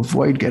wish to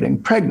avoid getting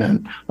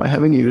pregnant by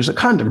having you use a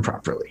condom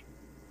properly."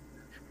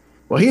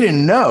 Well, he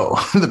didn't know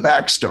the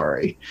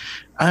backstory.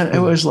 And it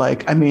was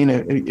like,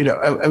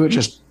 it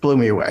just blew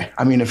me away.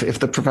 I mean, if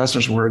the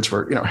professor's words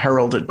were,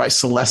 heralded by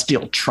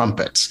celestial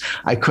trumpets,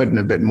 I couldn't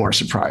have been more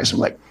surprised. I'm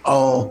like,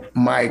 oh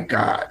my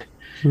God,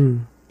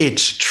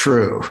 it's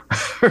true.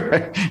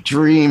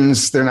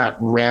 Dreams, they're not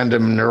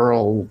random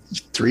neural.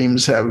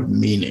 Dreams have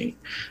meaning.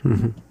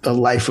 Mm-hmm. The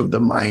life of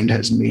the mind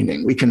has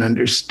meaning. We can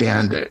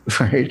understand it,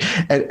 right?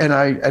 And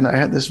I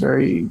had this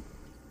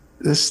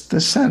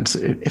this sense,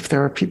 if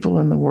there are people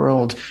in the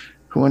world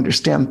who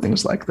understand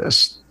things like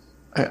this,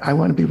 I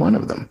want to be one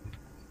of them.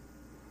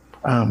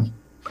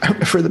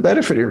 For the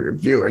benefit of your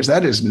viewers,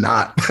 that is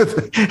not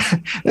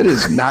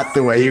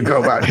the way you go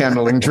about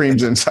handling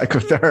dreams in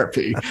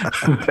psychotherapy.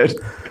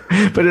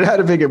 But it had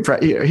a big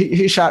impression.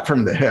 He shot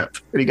from the hip,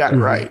 but he got it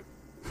right.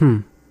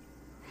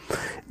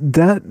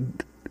 That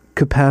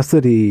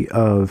capacity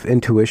of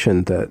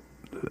intuition that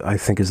I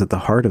think is at the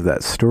heart of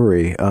that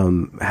story,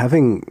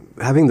 having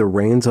the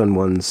reins on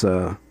one's.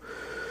 Have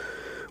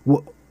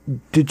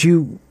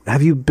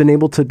you been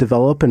able to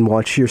develop and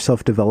watch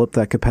yourself develop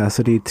that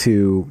capacity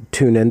to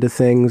tune into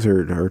things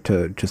or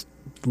to just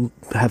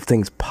have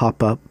things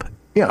pop up?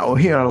 Yeah, well,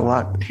 he had a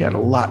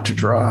lot to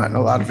draw on,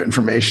 a lot of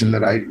information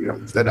that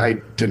I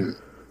didn't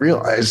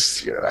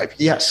realize. I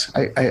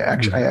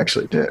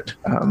actually did.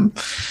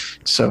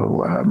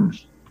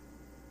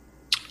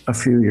 A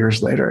few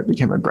years later, I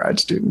became a grad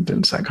student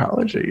in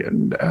psychology,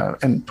 and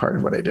part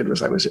of what I did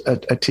was I was a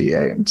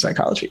TA in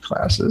psychology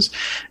classes,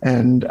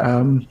 and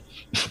I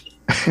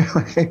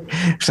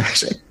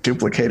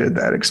duplicated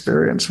that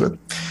experience with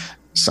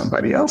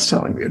somebody else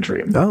telling me a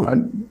dream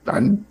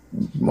on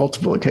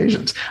multiple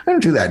occasions. I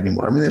don't do that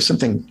anymore. I mean, there's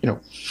something,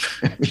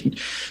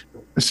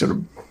 sort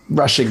of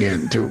rushing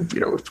in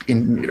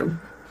to,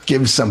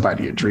 give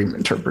somebody a dream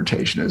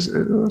interpretation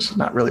is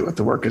not really what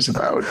the work is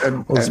about.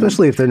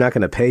 Especially if they're not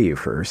going to pay you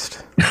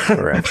first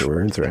or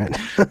afterwards, right?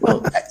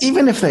 Well,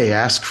 even if they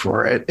ask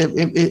for it,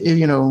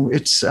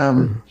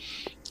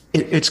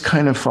 it's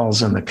kind of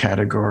falls in the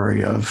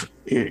category of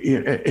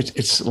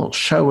it's a little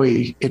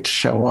showy, it's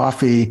show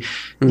offy,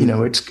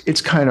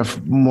 it's kind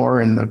of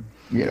more in the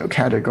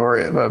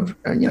category of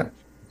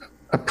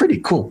a pretty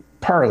cool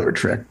parlor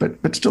trick,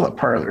 but still a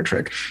parlor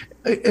trick.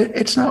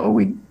 It's not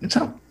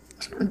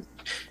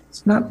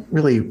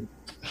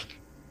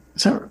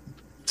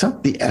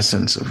the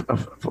essence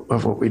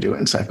of what we do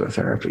in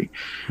psychotherapy.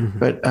 Mm-hmm.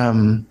 But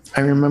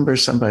I remember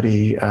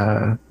somebody,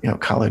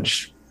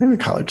 college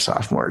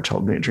sophomore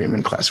told me a dream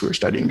in class. We were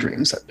studying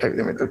dreams.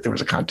 There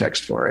was a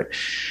context for it.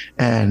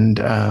 And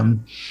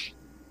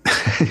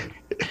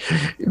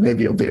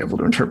maybe you'll be able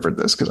to interpret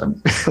this because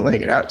I'm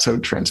laying it out so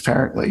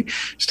transparently.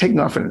 It's taking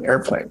off in an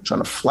airplane. It's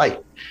on a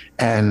flight.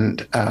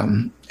 And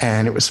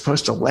it was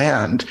supposed to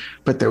land,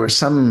 but there was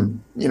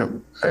some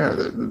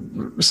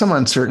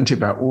uncertainty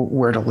about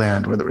where to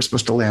land, whether it was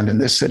supposed to land in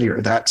this city or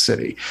that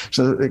city.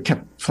 So it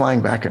kept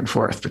flying back and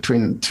forth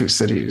between two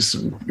cities,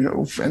 and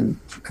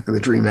the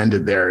dream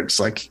ended there.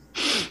 It's like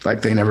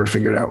they never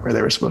figured out where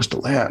they were supposed to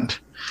land.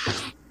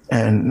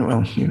 And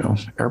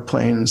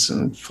airplanes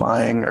and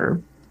flying are,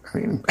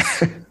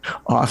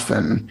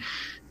 often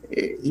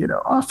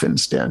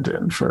stand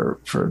in for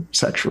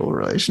sexual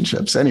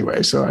relationships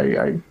anyway. So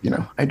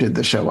I did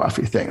the show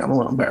offy thing. I'm a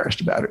little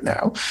embarrassed about it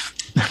now.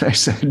 And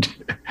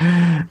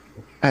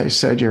I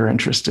said, you're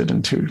interested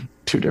in two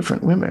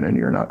different women and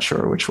you're not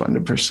sure which one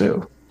to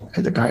pursue.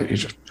 And the guy, he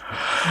just,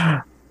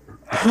 how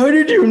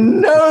did you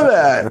know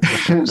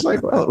that? And it's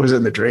like, well, it was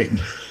in the dream.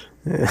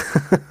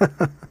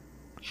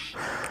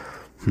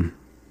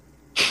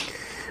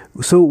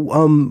 So,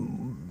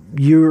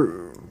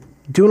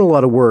 doing a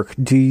lot of work.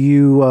 Do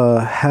you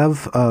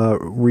have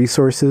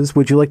resources?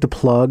 Would you like to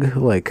plug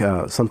like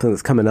something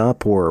that's coming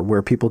up, or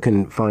where people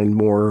can find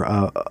more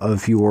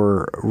of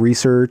your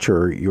research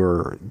or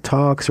your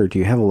talks, or do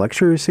you have a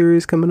lecture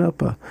series coming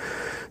up?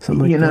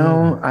 Something like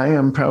that? I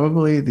am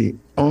probably the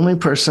only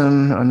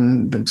person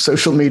on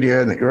social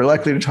media that you're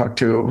likely to talk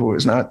to who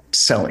is not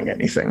selling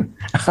anything.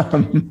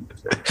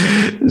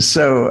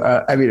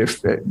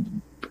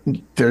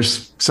 If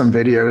there's some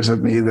videos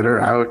of me that are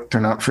out,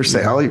 they're not for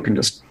sale. You can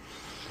just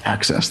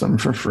access them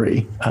for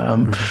free.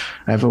 I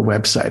have a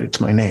website. It's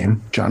my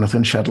name,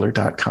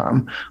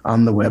 jonathanshedler.com.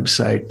 On the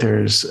website,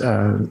 there's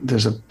a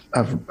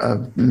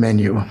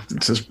menu.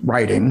 It says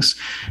writings,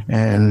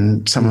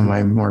 and some of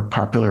my more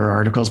popular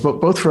articles,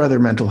 both for other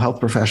mental health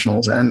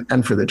professionals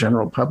and for the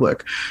general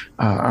public,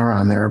 are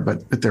on there.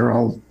 But they're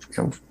all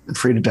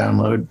free to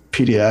download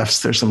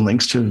PDFs. There's some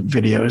links to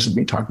videos of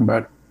me talking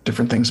about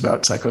different things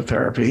about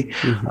psychotherapy.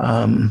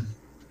 I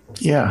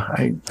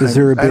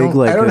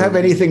don't have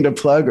anything to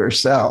plug or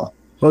sell.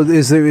 Well,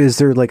 is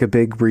there like a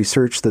big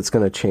research that's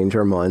going to change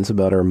our minds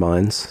about our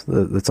minds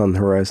that's on the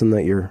horizon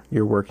that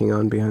you're working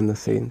on behind the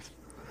scenes?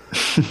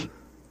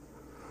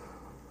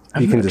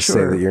 You can just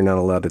say that you're not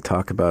allowed to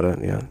talk about it.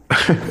 Yeah.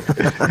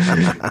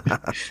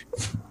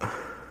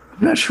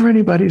 I'm not sure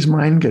anybody's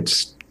mind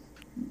gets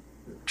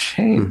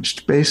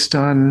changed based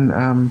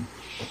on.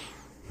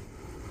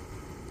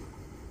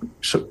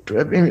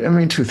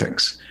 Two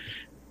things.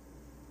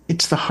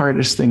 It's the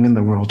hardest thing in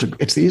the world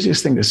it's the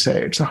easiest thing to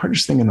say. It's the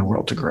hardest thing in the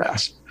world to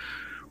grasp.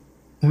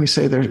 When we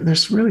say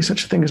there's really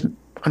such a thing as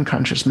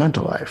unconscious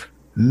mental life,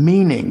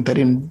 meaning that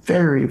in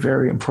very,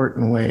 very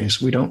important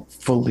ways, we don't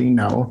fully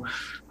know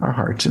our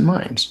hearts and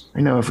minds.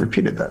 I know I've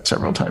repeated that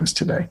several times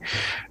today.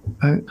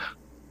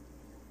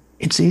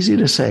 It's easy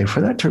to say,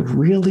 for that to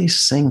really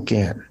sink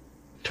in,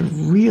 to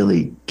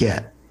really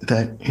get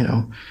that,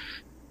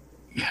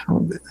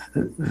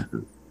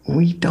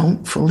 we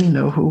don't fully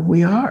know who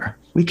we are.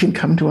 We can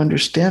come to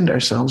understand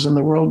ourselves in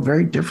the world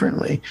very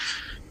differently.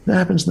 That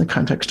happens in the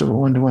context of a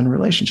one-to-one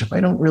relationship. I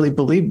don't really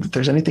believe that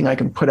there's anything I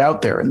can put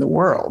out there in the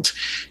world,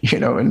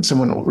 and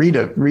someone will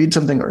read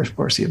something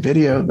or see a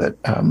video that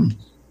I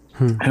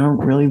don't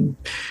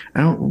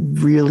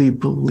really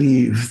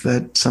believe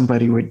that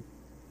somebody would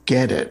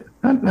get it.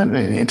 Not in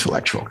an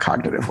intellectual,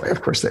 cognitive way.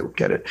 Of course, they would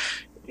get it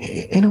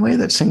in a way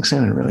that sinks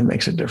in and really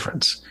makes a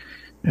difference.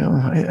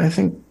 I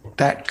think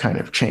that kind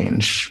of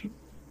change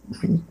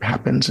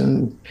happens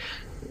in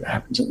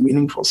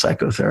meaningful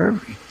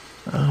psychotherapy.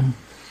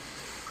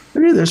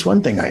 Maybe there's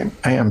one thing I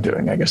am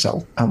doing. I guess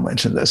I'll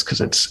mention this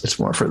because it's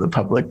more for the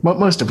public.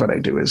 Most of what I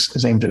do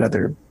is aimed at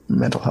other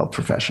mental health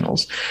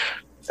professionals.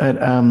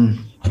 I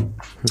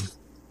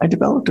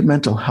developed a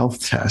mental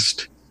health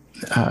test.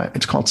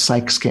 It's called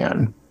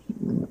PsychScan.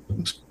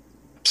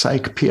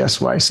 Psych,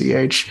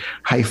 P-S-Y-C-H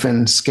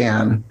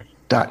 -scan.com.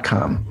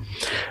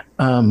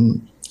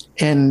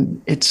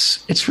 And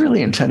it's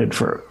really intended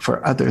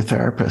for other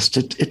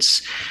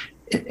therapists.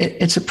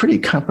 It's a pretty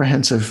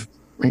comprehensive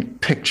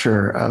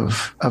picture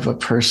of a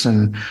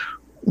person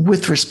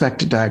with respect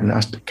to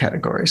diagnostic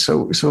categories.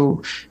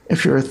 So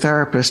if you're a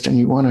therapist and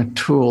you want a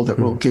tool that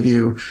will give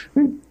you,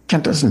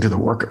 Kent doesn't do the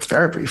work of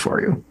therapy for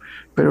you,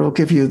 but it will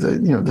give you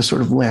the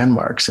sort of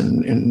landmarks of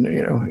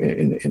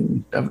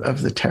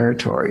the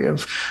territory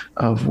of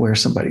where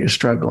somebody is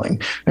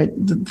struggling. Right?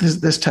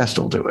 This test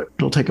will do it.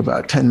 It'll take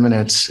about 10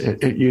 minutes.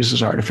 It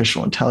uses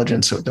artificial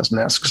intelligence, so it doesn't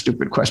ask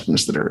stupid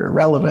questions that are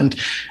irrelevant.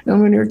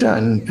 And when you're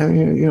done,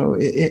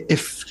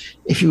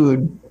 if you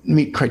would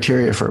meet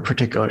criteria for a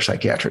particular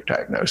psychiatric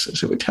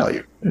diagnosis, it would tell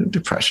you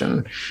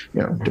depression,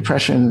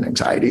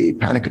 anxiety,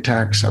 panic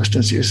attacks,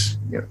 substance use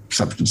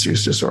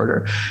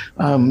disorder.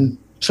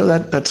 So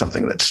that's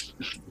something that's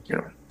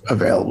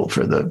available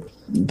for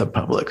the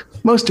public.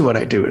 Most of what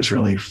I do is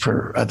really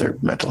for other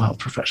mental health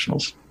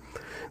professionals.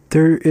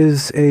 There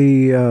is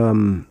a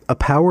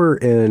power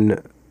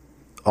in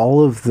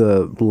all of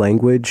the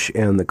language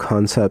and the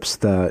concepts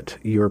that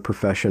your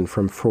profession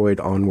from Freud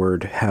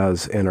onward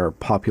has in our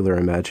popular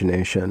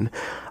imagination.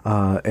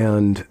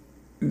 And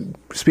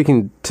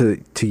speaking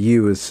to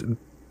you has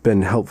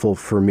been helpful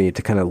for me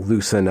to kind of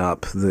loosen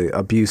up the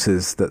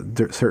abuses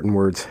that certain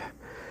words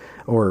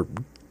or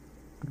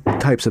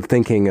types of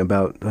thinking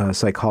about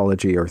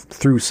psychology or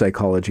through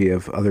psychology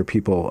of other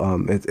people.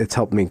 It's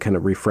helped me kind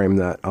of reframe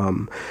that.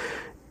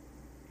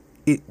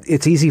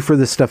 It's easy for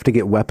this stuff to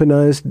get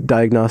weaponized.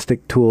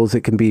 Diagnostic tools,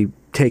 it can be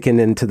taken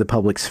into the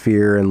public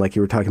sphere. And like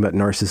you were talking about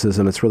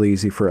narcissism, it's really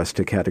easy for us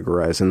to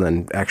categorize and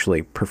then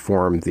actually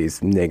perform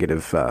these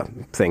negative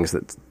things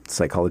that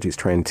psychology is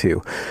trying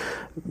to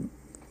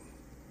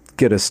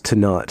get us to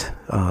not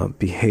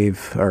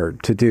behave or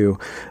to do.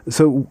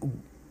 So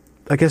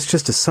I guess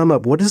just to sum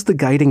up, what is the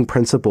guiding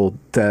principle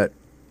that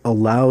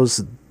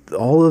allows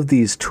all of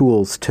these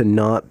tools to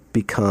not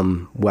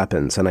become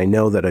weapons? And I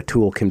know that a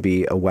tool can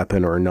be a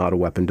weapon or not a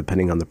weapon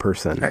depending on the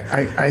person.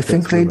 I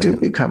think they do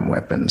become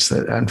weapons,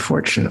 that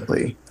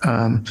unfortunately.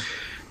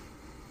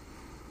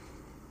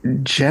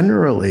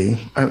 Generally,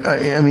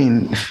 I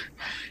mean,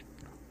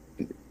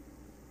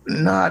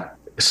 not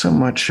so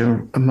much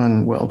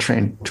among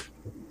well-trained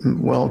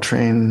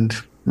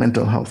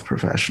mental health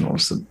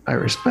professionals that I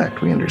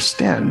respect. We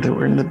understand that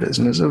we're in the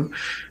business of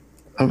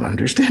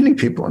understanding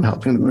people and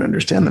helping them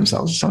understand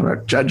themselves. It's not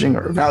about judging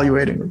or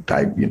evaluating or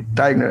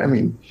diagnose. I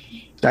mean,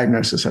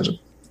 diagnosis has a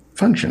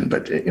function,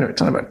 but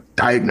it's not about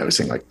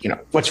diagnosing, like,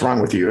 what's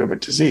wrong with you, you have a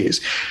disease.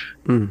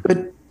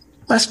 But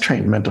less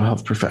trained mental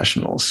health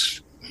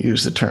professionals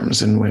use the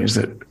terms in ways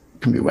that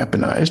can be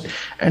weaponized,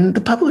 and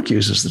the public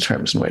uses the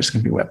terms in ways that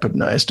can be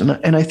weaponized.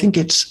 And I think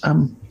it's,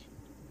 among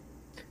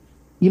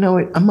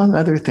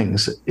other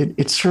things,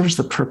 it serves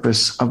the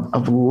purpose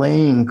of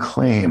laying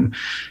claim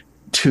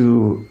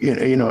to,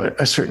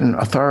 a certain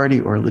authority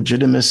or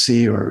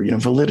legitimacy or,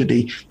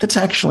 validity that's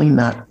actually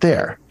not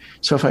there.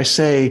 So if I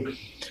say,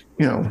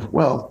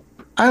 well,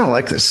 I don't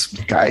like this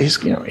guy,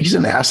 he's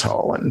an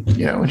asshole, and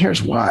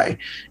here's why,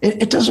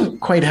 it doesn't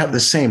quite have the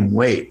same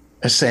weight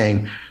as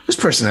saying this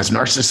person has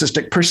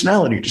narcissistic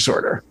personality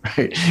disorder,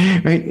 right?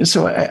 And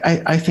so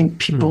I think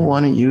people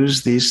want to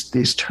use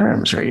these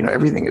terms, right?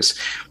 Everything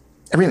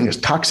is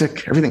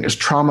toxic, everything is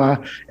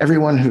trauma,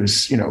 everyone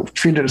who's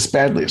treated us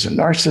badly is a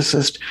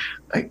narcissist.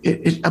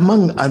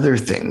 Among other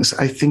things,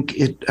 I think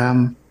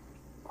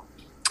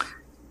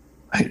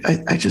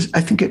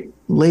I think it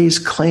lays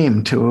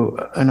claim to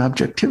an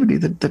objectivity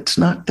that's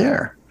not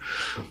there.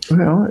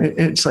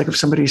 It's like if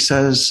somebody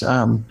says,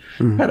 God,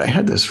 I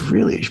had this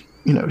really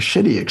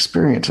shitty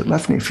experience. It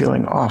left me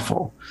feeling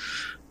awful.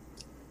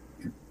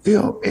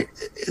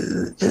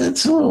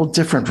 It's a little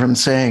different from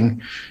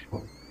saying,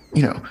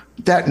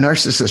 that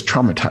narcissist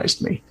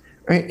traumatized me.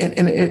 Right.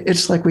 And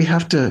it's like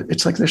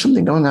it's like there's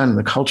something going on in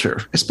the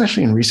culture,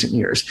 especially in recent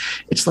years.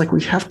 It's like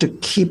we have to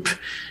keep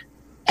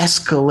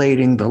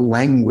escalating the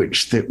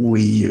language that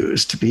we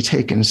use to be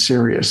taken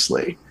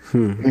seriously.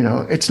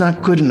 It's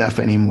not good enough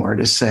anymore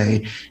to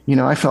say,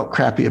 I felt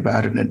crappy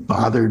about it and it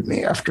bothered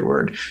me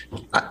afterward.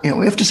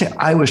 We have to say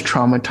I was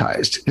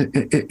traumatized.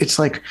 It's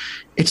like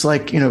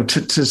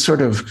to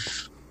sort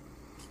of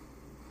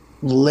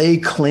lay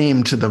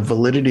claim to the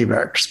validity of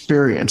our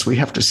experience, we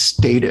have to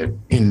state it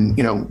in,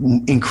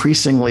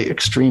 increasingly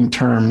extreme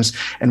terms,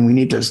 and we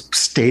need to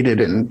state it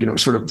in,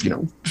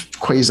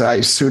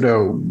 quasi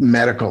pseudo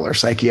medical or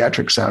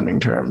psychiatric sounding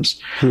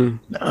terms.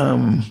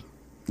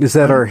 Is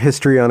that our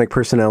histrionic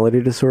personality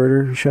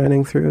disorder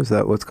shining through? Is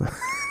that what's going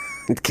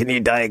on? Can you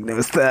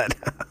diagnose that?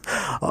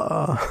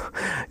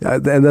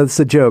 And that's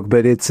a joke,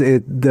 but it's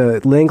the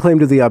laying claim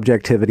to the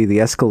objectivity, the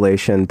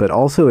escalation, but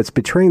also it's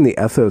betraying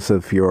the ethos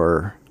of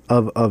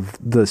of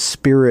the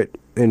spirit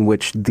in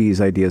which these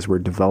ideas were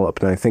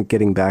developed. And I think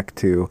getting back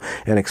to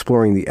and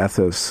exploring the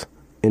ethos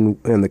in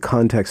the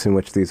context in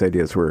which these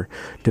ideas were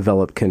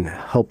developed can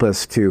help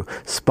us to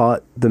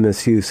spot the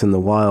misuse in the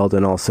wild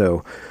and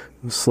also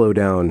slow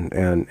down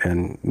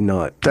and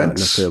not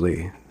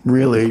necessarily.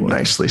 Really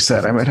nicely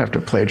said. I might have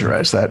to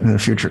plagiarize that in the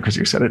future because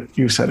you said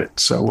it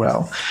so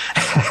well.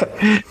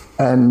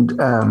 And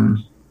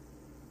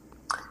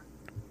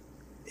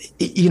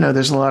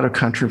there's a lot of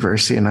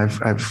controversy, and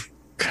I've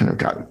kind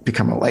of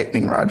become a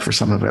lightning rod for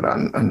some of it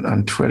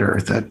on Twitter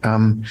that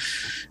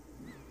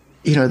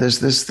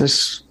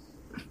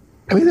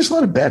there's a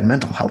lot of bad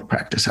mental health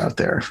practice out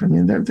there. I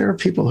mean, there are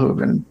people who have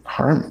been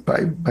harmed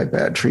by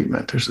bad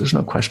treatment. There's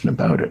no question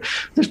about it.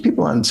 There's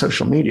people on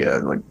social media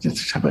like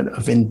just have a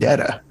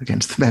vendetta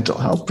against the mental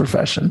health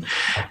profession,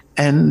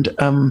 and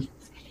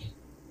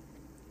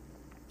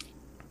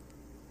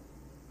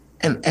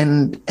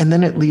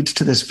then it leads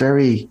to this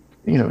very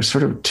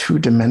sort of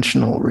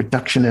two-dimensional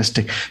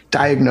reductionistic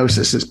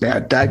diagnosis is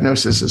bad,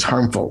 diagnosis is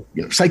harmful.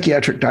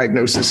 Psychiatric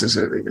diagnosis is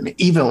an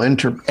evil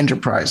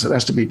enterprise that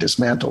has to be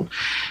dismantled.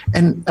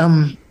 And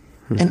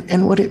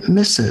what it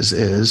misses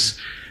is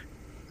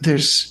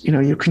there's,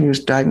 you can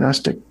use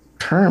diagnostic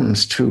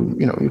terms to,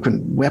 you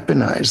can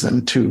weaponize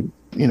them to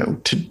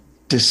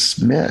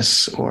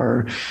dismiss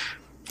or,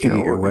 get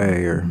your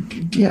way or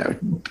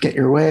get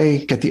your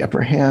way, get the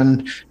upper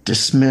hand,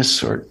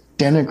 dismiss or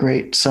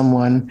denigrate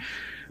someone.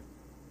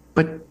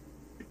 But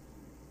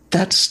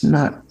that's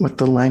not what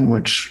the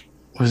language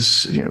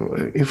was,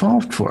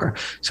 evolved for.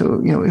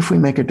 So, if we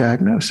make a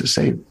diagnosis,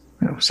 say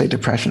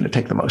depression to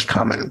take the most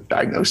common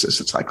diagnosis,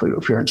 it's likely to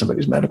appear in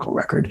somebody's medical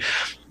record.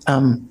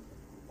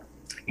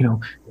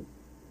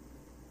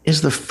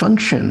 Is the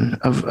function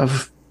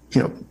of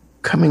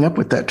coming up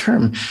with that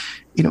term,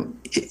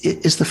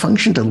 is the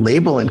function to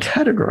label and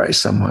categorize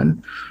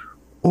someone,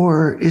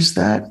 or is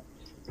that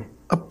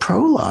a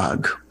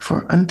prologue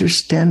for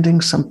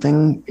understanding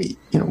something,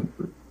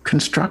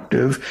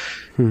 constructive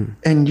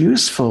and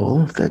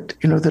useful that,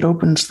 that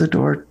opens the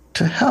door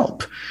to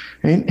help,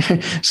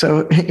 right?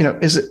 So,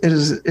 is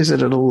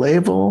it a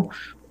label,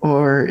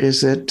 or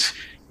is it,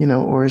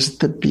 or is it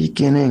the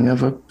beginning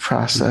of a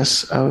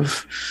process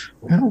of,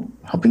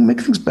 helping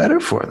make things better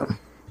for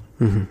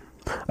them?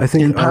 I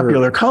think in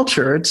popular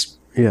culture, it's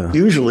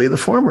usually the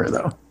former,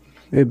 though.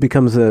 It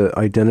becomes an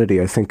identity,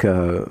 I think,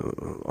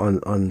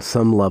 on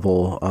some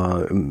level,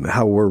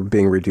 how we're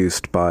being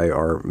reduced by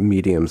our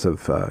mediums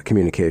of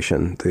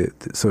communication, the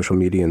social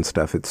media and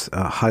stuff. It's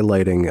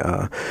highlighting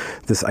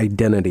this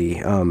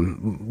identity.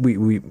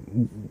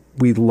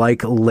 We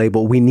like a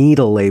label. We need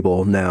a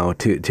label now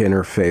to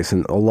interface,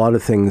 and a lot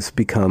of things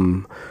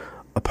become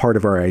a part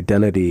of our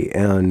identity.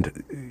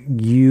 And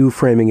you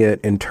framing it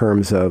in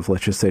terms of,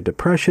 let's just say,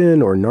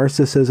 depression or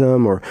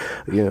narcissism, or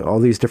all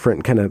these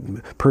different kind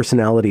of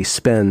personality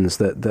spins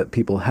that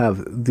people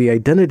have. The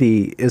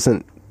identity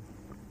isn't.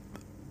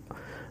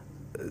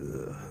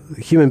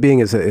 Human being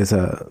is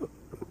a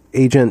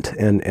agent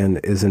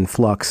and is in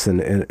flux and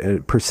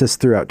it persists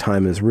throughout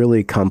time, is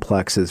really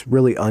complex, is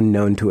really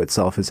unknown to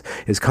itself,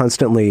 is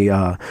constantly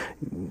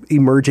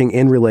emerging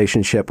in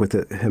relationship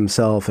with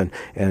himself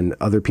and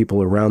other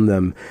people around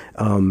them.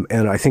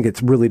 And I think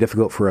it's really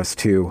difficult for us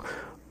to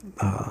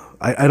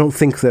I don't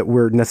think that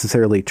we're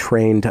necessarily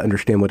trained to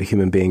understand what a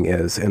human being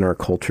is in our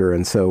culture,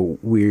 and so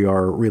we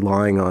are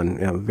relying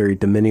on very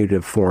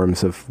diminutive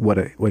forms of what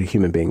a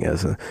human being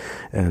is,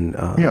 and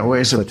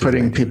ways of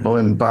putting people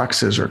in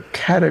boxes or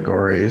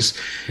categories,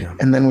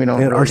 and then we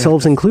don't. And really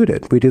ourselves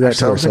included, we do that.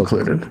 Ourselves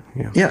included.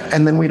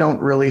 And then we don't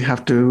really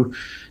have to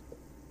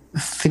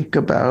think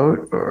about,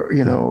 or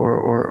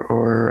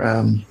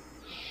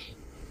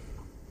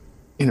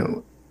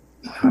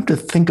have to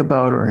think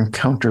about or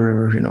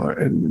encounter,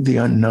 the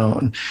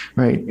unknown,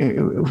 right?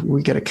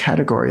 We get a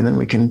category, and then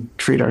we can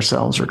treat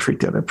ourselves or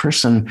treat the other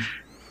person,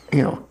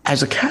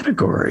 as a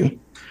category,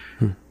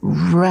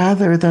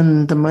 rather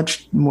than the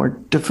much more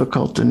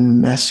difficult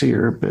and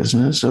messier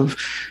business of,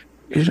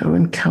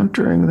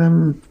 encountering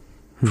them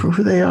for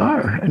who they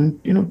are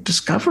and,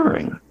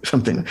 discovering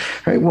something,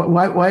 right?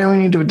 Why do I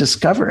need to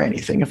discover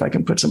anything if I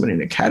can put somebody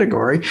in a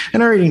category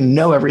and I already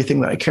know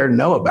everything that I care to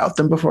know about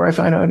them before I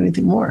find out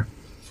anything more?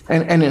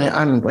 And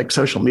on like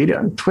social media,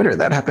 on Twitter,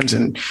 that happens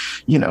in,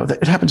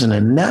 it happens in a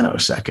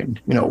nanosecond,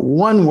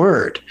 one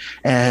word,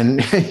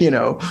 and,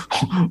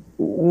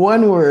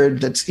 one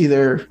word that's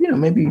either,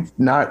 maybe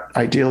not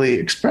ideally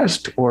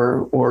expressed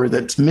or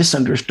that's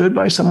misunderstood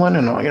by someone.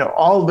 And,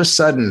 all of a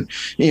sudden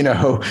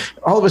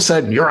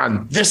you're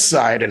on this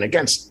side and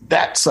against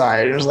that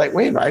side. And it was like,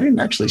 wait, I didn't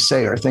actually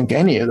say or think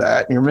any of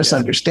that. You're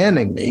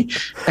misunderstanding me.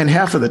 And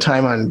half of the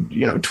time on,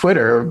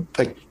 Twitter,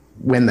 like,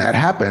 when that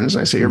happens,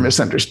 I say, you're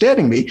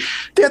misunderstanding me,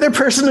 the other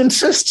person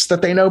insists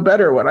that they know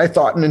better what I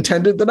thought and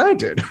intended than I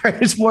did.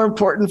 Right? It's more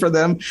important for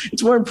them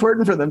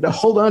to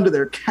hold on to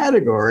their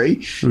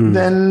category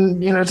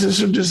than,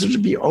 to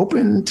be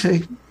open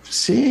to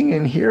seeing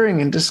and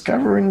hearing and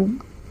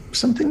discovering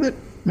something that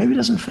maybe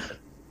doesn't fit.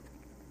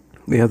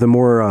 Yeah, the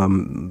more,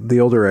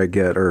 the older I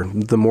get, or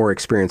the more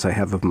experience I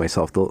have of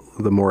myself,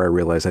 the more I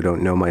realize I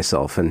don't know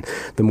myself, and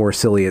the more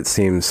silly it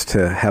seems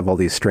to have all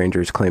these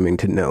strangers claiming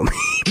to know me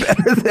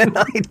better than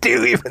I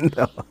do, even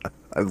though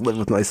I've lived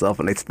with myself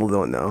and I still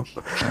don't know.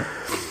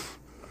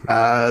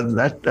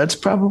 That's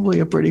probably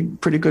a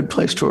pretty good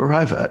place to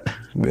arrive at.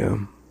 Yeah.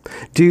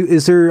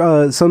 Is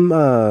there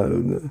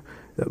some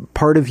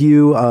part of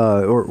you,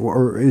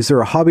 or is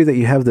there a hobby that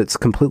you have that's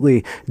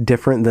completely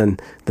different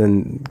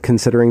than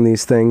considering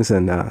these things,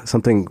 and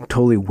something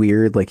totally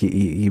weird, like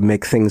you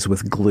make things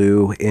with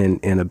glue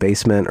in a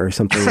basement or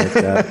something like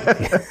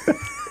that?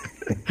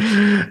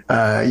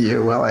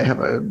 Well, I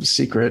have a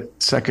secret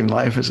second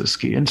life as a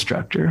ski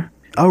instructor.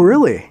 Oh,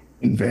 really?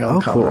 In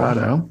Vail,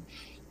 Colorado.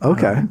 Cool.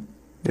 Okay.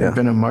 I've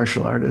been a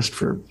martial artist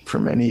for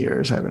many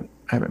years. I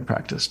haven't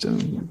practiced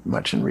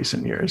much in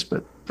recent years,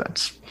 but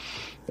that's.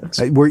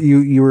 Were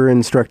you were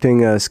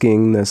instructing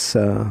skiing this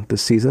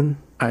season?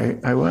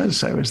 I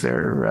was there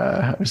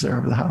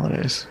over the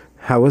holidays.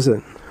 How was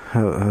it?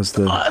 How's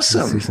the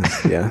awesome? The season?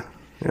 Yeah.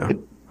 It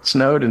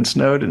snowed and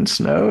it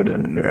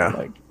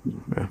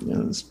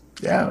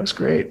was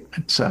great.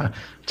 It's a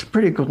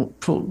pretty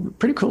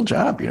cool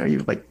job.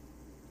 You like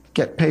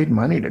get paid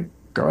money to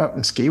go out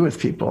and ski with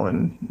people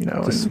and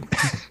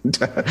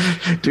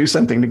and do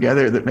something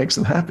together that makes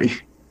them happy.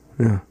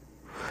 Yeah.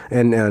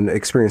 And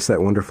experience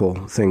that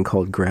wonderful thing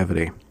called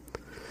gravity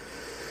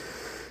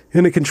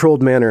in a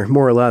controlled manner,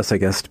 more or less, I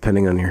guess,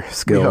 depending on your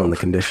skill and the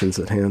conditions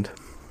at hand.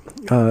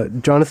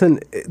 Jonathan,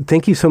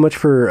 thank you so much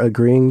for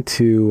agreeing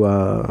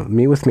to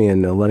meet with me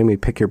and letting me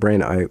pick your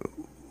brain. I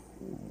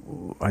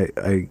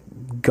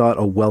got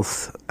a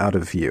wealth out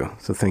of you,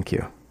 so thank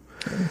you.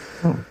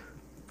 Oh,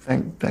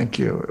 thank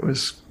you. It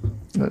was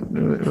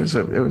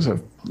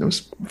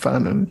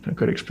fun and a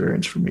good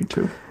experience for me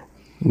too.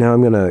 Now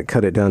I'm going to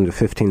cut it down to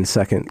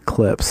 15-second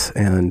clips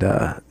and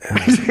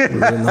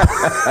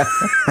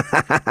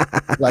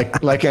like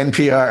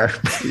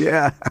NPR.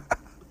 Yeah.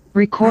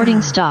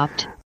 Recording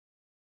stopped.